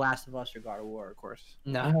not like Last of Us or God of War, of course.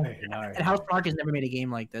 No. And House Park has never made a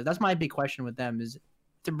game like this. That's my big question with them. Is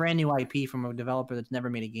it's a brand new IP from a developer that's never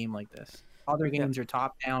made a game like this. Other games are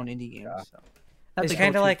top down indie games. Yeah. So. It's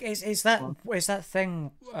kind of like is that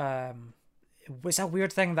thing. It's that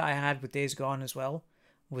weird thing that I had with Days Gone as well,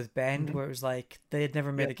 with Bend, where it was like they had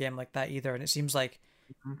never made a game like that either, and it seems like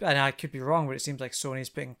and I could be wrong, but it seems like Sony's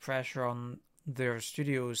putting pressure on their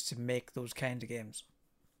studios to make those kind of games.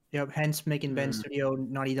 Yep. Hence making Ben Studio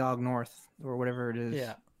Naughty Dog North or whatever it is.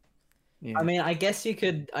 Yeah. Yeah. I mean, I guess you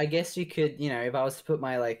could, if I was to put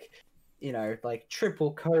my like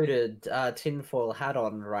triple coated tinfoil hat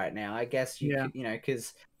on right now, I guess you could,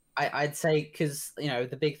 because I'd say, because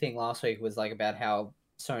the big thing last week was like about how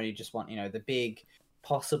Sony just want the big,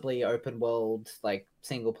 possibly open world like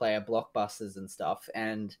single player blockbusters and stuff,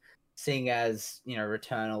 and seeing as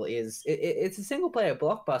Returnal is it's a single player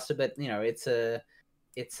blockbuster, but it's a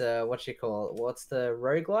what's the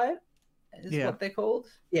roguelite is what they're called.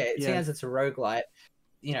 Seeing as it's a roguelite,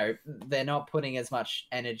 they're not putting as much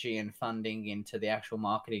energy and funding into the actual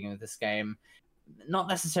marketing of this game, not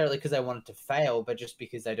necessarily because they want it to fail, but just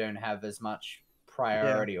because they don't have as much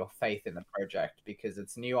priority or faith in the project, because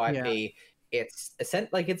it's new IP. It's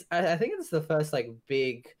like I think it's the first like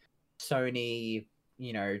big Sony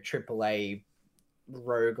AAA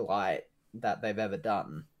roguelite that they've ever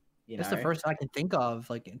done. That's the first I can think of,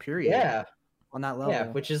 like, in period. Yeah, on that level. Yeah,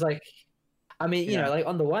 which is like, I mean, like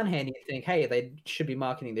on the one hand, you think, hey, they should be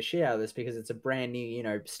marketing the shit out of this because it's a brand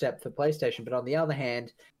new, step for PlayStation. But on the other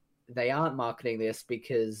hand, they aren't marketing this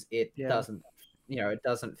because it doesn't, it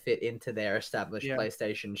doesn't fit into their established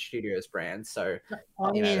PlayStation Studios brand. So,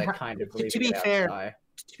 they kind of to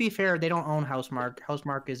be fair, they don't own Housemarque.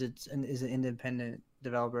 Housemarque is an independent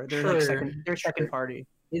developer. They're second party.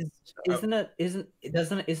 Isn't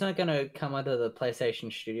it going to come under the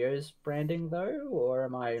PlayStation Studios branding though, or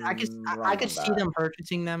am I? I could see them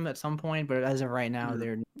purchasing them at some point, but as of right now,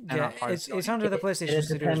 they're not part of it's under the PlayStation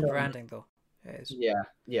Studios branding though.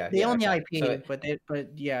 They own the IP, but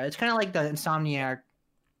it's kind of like the Insomniac,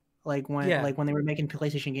 like when they were making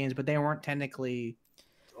PlayStation games, but they weren't technically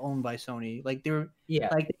owned by Sony. Like they were,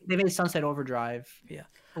 like they made Sunset Overdrive.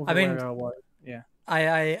 I mean,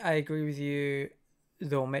 I agree with you.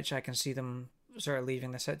 Though, Mitch, I can see them sort of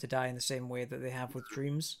leaving this out to die in the same way that they have with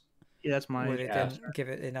Dreams. Yeah, that's mine. Where they didn't give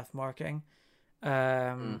it enough marketing.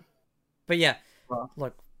 But yeah,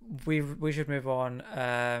 look, we should move on.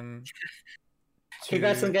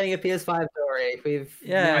 Congrats on getting a PS5, Dory. I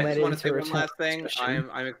just want to say one last thing.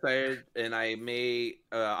 I'm excited, and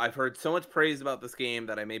I've heard so much praise about this game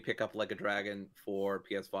that I may pick up Like a Dragon for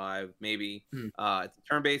PS5. Maybe it's a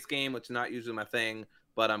turn-based game, which is not usually my thing.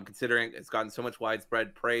 But I'm considering it's gotten so much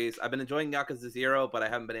widespread praise. I've been enjoying Yakuza 0, but I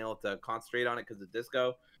haven't been able to concentrate on it because of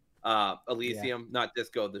Disco. Elysium, not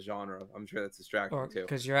Disco, the genre. I'm sure that's distracting too.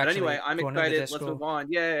 But anyway, I'm excited. Let's move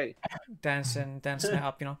on. Yay! Dancing it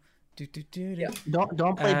up, Don't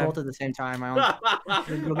play both at the same time. I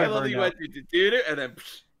love you went do and then.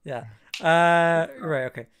 Yeah. Right.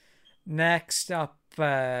 Okay. Next up,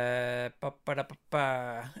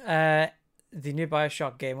 the new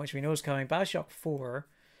Bioshock game, which we know is coming, Bioshock 4,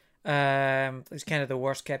 is kind of the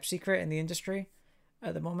worst kept secret in the industry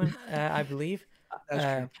at the moment, I believe. That's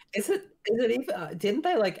true. Is it even? Didn't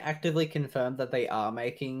they like actively confirm that they are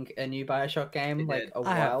making a new Bioshock game like a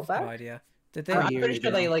while back? I have no idea. Did they? I'm pretty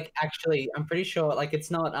sure they like actually. I'm pretty sure like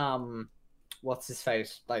it's not what's his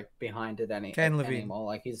face like behind it Ken Levine anymore.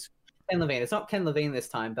 Like he's Ken Levine. It's not Ken Levine this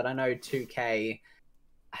time, but I know 2K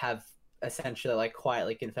have essentially like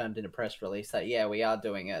quietly confirmed in a press release that we are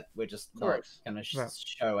doing it. We're just not going to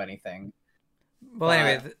show anything. Well,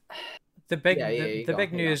 anyway, the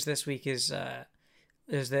big news this week is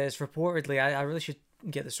there's reportedly, I really should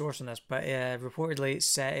get the source on this, but reportedly it's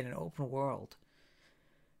set in an open world.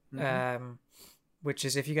 Which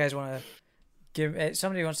is, if you guys want to give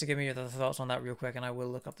somebody wants to give me your thoughts on that real quick, and I will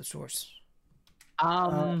look up the source.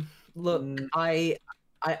 Look, I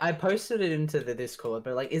posted it into the Discord,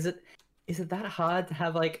 but like, is it that hard to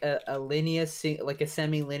have like a linear like a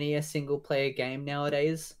semi-linear single player game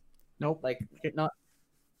nowadays? Nope. Like not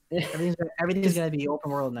everything's gonna be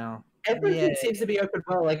open world now. Everything seems to be open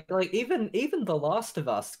world. Like even The Last of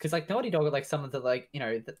Us, because like Naughty Dog are like some of the like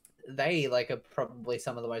they like are probably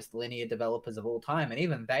some of the most linear developers of all time, and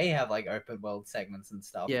even they have like open world segments and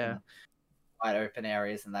stuff. Yeah. And wide open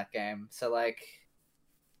areas in that game. So like,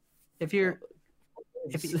 if you're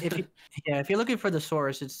looking for the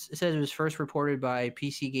source, it says it was first reported by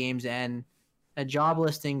PC Games and a job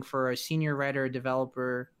listing for a senior writer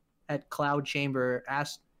developer at Cloud Chamber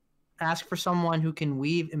ask for someone who can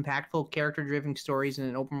weave impactful character-driven stories in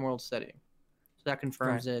an open world setting. So that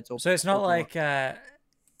confirms that it's open. So it's not like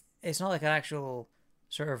it's not like an actual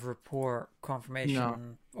sort of report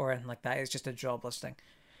confirmation or anything like that. It's just a job listing.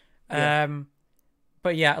 Yeah.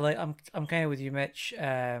 But yeah, like I'm kind of with you, Mitch.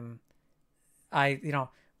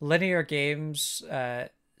 Linear games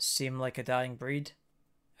seem like a dying breed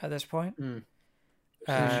at this point.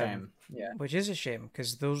 Which is a shame. Yeah. Which is a shame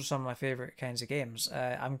because those are some of my favorite kinds of games.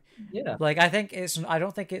 I'm Yeah. like I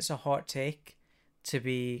don't think it's a hot take to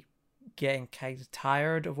be getting kind of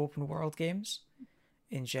tired of open world games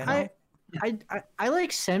in general. I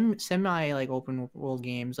like semi like open world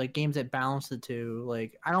games, like games that balance the two.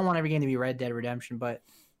 Like I don't want every game to be Red Dead Redemption, but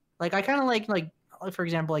like I kind of like for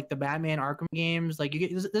example like the Batman Arkham games. Like you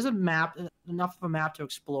get there's a map, enough of a map to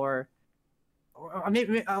explore. Or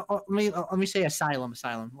let me say Asylum.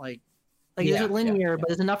 Like it's linear, but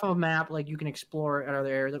there's enough of a map like you can explore at other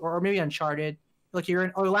areas, like, or maybe Uncharted. Like you're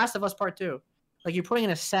in, or Last of Us Part 2. Like you're putting in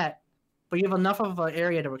a set, but you have enough of an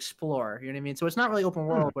area to explore. You know what I mean? So it's not really open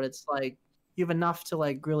world, but it's like you have enough to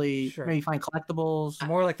like really maybe find collectibles.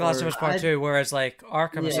 More like The Last of Us Part 2, whereas like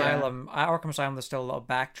Arkham Asylum, there's still a lot of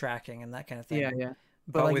backtracking and that kind of thing. Yeah.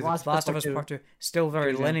 But like with Last of Us Part 2, still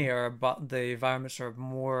very linear, but the environments are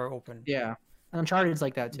more open. Yeah. And Uncharted is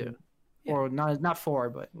like that too. Yeah. Or not 4,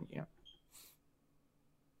 but yeah.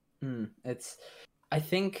 It's, I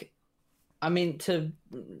think, I mean, to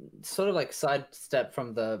sort of like sidestep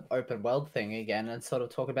from the open world thing again and sort of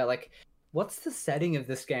talk about like, what's the setting of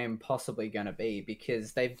this game possibly going to be?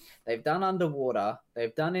 Because they've done underwater,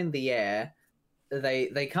 they've done in the air,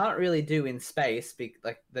 they can't really do in space,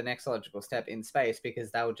 like the next logical step in space,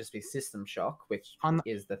 because that would just be System Shock, which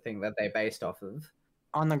is the thing that they based off of.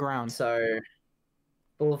 On the ground. So,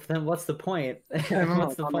 well, then what's the point?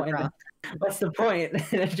 What's the point? What's the point?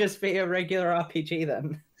 It'd just be a regular RPG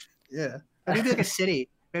then. Yeah. Maybe like a city.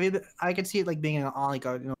 Maybe I could see it like being on like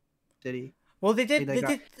a city. Well, they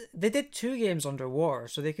did 2 games underwater,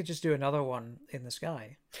 so they could just do another one in the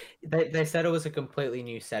sky. They said it was a completely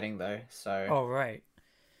new setting though, so. Oh right.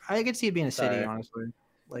 I could see it being a city, honestly.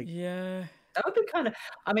 Like yeah. That would be kind of,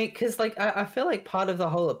 I mean, because like I feel like part of the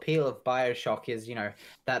whole appeal of Bioshock is, you know,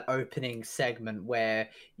 that opening segment where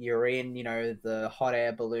you're in, you know, the hot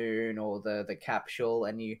air balloon or the capsule,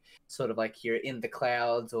 and you sort of like you're in the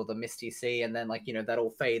clouds or the misty sea, and then like, you know, that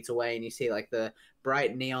all fades away and you see like the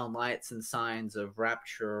bright neon lights and signs of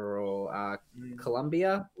Rapture or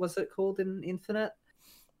Columbia, was it called in Infinite?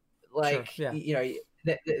 Like, you know,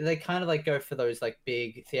 they kind of like go for those like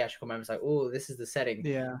big theatrical moments, like, oh, this is the setting.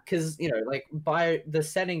 Yeah. Because, you know, like the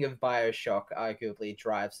setting of Bioshock arguably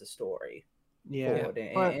drives the story. Yeah.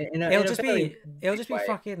 It'll just be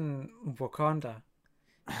fucking Wakanda.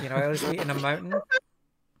 You know, it'll just be in a mountain.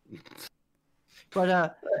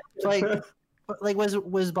 But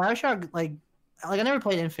was Bioshock like I never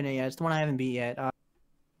played Infinite yet. It's the one I haven't beat yet.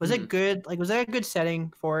 Was it good? Like, was there a good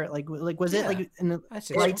setting for it? Like was it like in the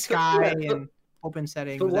light sky and open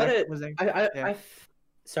setting? I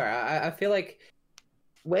feel like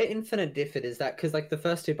where Infinite differed is that because like the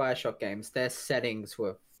first 2 Bioshock games, their settings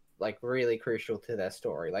were like really crucial to their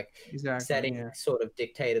story. Like setting sort of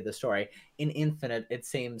dictated the story. In Infinite, it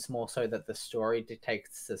seems more so that the story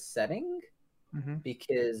dictates the setting.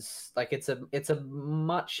 Because like it's a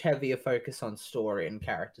much heavier focus on story and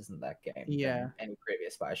characters in that game than any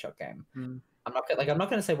previous Bioshock game. I'm not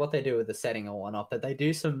gonna say what they do with the setting or whatnot, but they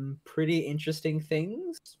do some pretty interesting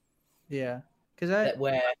things. Yeah, because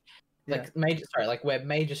where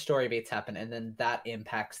major story beats happen, and then that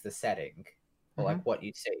impacts the setting or like what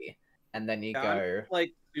you see, and then you go I'm,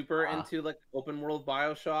 like super into like open world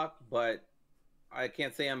Bioshock, but I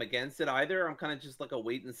can't say I'm against it either. I'm kind of just like a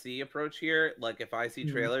wait and see approach here. Like if I see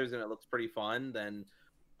trailers and it looks pretty fun, then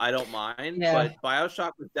I don't mind. But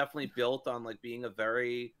Bioshock was definitely built on like being a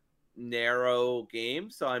very narrow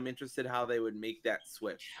game, so I'm interested how they would make that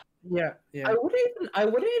switch. Yeah. I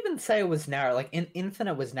wouldn't even say it was narrow. Like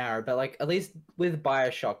Infinite was narrow, but like at least with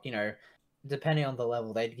Bioshock, you know, depending on the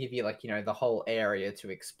level, they'd give you like, you know, the whole area to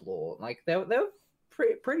explore. Like they were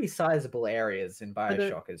pretty sizable areas in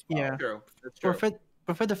Bioshock as well. Yeah, that's true.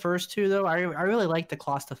 But for the first 2 though, I really like the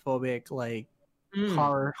claustrophobic like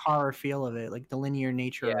horror feel of it, like the linear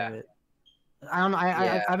nature of it. I don't know.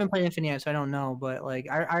 I haven't played Infinite yet, so I don't know. But like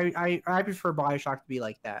I prefer Bioshock to be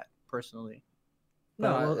like that personally.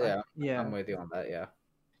 I'm with you on that. Yeah.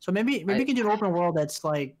 So maybe you can do an open world that's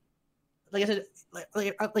like I said,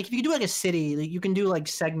 like if you can do like a city, like you can do like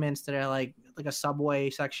segments that are like a subway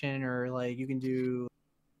section, or like you can do.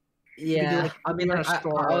 Yeah, I mean, I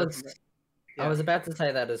was about to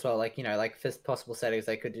say that as well. Like, you know, like for possible settings,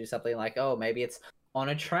 they could do something like, oh, maybe it's on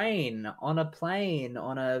a train, on a plane,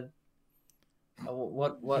 on a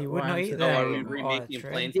what? He would not eat are we remaking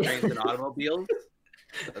planes, trains, and automobiles?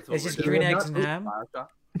 That's what it's just green eggs and ham.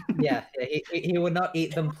 Yeah, he would not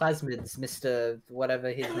eat them plasmids, Mr.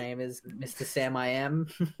 whatever his name is, Mr. Sam I Am.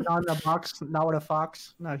 Not in a box, not with a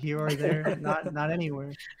fox, not here or there, not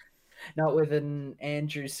anywhere. Not with an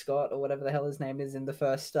Andrew Scott or whatever the hell his name is in the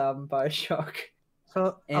first Bioshock.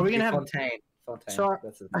 So are we gonna have Fontaine? So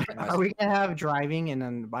That's his are we gonna have driving in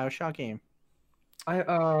a Bioshock game?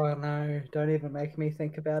 Oh no! Don't even make me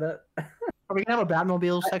think about it. Are we gonna have a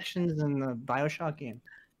Batmobile sections in the Bioshock game?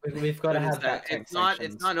 We've got to have that. It's not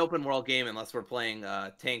an open world game unless we're playing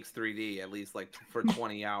Tanks 3D at least like for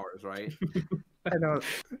 20 hours, right? I know.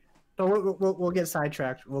 But we'll get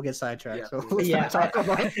sidetracked. We'll get sidetracked. Yeah. So let's not talk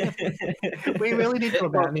about we really need to go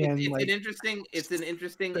Batman. It's an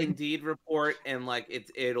interesting Indeed report, and like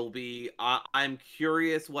it'll be. I'm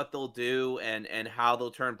curious what they'll do and how they'll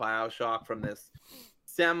turn Bioshock from this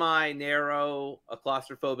semi-narrow, a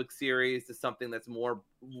claustrophobic series to something that's more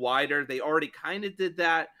wider. They already kind of did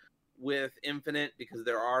that with Infinite because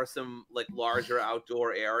there are some like larger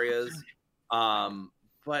outdoor areas,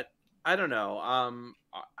 but I don't know.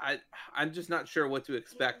 I'm just not sure what to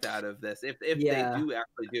expect out of this if they do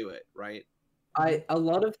actually do it right. A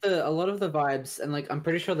lot of the vibes, and like I'm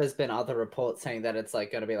pretty sure there's been other reports saying that it's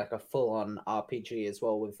like going to be like a full-on RPG as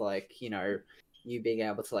well, with like you being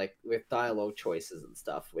able to like with dialogue choices and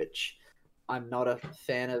stuff, which I'm not a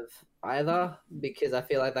fan of either, because I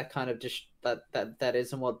feel like that kind of just that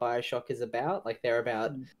isn't what Bioshock is about. Like they're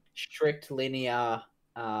about strict linear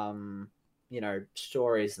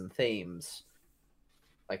stories and themes,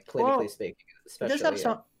 like politically speaking, especially.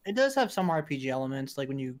 It does have some RPG elements, like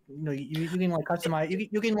when you can like customize,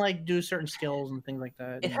 you can like do certain skills and things like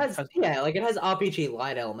that. It has like it has RPG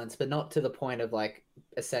light elements, but not to the point of like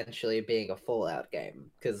essentially being a Fallout game.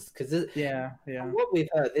 Because what we've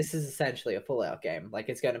heard, this is essentially a Fallout game. Like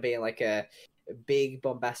it's going to be in like a big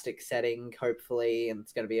bombastic setting, hopefully, and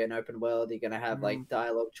it's going to be an open world. You're going to have like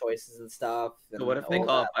dialogue choices and stuff. So what if they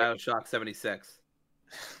call it Bioshock 76?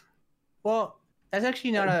 Well, that's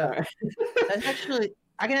actually not a. That's actually.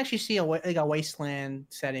 I can actually see a wasteland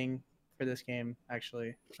setting for this game.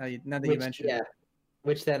 Actually, now that you mentioned it.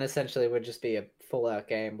 Which then essentially would just be a Fallout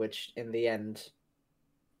game. Which in the end,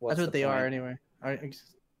 that's what they are anyway.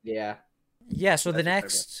 Yeah. Yeah. So the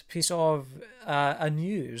next piece of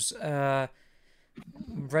news,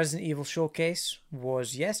 Resident Evil Showcase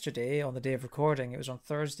was yesterday on the day of recording. It was on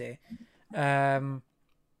Thursday. So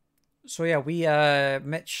yeah, we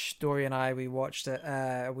Mitch, Dory, and I, we watched it.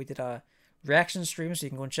 We did a reaction stream, so you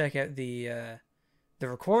can go and check out the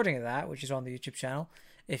recording of that, which is on the YouTube channel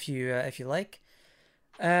if you like.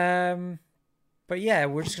 But yeah,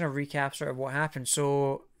 we're just gonna recap sort of what happened.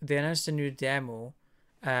 So they announced a new demo,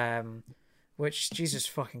 which Jesus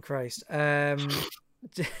fucking Christ, this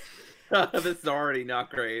is already not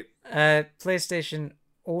great. PlayStation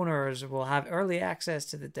owners will have early access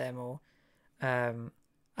to the demo. I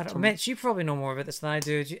don't know, Mitch, you probably know more about this than I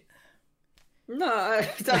do. No,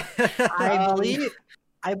 I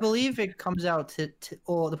believe it comes out to the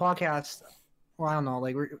podcast. Well, I don't know.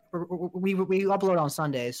 Like we upload on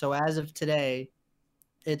Sunday, so as of today,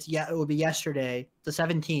 it will be yesterday, the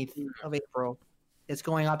 17th of April. It's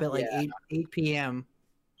going up at like 8 p.m.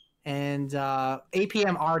 and 8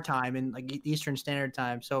 p.m. our time and like Eastern Standard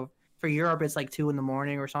Time. So for Europe, it's like 2 in the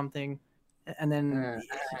morning or something, and then.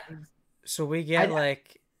 So we get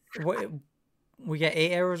we get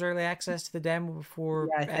 8 hours early access to the demo before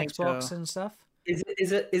Xbox and stuff. Is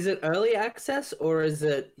it early access, or is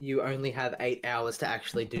it you only have 8 hours to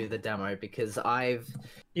actually do the demo? Because the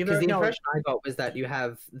impression I got was that you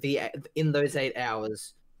have in those 8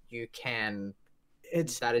 hours you can.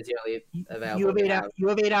 That is the only available. You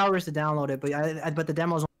have 8 hours to download it, but the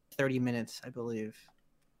demo's only 30 minutes, I believe.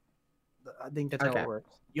 I think that's how it works.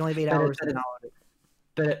 You only have 8 hours to download it.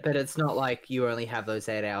 But it's not like you only have those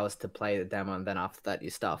 8 hours to play the demo, and then after that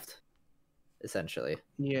you're stuffed, essentially.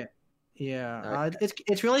 Yeah.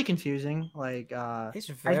 It's really confusing. Like it's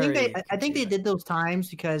very I think they did those times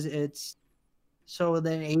because it's so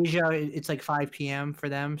then Asia it's like 5 p.m. for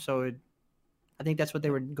them, so I think that's what they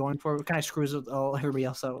were going for. It kind of screws with everybody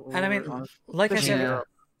else out. And I mean, like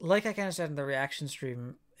I kind of said in the reaction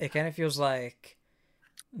stream, it kind of feels like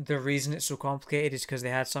the reason it's so complicated is because they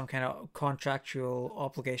had some kind of contractual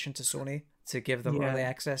obligation to Sony to give them early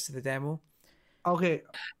access to the demo. Okay,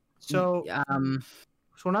 so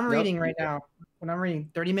so what I'm reading right now,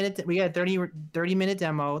 30-minute, we got a 30-minute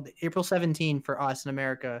demo, April 17 for us in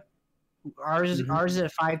America. Ours is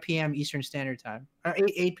at 5 p.m. Eastern Standard Time,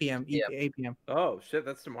 8 p.m. 8 p.m. Oh shit,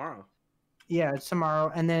 that's tomorrow. Yeah, it's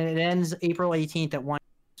tomorrow, and then it ends April 18th at 1.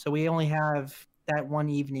 So we only have that one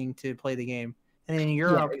evening to play the game. And then in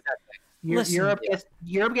Europe, Europe gets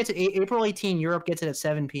it April 18. Europe gets it at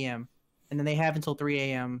 7 p.m. And then they have until 3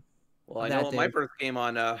 a.m. Well, I know what my first game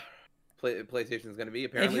on PlayStation is going to be.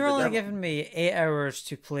 Apparently, if you're only giving me 8 hours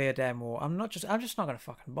to play a demo, I'm just not going to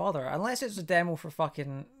fucking bother unless it's a demo for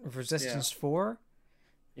fucking Resistance 4.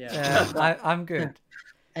 I'm good.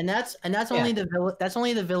 And that's only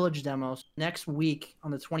the village demo. So next week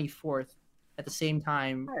on the 24th, at the same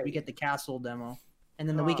time, we get the castle demo, and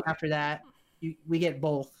then the week after that, we get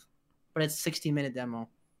both, but it's 60-minute demo.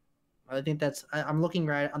 I think I'm looking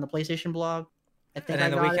right on the PlayStation blog. And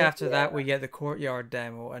then the week after that, we get the courtyard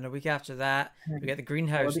demo, and the week after that, we get the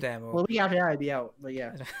greenhouse demo. Well, the week after that, I'd be out, but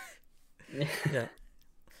yeah. Yeah.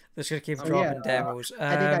 Just gonna keep dropping demos.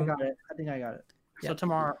 I think I got it. So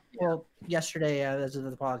tomorrow, well, yesterday, as of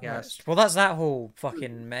the podcast. Yes. Well, that's that whole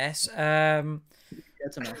fucking mess.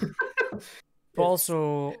 That's enough. But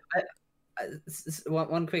also,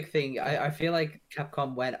 one quick thing. I feel like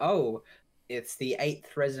Capcom went, it's the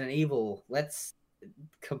 8th Resident Evil. Let's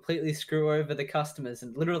completely screw over the customers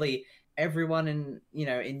and literally everyone in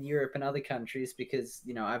Europe and other countries, because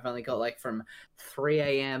I've only got like from 3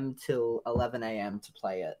 a.m. till 11 a.m. to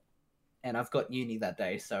play it. And I've got uni that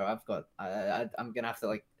day, so I'm gonna have to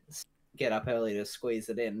like get up early to squeeze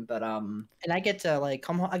it in. But and I get to like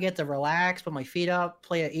come home, I get to relax, put my feet up,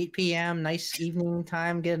 play at 8 p.m. Nice evening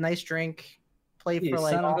time, get a nice drink, play for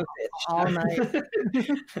like all night.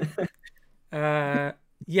 But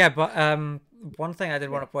one thing I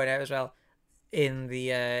did want to point out as well, in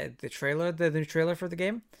the trailer, the new trailer for the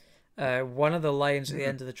game, one of the lines at the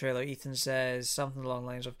end of the trailer, Ethan says something along the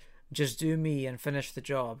lines of "Just do me and finish the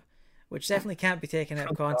job." Which definitely can't be taken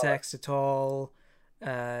out of context at all.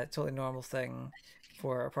 Totally normal thing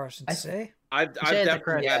for a person to say. I've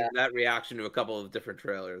definitely had that reaction to a couple of different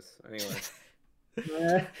trailers. Anyway,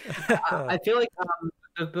 I feel like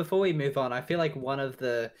before we move on, I feel like one of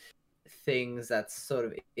the things that's sort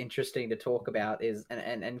of interesting to talk about is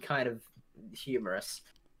and kind of humorous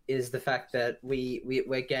is the fact that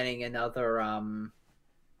we're getting another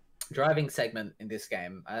driving segment in this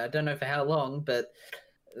game. I don't know for how long, but.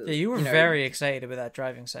 Yeah, you were very excited about that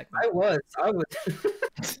driving segment. I was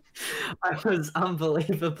I was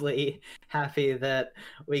unbelievably happy that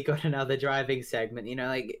we got another driving segment.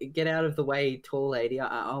 Like, get out of the way, tall lady.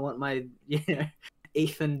 I want my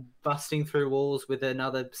Ethan busting through walls with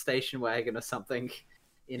another station wagon or something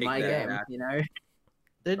in my game.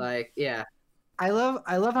 Like, yeah. I love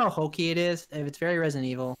how hokey it is. If it's very Resident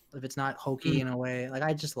Evil, if it's not hokey in a way, like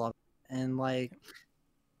I just love it. And like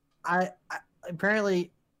I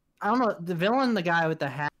apparently, I don't know, the villain, the guy with the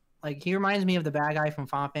hat, like he reminds me of the bad guy from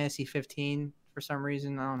Final Fantasy 15 for some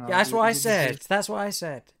reason. I don't know. Yeah, that's what I said. That's what I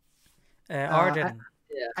said. Arden.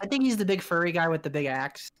 I think he's the big furry guy with the big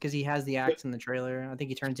axe because he has the axe in the trailer. I think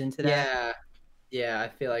he turns into that. Yeah. I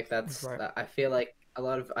feel like that's. Right. I feel like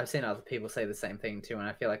I've seen other people say the same thing too, and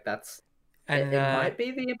I feel like that's. And it might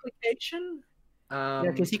be the implication.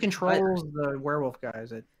 Because he controls the werewolf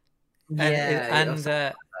guys. And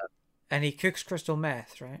he cooks crystal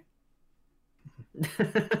meth, right?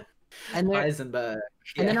 And Heisenberg.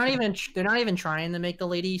 And they're not even trying to make the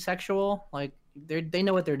lady sexual. Like they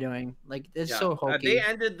know what they're doing. Like it's so hokey. They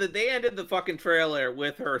ended the fucking trailer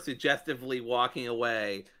with her suggestively walking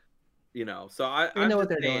away. So I know what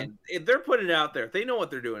they're doing. If they're putting it out there, they know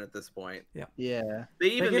what they're doing at this point. Yeah. They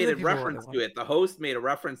even made a reference to it. The host made a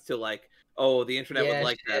reference to like, the internet would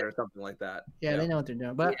like that or something like that. Yeah, they know what they're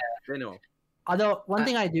doing. But they know. Although one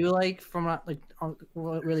thing I do like from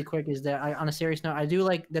really quick is that on a serious note, I do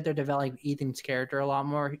like that they're developing Ethan's character a lot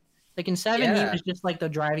more. Like in 7, he was just like the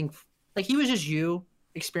driving, like he was just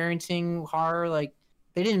experiencing horror. Like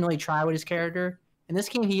they didn't really try with his character. In this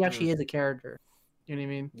game, he actually is a character. You know what I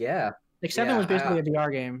mean? Yeah. Like 7 was basically a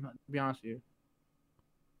VR game. To be honest with you.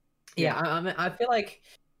 Yeah, I mean, I feel like,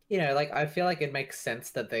 I feel like it makes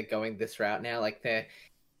sense that they're going this route now. Like they're.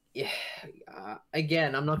 Yeah,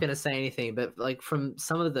 again, I'm not going to say anything, but like from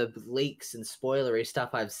some of the leaks and spoilery stuff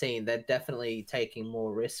I've seen, they're definitely taking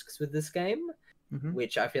more risks with this game,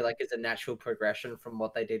 which I feel like is a natural progression from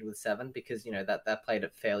what they did with 7, because that played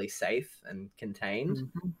it fairly safe and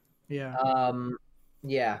contained.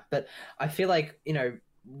 Yeah, but I feel like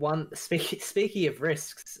speaking of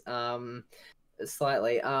risks,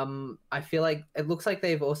 slightly. I feel like it looks like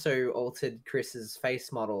they've also altered Chris's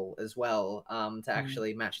face model as well, to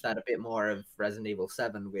actually match that a bit more of Resident Evil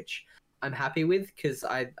 7, which I'm happy with, because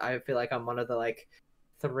I feel like I'm one of the like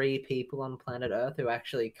 3 people on planet Earth who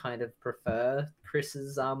actually kind of prefer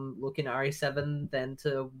Chris's look in RE7 than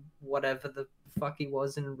to whatever the fuck he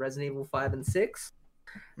was in Resident Evil 5 and 6.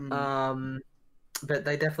 But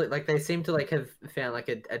they definitely they seem to have found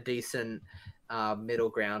a decent middle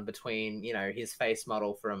ground between his face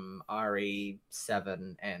model from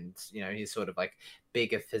RE7 and his sort of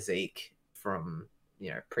bigger physique from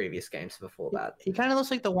previous games before that. He kind of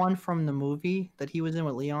looks like the one from the movie that he was in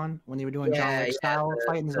with Leon when they were doing John Wick style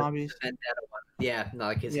fighting the zombies. The Vendetta one. Yeah, no,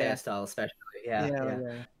 like his hairstyle especially.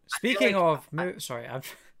 Yeah. Speaking of, sorry,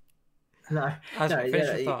 no,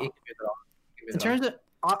 in terms of,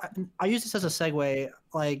 I use this as a segue.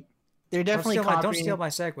 Like, they're definitely don't steal my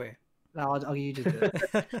segue. No, I'll you do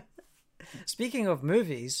it. Speaking of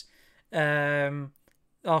movies, oh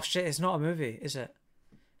shit, it's not a movie, is it?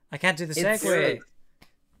 I can't do the segue.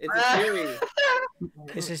 It's a series.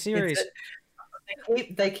 It's a series.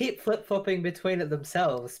 They keep flip-flopping between it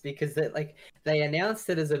themselves because they announced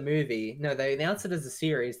it as a movie. No, they announced it as a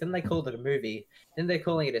series. Then they called it a movie. Then they're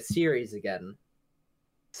calling it a series again.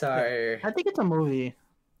 So I think it's a movie.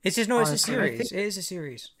 It's just it's a series. It is a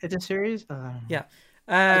series. It's a series. Yeah.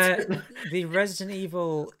 The Resident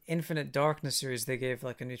Evil Infinite Darkness series, they gave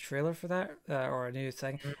like a new trailer for that or a new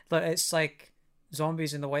thing. But it's like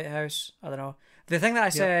zombies in the White House. I don't know. The thing that I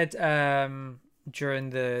said during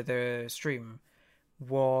the stream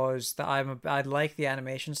was that I like the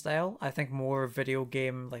animation style. I think more video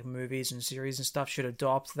game like movies and series and stuff should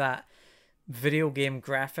adopt that video game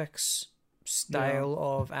graphics style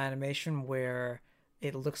of animation where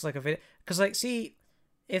it looks like a video. Because like, see,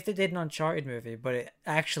 if they did an Uncharted movie, but it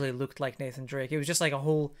actually looked like Nathan Drake, it was just like a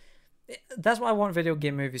whole. That's what I want video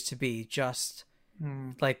game movies to be, just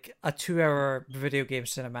like a 2-hour video game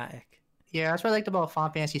cinematic. Yeah, that's what I liked about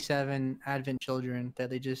Final Fantasy VII Advent Children, that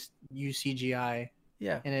they just use CGI.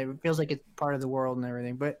 Yeah. And it feels like it's part of the world and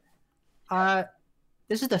everything. But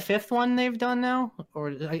this is the 5th one they've done now? Or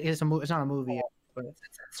it's not a movie yet. But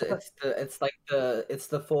it's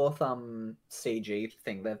the 4th CG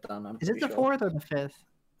thing they've done. Is it the 4th or the 5th?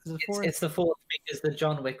 Is it the 4th? It's the 4th because the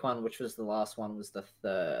John Wick one, which was the last one, was the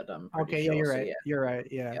 3rd. Okay, yeah, you're right. Yeah. You're right,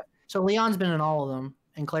 yeah. So Leon's been in all of them.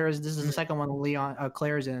 And this is the second one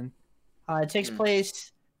Claire's in. It takes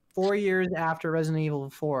place 4 years after Resident Evil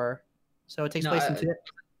 4. So it takes place in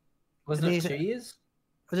wasn't it 2 years?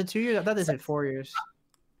 Was it 2 years? I thought they said 4 years.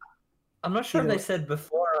 I'm not sure if they said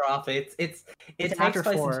before or after. It takes place in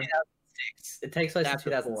 2006. It takes place in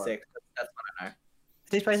 2006. That's what I know. It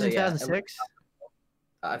takes place in 2006?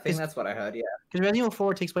 I think that's what I heard, yeah. Because Resident Evil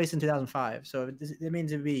 4 takes place in 2005, so it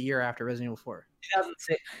means it would be a year after Resident Evil 4.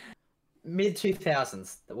 2006.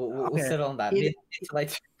 Mid-2000s. We'll settle on that. Mid to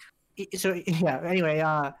late. So, yeah, anyway,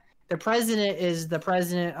 the president is the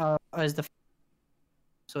president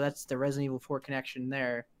so that's the Resident Evil 4 connection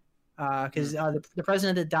there. Because the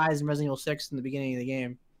president that dies in Resident Evil 6 in the beginning of the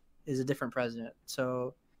game is a different president.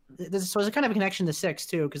 So there's a kind of a connection to 6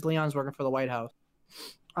 too, because Leon's working for the White House.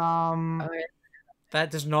 That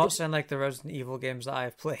does not sound like the Resident Evil games that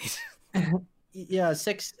I've played. Yeah,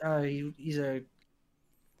 6. He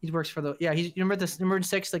works for the remember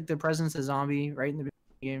 6, like the president's a zombie right in the beginning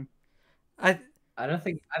of the game. I don't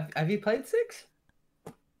think have you played 6?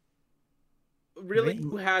 Really?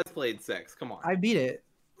 Who has played 6? Come on. I beat it.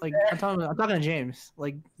 Like I'm talking to James.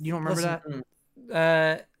 Like you don't remember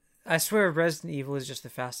that? I swear Resident Evil is just the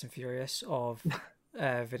Fast and Furious of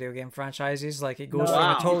video game franchises. Like it goes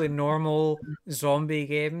from a totally normal zombie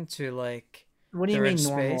game to like. What do you mean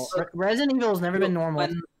normal? Resident Evil has never been normal.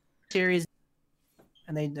 Series,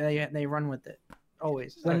 and they run with it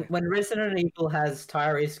always. When Resident Evil has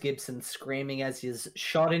Tyrese Gibson screaming as he's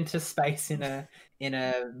shot into space in a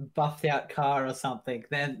buffed out car or something,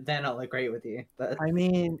 then I'll agree with you. But I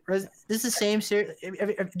mean, this is the same series.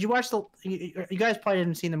 Did you watch you guys probably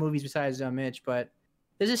haven't seen the movies besides Mitch, but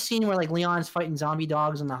there's a scene where like Leon's fighting zombie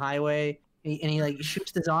dogs on the highway, and he like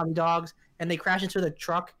shoots the zombie dogs, and they crash into the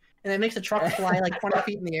truck, and it makes the truck fly like 20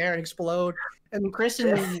 feet in the air and explode. And Chris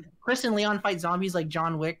and Leon fight zombies like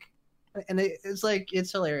John Wick. And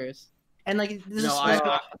it's hilarious, and like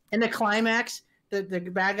in the climax, the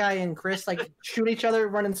bad guy and Chris like shoot each other,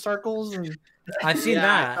 run in circles, and I've seen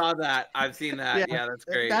that. I saw that. I've seen that. Yeah, that's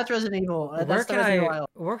great. That's Resident Evil.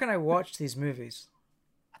 Where can I watch these movies?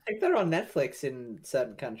 I think they're on Netflix in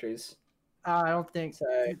certain countries. I don't think so.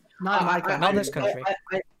 Not in my country. Not this country.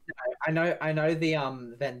 I know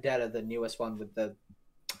the Vendetta, the newest one with the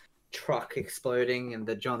truck exploding and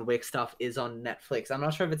the John Wick stuff is on Netflix. I'm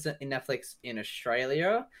not sure if it's in Netflix in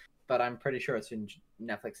Australia, but I'm pretty sure it's in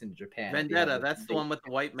Netflix in Japan. Vendetta, that's the one with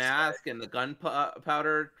the white mask and the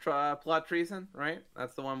gunpowder plot treason, right?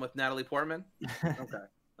 That's the one with Natalie Portman. Okay,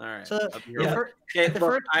 all right. So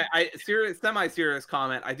semi-serious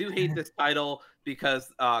comment. I do hate this title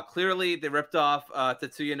because clearly they ripped off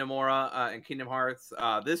Tetsuya Nomura in Kingdom Hearts.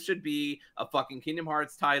 This should be a fucking Kingdom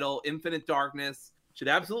Hearts title. Infinite Darkness should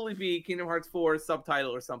absolutely be Kingdom Hearts 4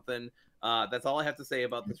 subtitle or something. That's all I have to say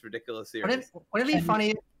about this ridiculous series. Would it be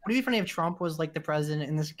funny? Would it be funny if Trump was like the president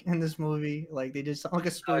in this movie? Like they did something like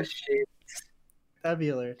a spoof. That'd be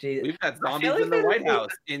hilarious. We've got zombies in the White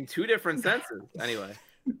House in 2 different senses. Anyway.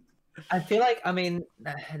 I feel like, I mean,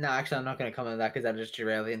 no, actually, I'm not going to comment on that because that just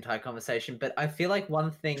derailed the entire conversation. But I feel like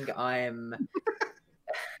one thing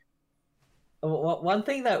one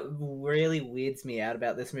thing that really weirds me out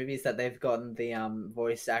about this movie is that they've gotten the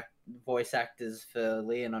voice actors for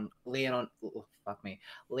Leon and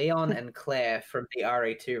Claire from the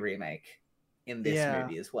RE2 remake in this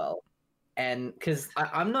movie as well. And because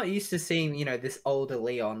I'm not used to seeing, this older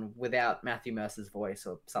Leon without Matthew Mercer's voice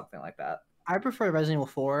or something like that. I prefer Resident Evil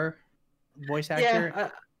 4 voice actor. Yeah,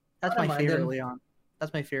 that's my favorite Leon.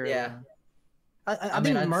 That's my favorite. Yeah.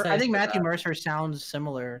 Leon. I think Matthew Mercer sounds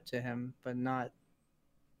similar to him, but not.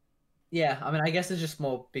 Yeah, I mean, I guess it's just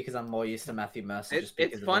more because I'm more used to Matthew Mercer.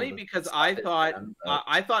 It's funny because I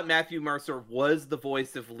thought Matthew Mercer was the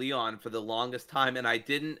voice of Leon for the longest time, and I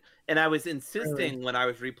was insisting when I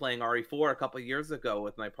was replaying RE4 a couple of years ago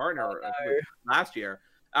with my partner last year.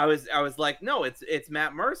 I was like, no, it's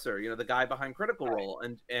Matt Mercer, the guy behind Critical Role,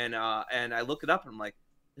 and I looked it up and I'm like,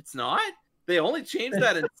 it's not. They only changed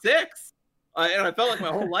that in 6. And I felt like my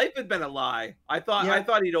whole life had been a lie. I thought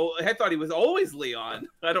he was always Leon.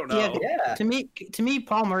 I don't know. Yeah. To me,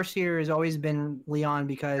 Paul Mercier has always been Leon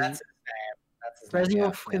because that's his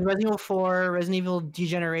name. Resident Evil 4, Resident Evil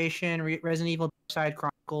Degeneration, Resident Evil Side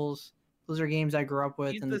Chronicles. Those are games I grew up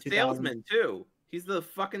with. He's in the salesman too. He's the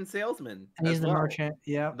fucking salesman. And he's the merchant.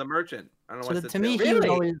 Yeah. The merchant. I don't know so what to me,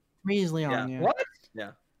 he's Leon. Yeah. Yeah. What?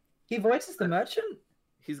 Yeah. He voices the merchant?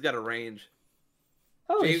 He's got a range.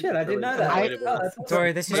 Holy shit, I didn't know that.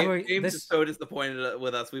 Dory, this is where James is so disappointed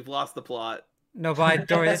with us. We've lost the plot. No, but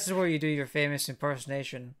Dory, this is where you do your famous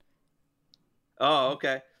impersonation. Oh,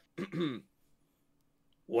 okay.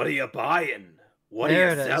 What are you buying? What there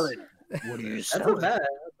are you selling? What are you selling?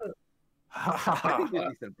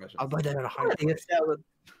 I'll buy that at a high price.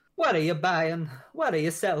 What are you buying? What are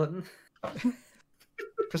you selling?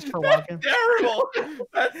 Christopher Walken. Terrible.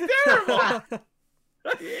 That's terrible.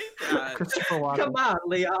 I hate that. Christopher Walken. Come on,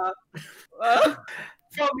 Leon.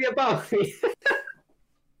 Throw me a body.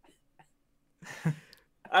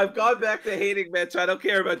 I've gone back to hating Mitch. I don't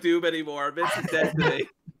care about Doom anymore. Mitch is dead to me.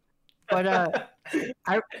 But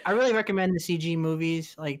I really recommend the CG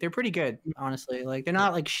movies. Like they're pretty good, honestly. Like they're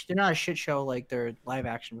not a shit show like their live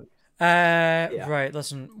action movies. Right.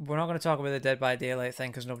 Listen, we're not going to talk about the Dead by Daylight thing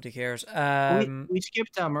because nobody cares. We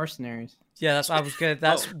skipped Mercenaries. Yeah, that's I was good.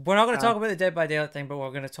 We're not going to talk about the Dead by Daylight thing, but we're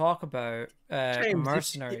going to talk about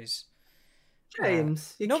Mercenaries.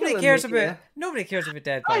 James, nobody cares about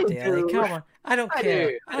Dead by Daylight. Come on, I don't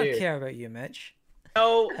care. I don't care about you, Mitch.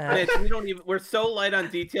 No, Mitch, we don't even. We're so light on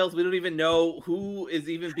details. We don't even know who is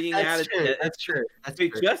even being added. That's true. We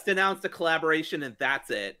just announced a collaboration, and that's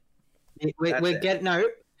it.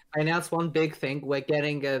 I announced one big thing. We're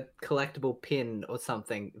getting a collectible pin or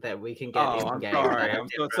something that we can get in game. I'm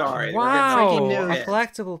so sorry. Wow, a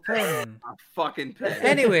collectible pin. A fucking pin.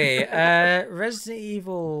 Anyway, Resident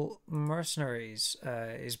Evil Mercenaries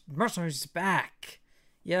is back.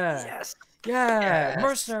 Yeah. Yes. Yeah. Yes.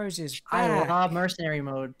 Mercenaries is back. I love mercenary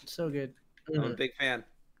mode. So good. I'm a big fan.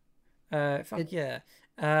 Yeah.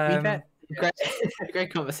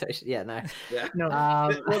 Great conversation. Yeah, no. Yeah. No.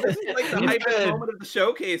 Well, this is like the hypest moment of the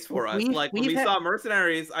showcase for us. When we saw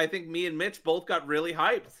Mercenaries, I think me and Mitch both got really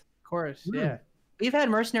hyped. Of course, yeah. We've had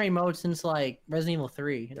mercenary mode since like Resident Evil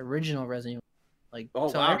 3, the original Resident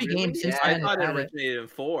Evil. Every game since I then. thought it originated in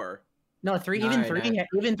 4. No, 3. Even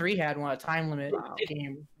 3 had one, a time limit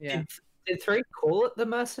game. Yeah. Did 3 call it the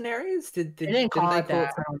Mercenaries? They didn't call it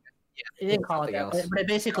that. It didn't call it that, but it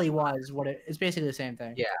basically was what it's basically the same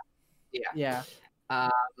thing. Yeah. I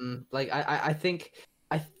think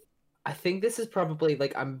this is probably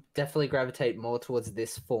I'm definitely gravitate more towards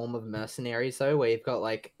this form of mercenaries though, where you've got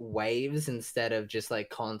waves instead of just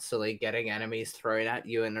constantly getting enemies thrown at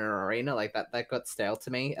you in an arena. That got stale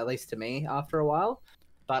to me, at least to me, after a while.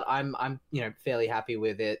 But I'm fairly happy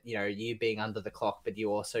with it. You being under the clock, but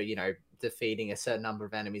you also defeating a certain number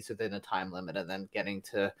of enemies within a time limit, and then getting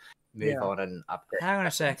to move on and upgrade. Hang on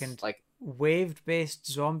a second. Wave-based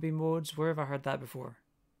zombie modes. Where have I heard that before?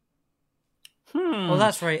 Well,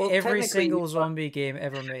 that's right. Well, every single zombie game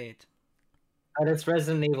ever made. And it's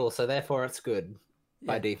Resident Evil, so therefore it's good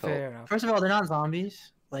by default. Fair enough. First of all, they're not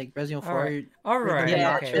zombies like Resident Evil 4. All right.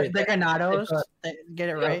 Yeah, okay. They're granados. Get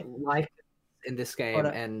it right. Life in this game,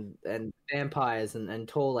 and vampires and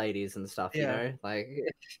tall ladies and stuff. There's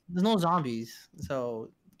no zombies,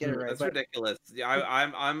 so get it right. That's but, ridiculous. Yeah,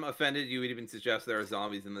 I'm offended you would even suggest there are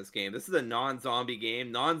zombies in this game. This is a non-zombie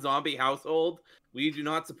game, non-zombie household. We do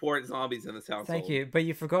not support zombies in this household. Thank you, but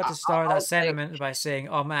you forgot to start that sentiment by saying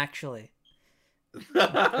actually.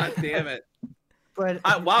 Damn it. But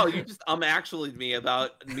wow, you just actually me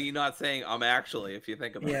about me not saying actually, if you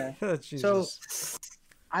think about it. Oh, so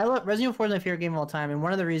I love Resident Evil 4 is my favorite game of all time, and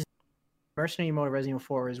one of the reasons Mercenary mode of Resident Evil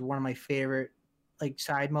 4 is one of my favorite like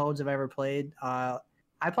side modes I've ever played. I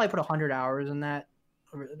probably put 100 hours in that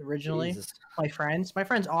originally. Jesus. My friends,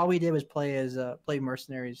 all we did was play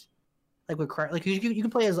mercenaries, like you can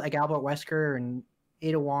play as like Albert Wesker and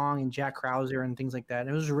Ada Wong and Jack Krauser and things like that. And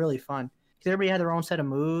it was really fun because everybody had their own set of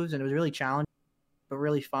moves, and it was really challenging but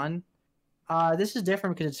really fun. This is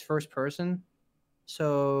different because it's first person,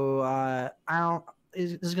 so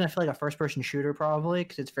this is gonna feel like a first person shooter probably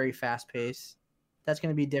because it's very fast paced. That's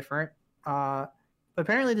gonna be different. But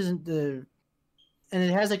apparently and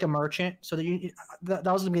it has like a merchant. So that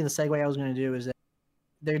was gonna be the segue I was gonna do, is that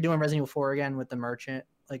they're doing Resident Evil 4 again with the merchant.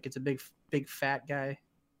 Like it's a big fat guy.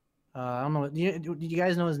 I don't know. Do you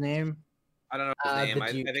guys know his name? I don't know his name.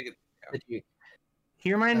 I think it's.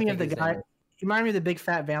 He reminded me of the guy. He reminded me of the big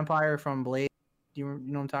fat vampire from Blade. Do you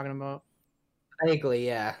know what I'm talking about? Vaguely,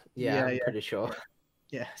 yeah. I'm pretty sure.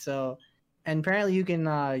 Yeah. So, and apparently you can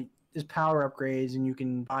there's power upgrades, and you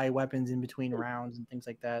can buy weapons in between rounds and things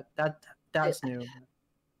like that. That's new.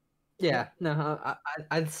 Yeah. No,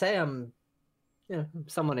 I'd say I'm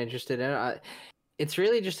somewhat interested in it. It's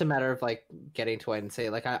really just a matter of like getting to wait and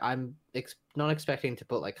see. Like I'm not expecting to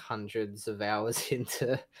put like hundreds of hours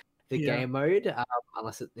into the game mode,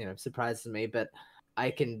 unless it surprises me. But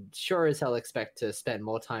I can sure as hell expect to spend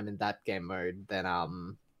more time in that game mode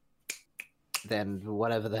than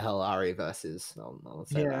whatever the hell RE-verse is. I'll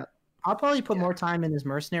say that. I'll probably put more time in this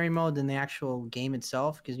mercenary mode than the actual game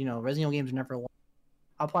itself, because Resident Evil games are never long.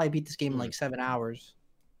 I'll probably beat this game in like 7 hours,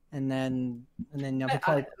 and then I'll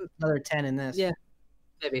probably put another 10 in this. Yeah,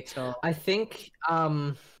 maybe. So I think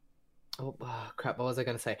oh crap, what was I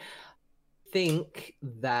gonna say? I think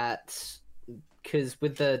that because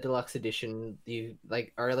with the deluxe edition,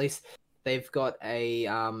 or at least they've got a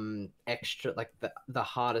extra, like the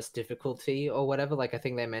hardest difficulty or whatever. Like I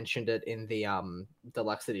think they mentioned it in the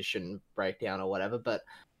deluxe edition breakdown or whatever. But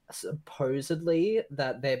supposedly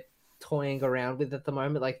that they're toying around with at the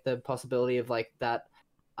moment, like the possibility of like that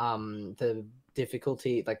the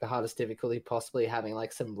difficulty, like the hardest difficulty, possibly having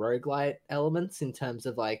like some roguelite elements in terms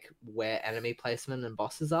of like where enemy placement and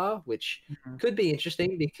bosses are, which could be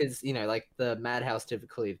interesting because like the Madhouse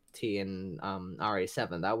difficulty in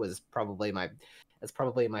RE7, that's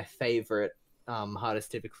probably my favorite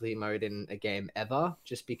hardest difficulty mode in a game ever,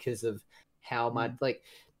 just because of how much like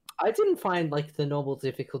I didn't find like the normal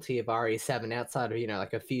difficulty of RE7 outside of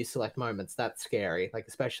like a few select moments that scary, like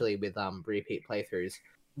especially with repeat playthroughs.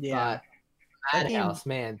 Yeah. Madhouse,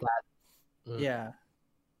 man,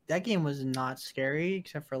 that game was not scary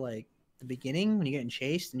except for like the beginning when you're getting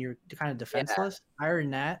chased and you're kind of defenseless. Other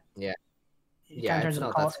than that, it kind of turns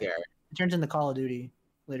into scary. It turns into Call of Duty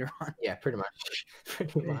later on. Yeah, pretty much.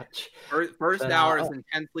 First hour is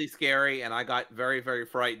intensely scary, and I got very, very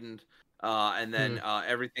frightened. And then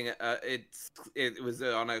everything it was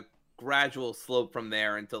on a gradual slope from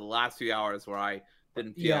there until the last few hours where I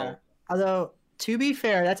didn't feel. Yeah. Although, to be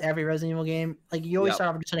fair, that's every Resident Evil game. Like you always start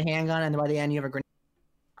off with just a handgun, and then by the end you have a grenade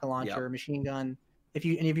launcher, machine gun. If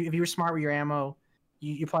you were smart with your ammo,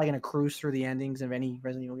 you're probably gonna cruise through the endings of any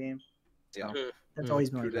Resident Evil game. So that's always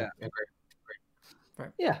been like that.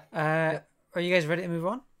 Right. Yeah. Are you guys ready to move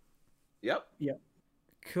on? Yep.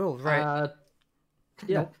 Cool. Right.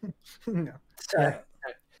 Yeah. No.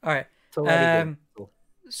 All right.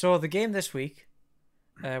 So the game this week,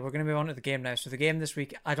 we're going to move on to the game now. So the game this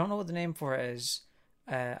week, I don't know what the name for it is.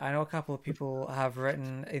 I know a couple of people have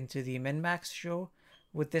written into the Min-Max show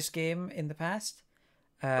with this game in the past.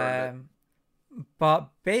 But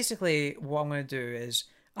basically what I'm going to do is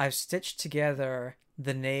I've stitched together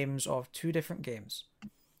the names of two different games.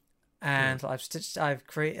 And I've stitched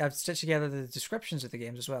together the descriptions of the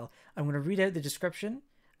games as well. I'm going to read out the description,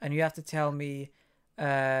 and you have to tell me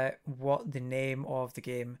what the name of the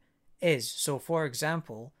game is. So, for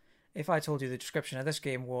example, if I told you the description of this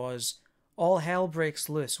game was, all hell breaks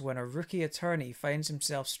loose when a rookie attorney finds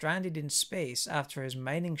himself stranded in space after his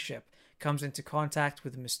mining ship comes into contact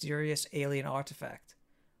with a mysterious alien artifact,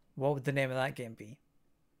 what would the name of that game be?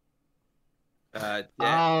 Dead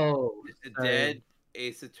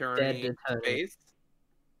Ace Attorney at Space.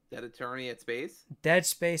 Dead Attorney at Space. Dead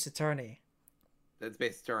Space Attorney. Dead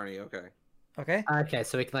Space Attorney. Okay. Okay,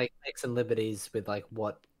 so we can like take some liberties with like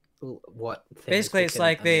what. Basically, it's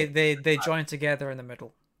like they join together in the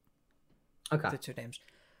middle. Okay. The two names.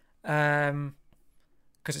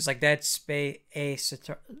 Because it's like Dead Space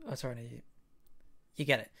Attorney. You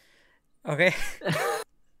get it. Okay.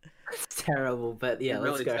 It's terrible, but yeah, You're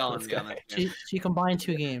let's really go. telling Let's me go. on that game. She combined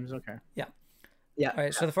two games. Okay. Yeah. All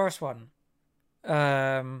right. So the first one,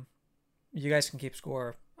 you guys can keep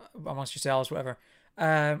score amongst yourselves, whatever.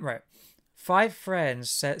 Right. 5 friends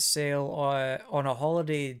set sail on a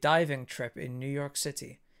holiday diving trip in New York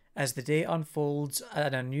City. As the day unfolds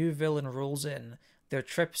and a new villain rolls in, their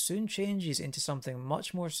trip soon changes into something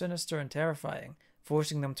much more sinister and terrifying,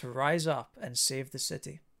 forcing them to rise up and save the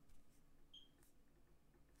city.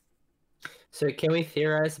 So can we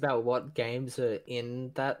theorize about what games are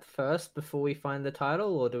in that first before we find the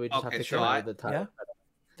title, or do we just Okay, have to so come I- up with the title? Yeah.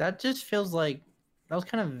 That just feels like that was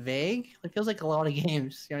kind of vague. It feels like a lot of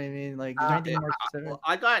games. You know what I mean? Like, is there anything more specific? Well,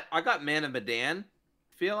 I got Man of Medan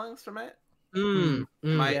feelings from it. Mm,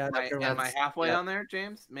 mm. Am I, Yeah, am I, that's- am I halfway yeah. on there,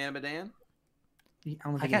 James? Man of Medan? I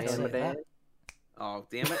don't I think can't it's say really- that. Oh,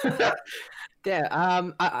 damn it.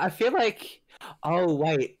 Yeah. I feel like. Oh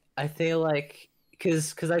wait, I feel like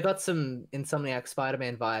because I got some Insomniac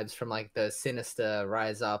Spider-Man vibes from like the sinister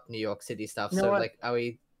Rise Up New York City stuff. You know So what? like, are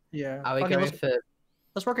we Yeah. are we Fuck it, going let's, for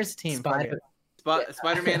let's work as a team. Fuck Spider? it.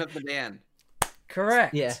 Spider-Man of Medan.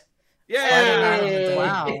 Correct. Yeah. Yeah.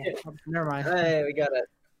 Wow. Never mind. Hey, we got it.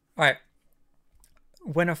 All right.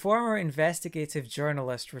 When a former investigative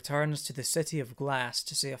journalist returns to the City of Glass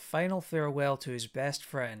to say a final farewell to his best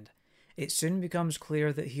friend, it soon becomes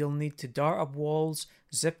clear that he'll need to dart up walls,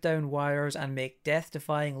 zip down wires, and make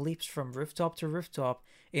death-defying leaps from rooftop to rooftop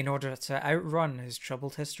in order to outrun his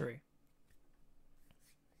troubled history.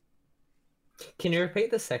 Can you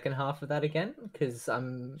repeat the second half of that again? Because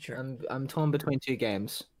I'm torn between two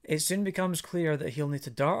games. It soon becomes clear that he'll need to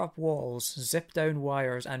dart up walls, zip down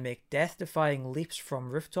wires, and make death-defying leaps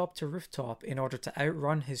from rooftop to rooftop in order to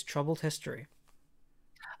outrun his troubled history.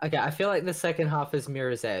 Okay, I feel like the second half is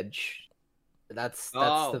Mirror's Edge. That's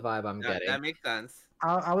Oh, the vibe I'm getting. That makes sense.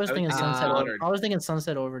 I was thinking thinking Sunset. Dishonored. I was thinking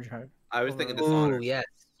Sunset Overdrive I was thinking Ooh, Dishonored. yes.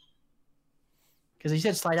 because you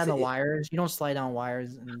said slide down the See- wires. You don't slide down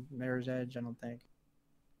wires in Mirror's Edge. I don't think.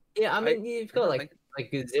 Yeah, I mean, you've got don't like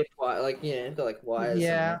good zip wire, like you've got like wires.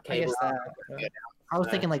 Yeah, and I guess cable. that. I was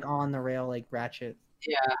thinking like on the rail, like Ratchet.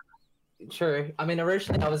 Yeah, true. I mean,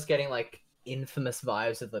 originally I was getting like infamous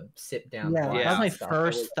vibes of the sit down. Yeah, wire that was my stuff.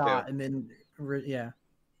 first too. thought, and then yeah.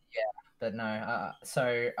 But no.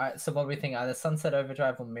 So what do we think? Either Sunset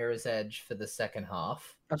Overdrive or Mirror's Edge for the second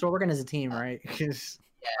half. That's what we're working as a team, right? Because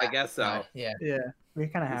I guess so. No, yeah. yeah, we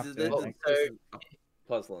kind of This have is, to. this, I is, think. this is a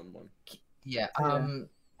puzzling one. Yeah. Yeah.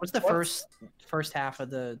 What's the what's- first half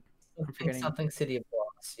of the? forgetting. Something City of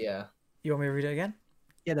Glass. Yeah. You want me to read it again?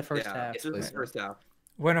 Yeah, the first Yeah, half. this is the first half.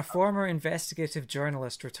 When a former investigative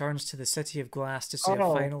journalist returns to the City of Glass to say a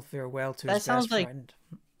Oh, final farewell to that his sounds best like- friend.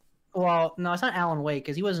 Well, no, it's not Alan Wake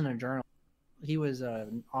because he wasn't a journalist. He was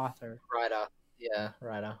an author. Writer. Yeah,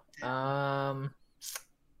 writer.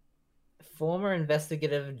 Former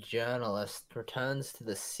investigative journalist returns to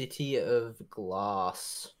the City of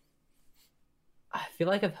Glass. I feel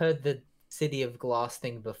like I've heard the City of Glass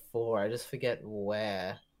thing before. I just forget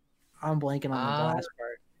where. I'm blanking on the glass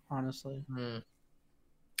part, honestly.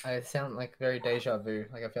 I sound like very deja vu.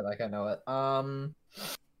 Like I feel like I know it.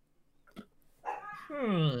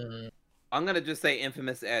 I'm gonna just say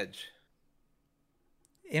Infamous Edge,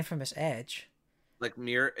 Infamous Edge. like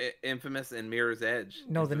Infamous and Mirror's Edge.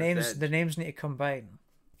 No, the Infamous names Edge. the names need to combine.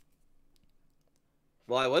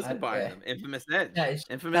 Well, I was I- combining yeah. them. Infamous Edge. Yeah, it's-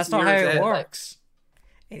 Infamous. That's not how Mirror's it Edge. works.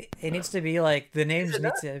 It needs to be like the names it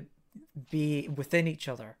need to be within each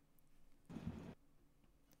other.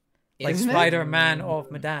 Like Isn't it? Spider-Man of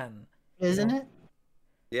Medan. Isn't it?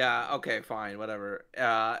 Yeah. Okay. Fine. Whatever.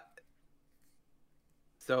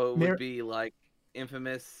 So it Mir- would be like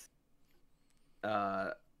Infamous.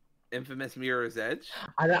 Infamous Mirror's Edge.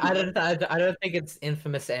 I don't think it's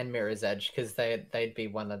Infamous and Mirror's Edge because they'd be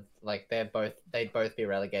one of like they'd both be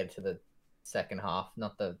relegated to the second half.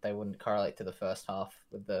 Not they wouldn't correlate to the first half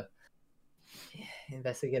with the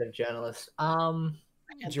investigative journalist. Do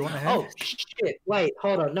you want to Oh have? shit! Wait,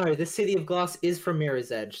 hold on. No, the City of Glass is from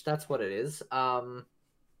Mirror's Edge. That's what it is.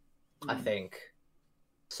 I think.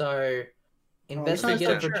 So,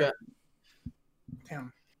 investigative sure.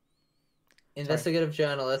 Damn. investigative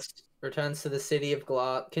journalist returns to the City of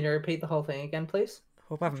Glass. Can you repeat the whole thing again, please?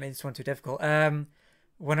 Hope I haven't made this one too difficult.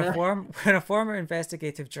 When a former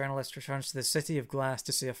investigative journalist returns to the City of Glass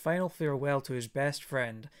to say a final farewell to his best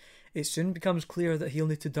friend, it soon becomes clear that he'll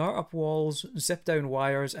need to dart up walls, zip down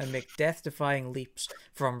wires, and make death-defying leaps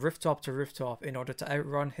from rooftop to rooftop in order to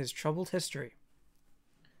outrun his troubled history.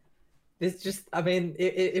 It's just, I mean,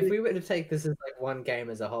 if we were to take this as like one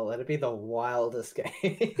game as a whole, it'd be the wildest game.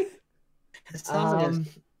 It sounds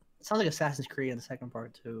like Assassin's Creed in the second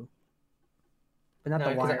part too, but not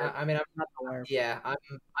the Wire. I mean, Not the Wire. yeah, I'm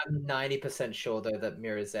 90% sure though that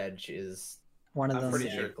Mirror's Edge is One of I'm them.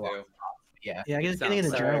 pretty sure too. Yeah. Yeah, I guess getting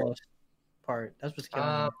the journalist part. That's what's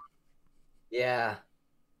killing me. Yeah.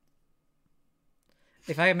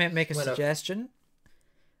 If I may make a What suggestion,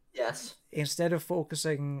 Yes. instead of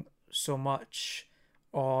focusing so much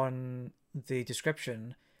on the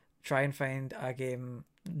description, try and find a game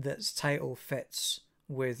that's title fits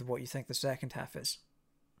with what you think the second half is.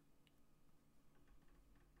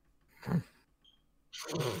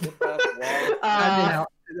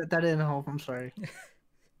 That didn't help. I'm sorry.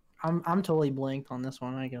 I'm totally blanked on this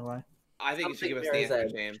one. I ain't gonna lie. I think you should give us the Mirror's answer,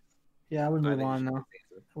 Edge. James. Yeah, I would I move think you on should now. give us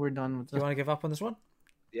the answer. We're done with Do you this. want to give up on this one?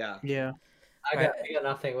 Yeah. Yeah. I got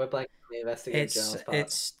nothing. We're blanking on the investigative journalist part.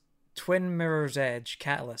 It's Twin Mirror's Edge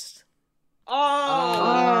Catalyst.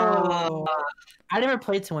 Oh, I never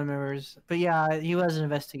played Twin Mirrors, but yeah, he was an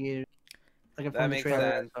investigator. Like that makes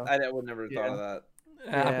sense. I would never thought of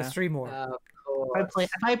that. With 3 more. If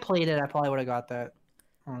I played it, I probably would have got that.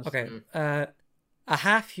 Honestly. Okay. A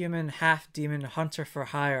half-human, half-demon hunter for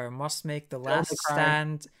hire must make the last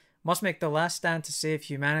stand to save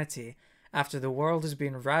humanity after the world has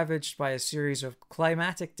been ravaged by a series of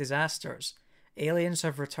climatic disasters. Aliens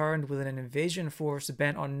have returned with an invasion force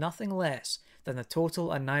bent on nothing less than the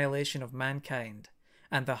total annihilation of mankind,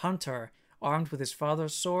 and the hunter, armed with his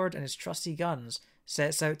father's sword and his trusty guns,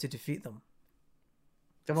 sets out to defeat them.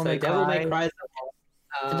 Devil May Cry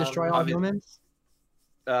to destroy all humans.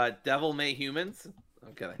 Devil May Humans.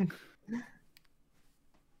 I'm kidding.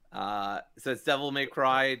 So it's Devil May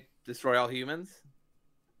Cry Destroy All Humans.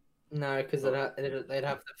 No, because they'd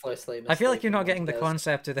have to closely. I feel like you're not getting the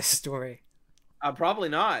concept of this story. Probably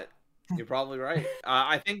not. You're probably right.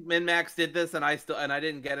 I think MinMax did this, and I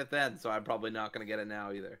didn't get it then, so I'm probably not going to get it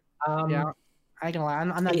now either. Yeah, I can lie.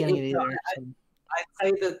 I'm not getting it either. I'd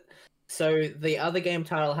say that. So the other game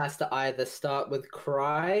title has to either start with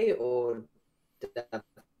Cry or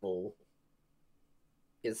Devil.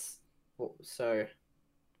 So.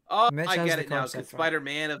 Oh, Mitch I has get the it now. concept, Because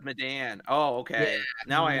Spider-Man of Medan. Oh, okay. Yeah.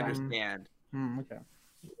 Now I understand. Okay.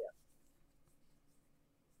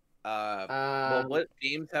 Well, what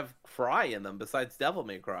games have Cry in them besides Devil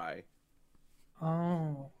May Cry?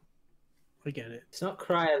 Oh, we get it. It's not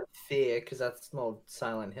Cry of Fear because that's more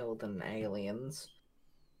Silent Hill than Aliens.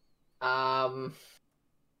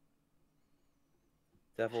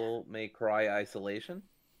 Devil May Cry Isolation.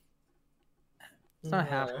 It's not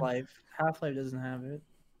Half-Life. Half-Life doesn't have it.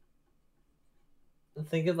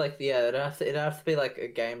 Think of it'd have to be like a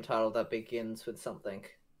game title that begins with something.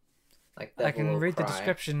 Like Devil I can read Cry. the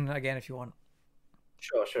description again if you want.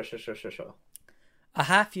 Sure. A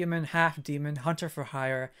half-human, half-demon hunter for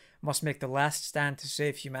hire must make the last stand to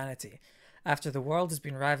save humanity. After the world has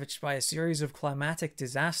been ravaged by a series of climatic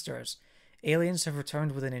disasters, aliens have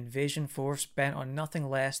returned with an invasion force bent on nothing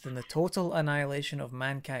less than the total annihilation of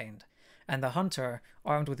mankind, and the hunter,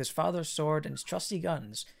 armed with his father's sword and his trusty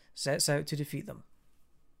guns, sets out to defeat them.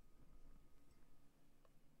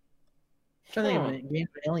 I'm trying to think of a game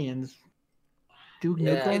for aliens. Duke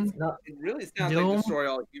Yeah, Nukem? It really sounds Doom? like Destroy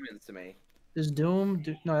All Humans to me. Is Doom?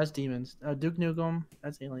 No, that's demons. Duke Nukem?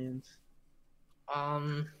 That's aliens.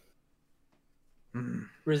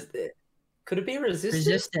 Could it be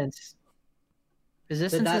Resistance?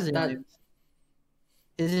 Resistance is aliens.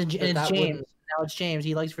 It's that James. wouldn't- Now it's James.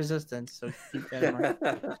 He likes Resistance, so keep that in mind.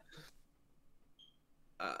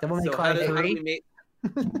 Devil May So Cry how do 3? we make?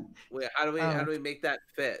 Wait, how do we make that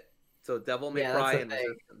fit? So Devil May Yeah, Cry that's and the thing.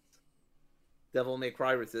 Resistance. Devil May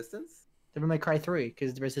Cry Resistance. Devil May Cry 3,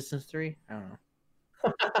 because the Resistance 3? I don't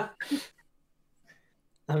know.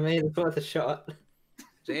 I mean, it's worth a shot.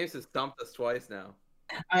 James has stumped us twice now.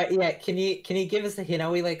 Yeah, can you give us a hint? Are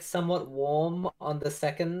we like somewhat warm on the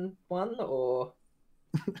second one, or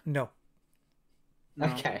No. No.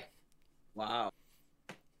 okay? Wow.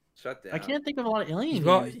 Shut down. I can't think of a lot of alien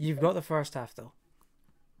games. You've got the first half though.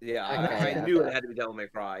 Yeah, Okay, I knew okay. it had to be Devil May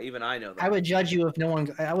Cry. Even I know that. I would judge you if no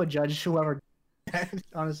one. I would judge whoever.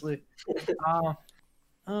 Honestly. Think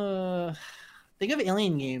of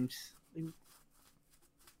alien games.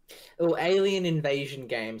 Oh, alien invasion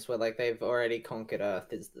games where like they've already conquered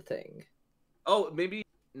Earth is the thing. Oh, maybe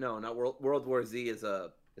no, not World War Z is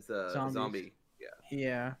a Zombies. zombie.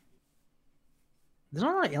 Yeah. There's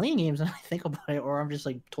not a lot of alien games when I think about it, or I'm just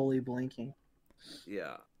like totally blanking.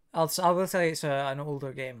 Yeah. I will say it's an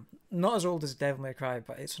older game. Not as old as Devil May Cry,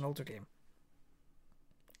 but it's an older game.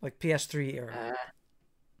 Like PS3 era.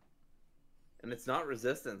 And it's not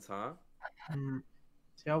Resistance, huh?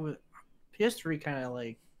 See, I was PS3 kind of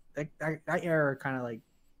like that era kind of like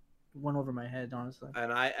went over my head, honestly.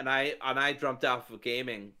 And I jumped off of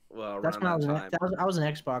gaming That's around when that time. I was an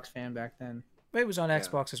Xbox fan back then. It was on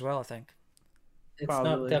Xbox as well, I think. It's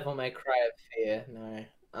Probably. not Devil May Cry of Fear, no.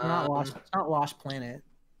 It's not Lost Planet.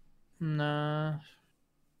 Nah.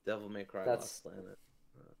 Devil May Cry That's- Lost Planet.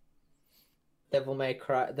 Devil May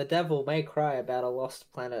Cry. The Devil May Cry about a lost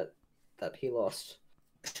planet that he lost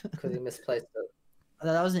because he misplaced it.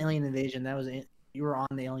 That was an alien invasion. You were on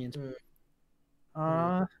the aliens.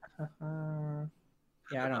 Yeah, I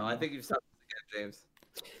don't know. I think you've stopped again, James.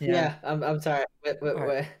 Yeah, I'm sorry.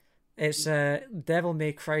 Wait. It's Devil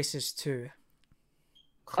May Crisis 2.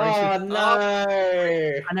 Oh no!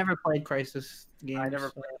 I never played Crisis games. I never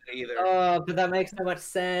played it either. Oh, but that makes so much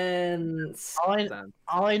sense.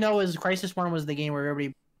 All I know is Crisis 1 was the game where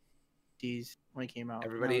everybody when it came out.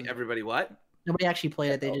 Everybody what? Nobody actually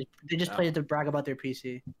played it. They just played it to brag about their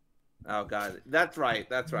PC. Oh god, that's right.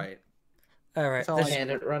 All right. That's all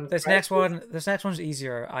This next one's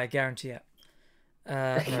easier, I guarantee it.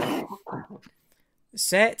 Right.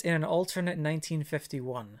 Set in an alternate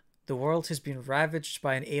 1951, the world has been ravaged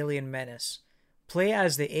by an alien menace. Play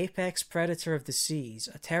as the apex predator of the seas,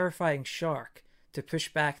 a terrifying shark, to push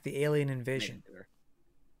back the alien invasion.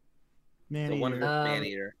 The one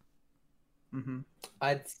Man-Eater. Mm-hmm.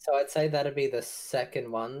 I'd say that'd be the second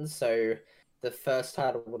one. So the first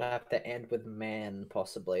title would have to end with man,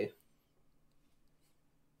 possibly.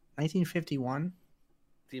 1951.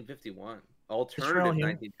 1951. Alternative Destroy all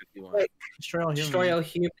 1951. Wait, Destroy Destroy all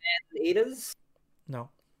human eaters. No.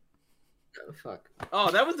 Oh, fuck.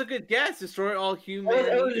 Oh, that was a good guess. Destroy all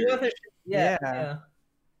human. Yeah.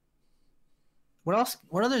 What else?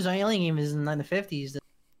 What other alien game is in the 50s?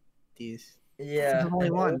 Yeah. The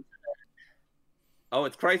only one. Oh,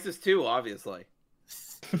 it's Crisis 2, obviously.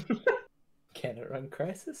 Can it run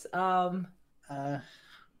Crisis?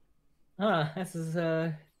 This is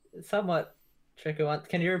a somewhat tricky one.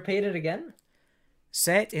 Can you repeat it again?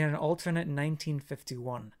 Set in an alternate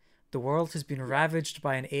 1951, the world has been ravaged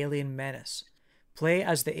by an alien menace. Play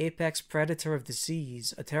as the apex predator of the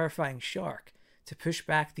seas, a terrifying shark, to push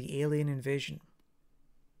back the alien invasion.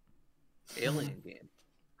 Alien game.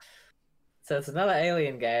 So it's another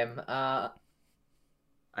alien game.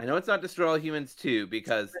 I know it's not Destroy All Humans 2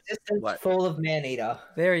 because Resistance full of Man-Eater.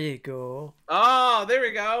 There you go. Oh, there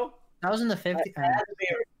we go. That was in the 50s.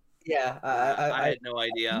 Yeah, I had no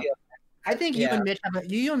idea. I think you and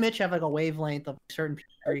Mitch have like a wavelength of certain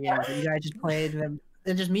PS3 games that you guys just played them,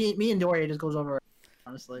 and just me and Doria just goes over.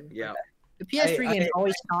 Honestly, Yeah. The PS3 games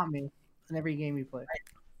always stop me in every game we play.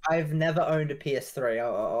 I've never owned a PS3.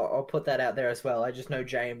 I'll put that out there as well. I just know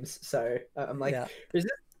James, so I'm like,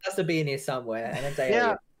 Resistance has to be in here somewhere, and it's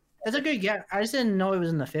alien. That's a good guess. I just didn't know it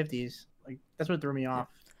was in the 50s. Like that's what threw me off.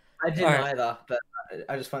 I didn't either, but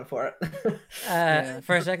I just went for it.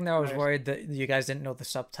 For a second there, I was worried that you guys didn't know the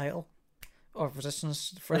subtitle of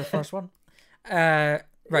Resistance for the first one.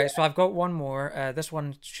 Right, so I've got one more. This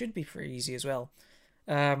one should be pretty easy as well.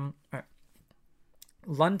 Right.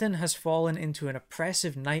 London has fallen into an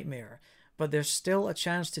oppressive nightmare, but there's still a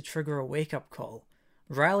chance to trigger a wake-up call.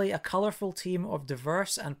 Rally a colourful team of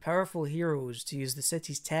diverse and powerful heroes to use the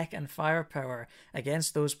city's tech and firepower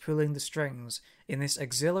against those pulling the strings in this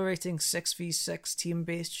exhilarating 6v6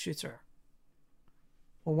 team-based shooter.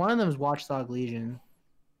 Well, one of them is Watchdog Legion,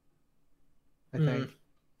 I think.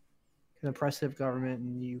 An oppressive government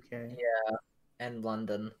in the UK. Yeah, and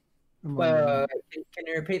London. London. Can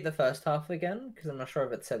you repeat the first half again? Because I'm not sure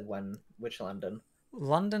if it said which London.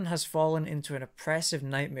 London has fallen into an oppressive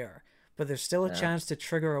nightmare, but there's still a chance to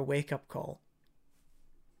trigger a wake-up call.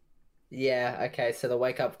 Yeah, okay, so the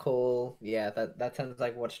wake-up call, that sounds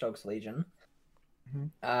like Watch Dogs Legion.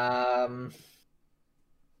 Mm-hmm.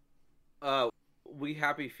 We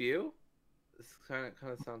Happy Few? This kind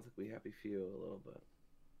of sounds like We Happy Few a little bit.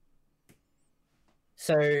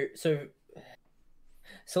 So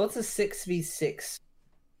what's a 6v6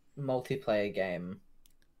 multiplayer game?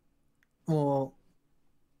 Well,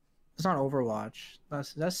 it's not Overwatch.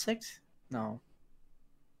 That's 6? No.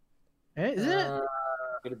 Is it?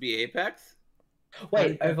 Could it be Apex?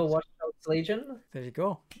 Wait, Overwatch Dogs Legion? There you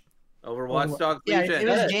go. Overwatch Dogs Legion. Yeah, it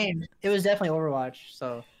was James. It was definitely Overwatch.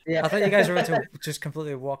 So yeah, I thought you guys were about to just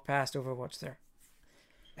completely walk past Overwatch there.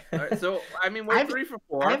 All right, so I mean, we're 3 for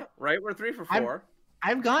 4, right? We're 3 for 4.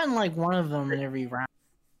 I've gotten like one of them in every round.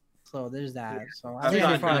 So there's that. So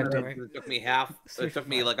it took me half. It took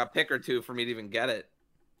me like a pick or two for me to even get it.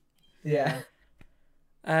 Yeah.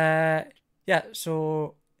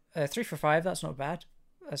 So 3 for 5. That's not bad,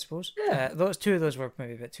 I suppose. Those two of those were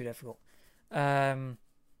maybe a bit too difficult.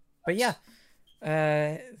 But yeah,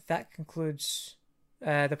 that concludes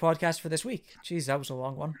the podcast for this week. Jeez, that was a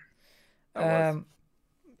long one.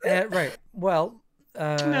 Right. Well, no,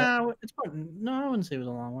 I wouldn't say it was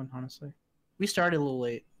a long one. Honestly, we started a little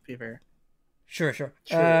late. To be fair. Sure. Sure.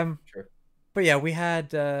 But yeah, we had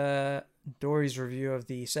Dory's review of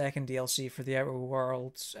the second DLC for the Outer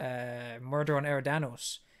Worlds, Murder on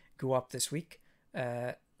Eridanos, go up this week.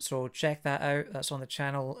 So check that out. That's on the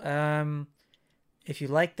channel. If you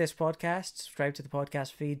like this podcast, subscribe to the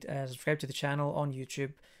podcast feed. Subscribe to the channel on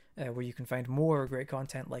YouTube, where you can find more great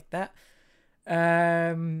content like that.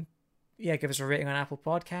 Yeah, give us a rating on Apple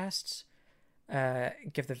Podcasts.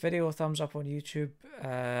 Give the video a thumbs up on YouTube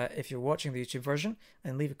if you're watching the YouTube version,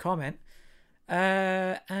 and leave a comment.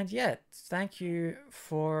 And yeah, thank you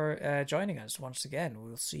for joining us once again.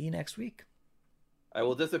 We'll see you next week. I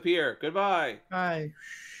will disappear. Goodbye. Bye.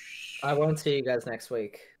 I won't see you guys next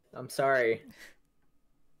week. I'm sorry.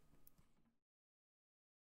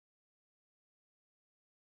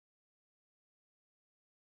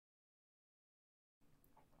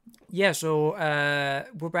 Yeah, so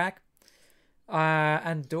we're back.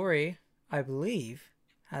 And Dory, I believe,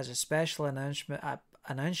 has a special announcement.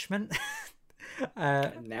 Went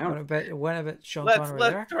a bit Sean Connery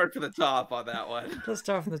there. Let's start from the top on that one. Let's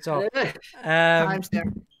start from the top.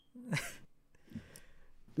 Timestamp.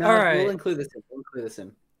 No, all right. We'll include this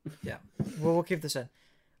in. Yeah, we'll keep this in.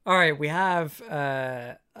 All right, we have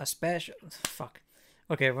a special. Fuck.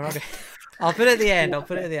 Okay, we're not gonna. I'll put it at the end.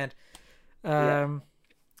 Yeah.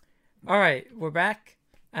 All right, we're back,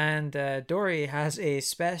 and Dory has a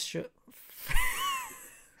special.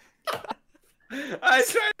 I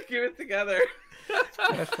tried to keep it together.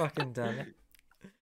 I fucking done it.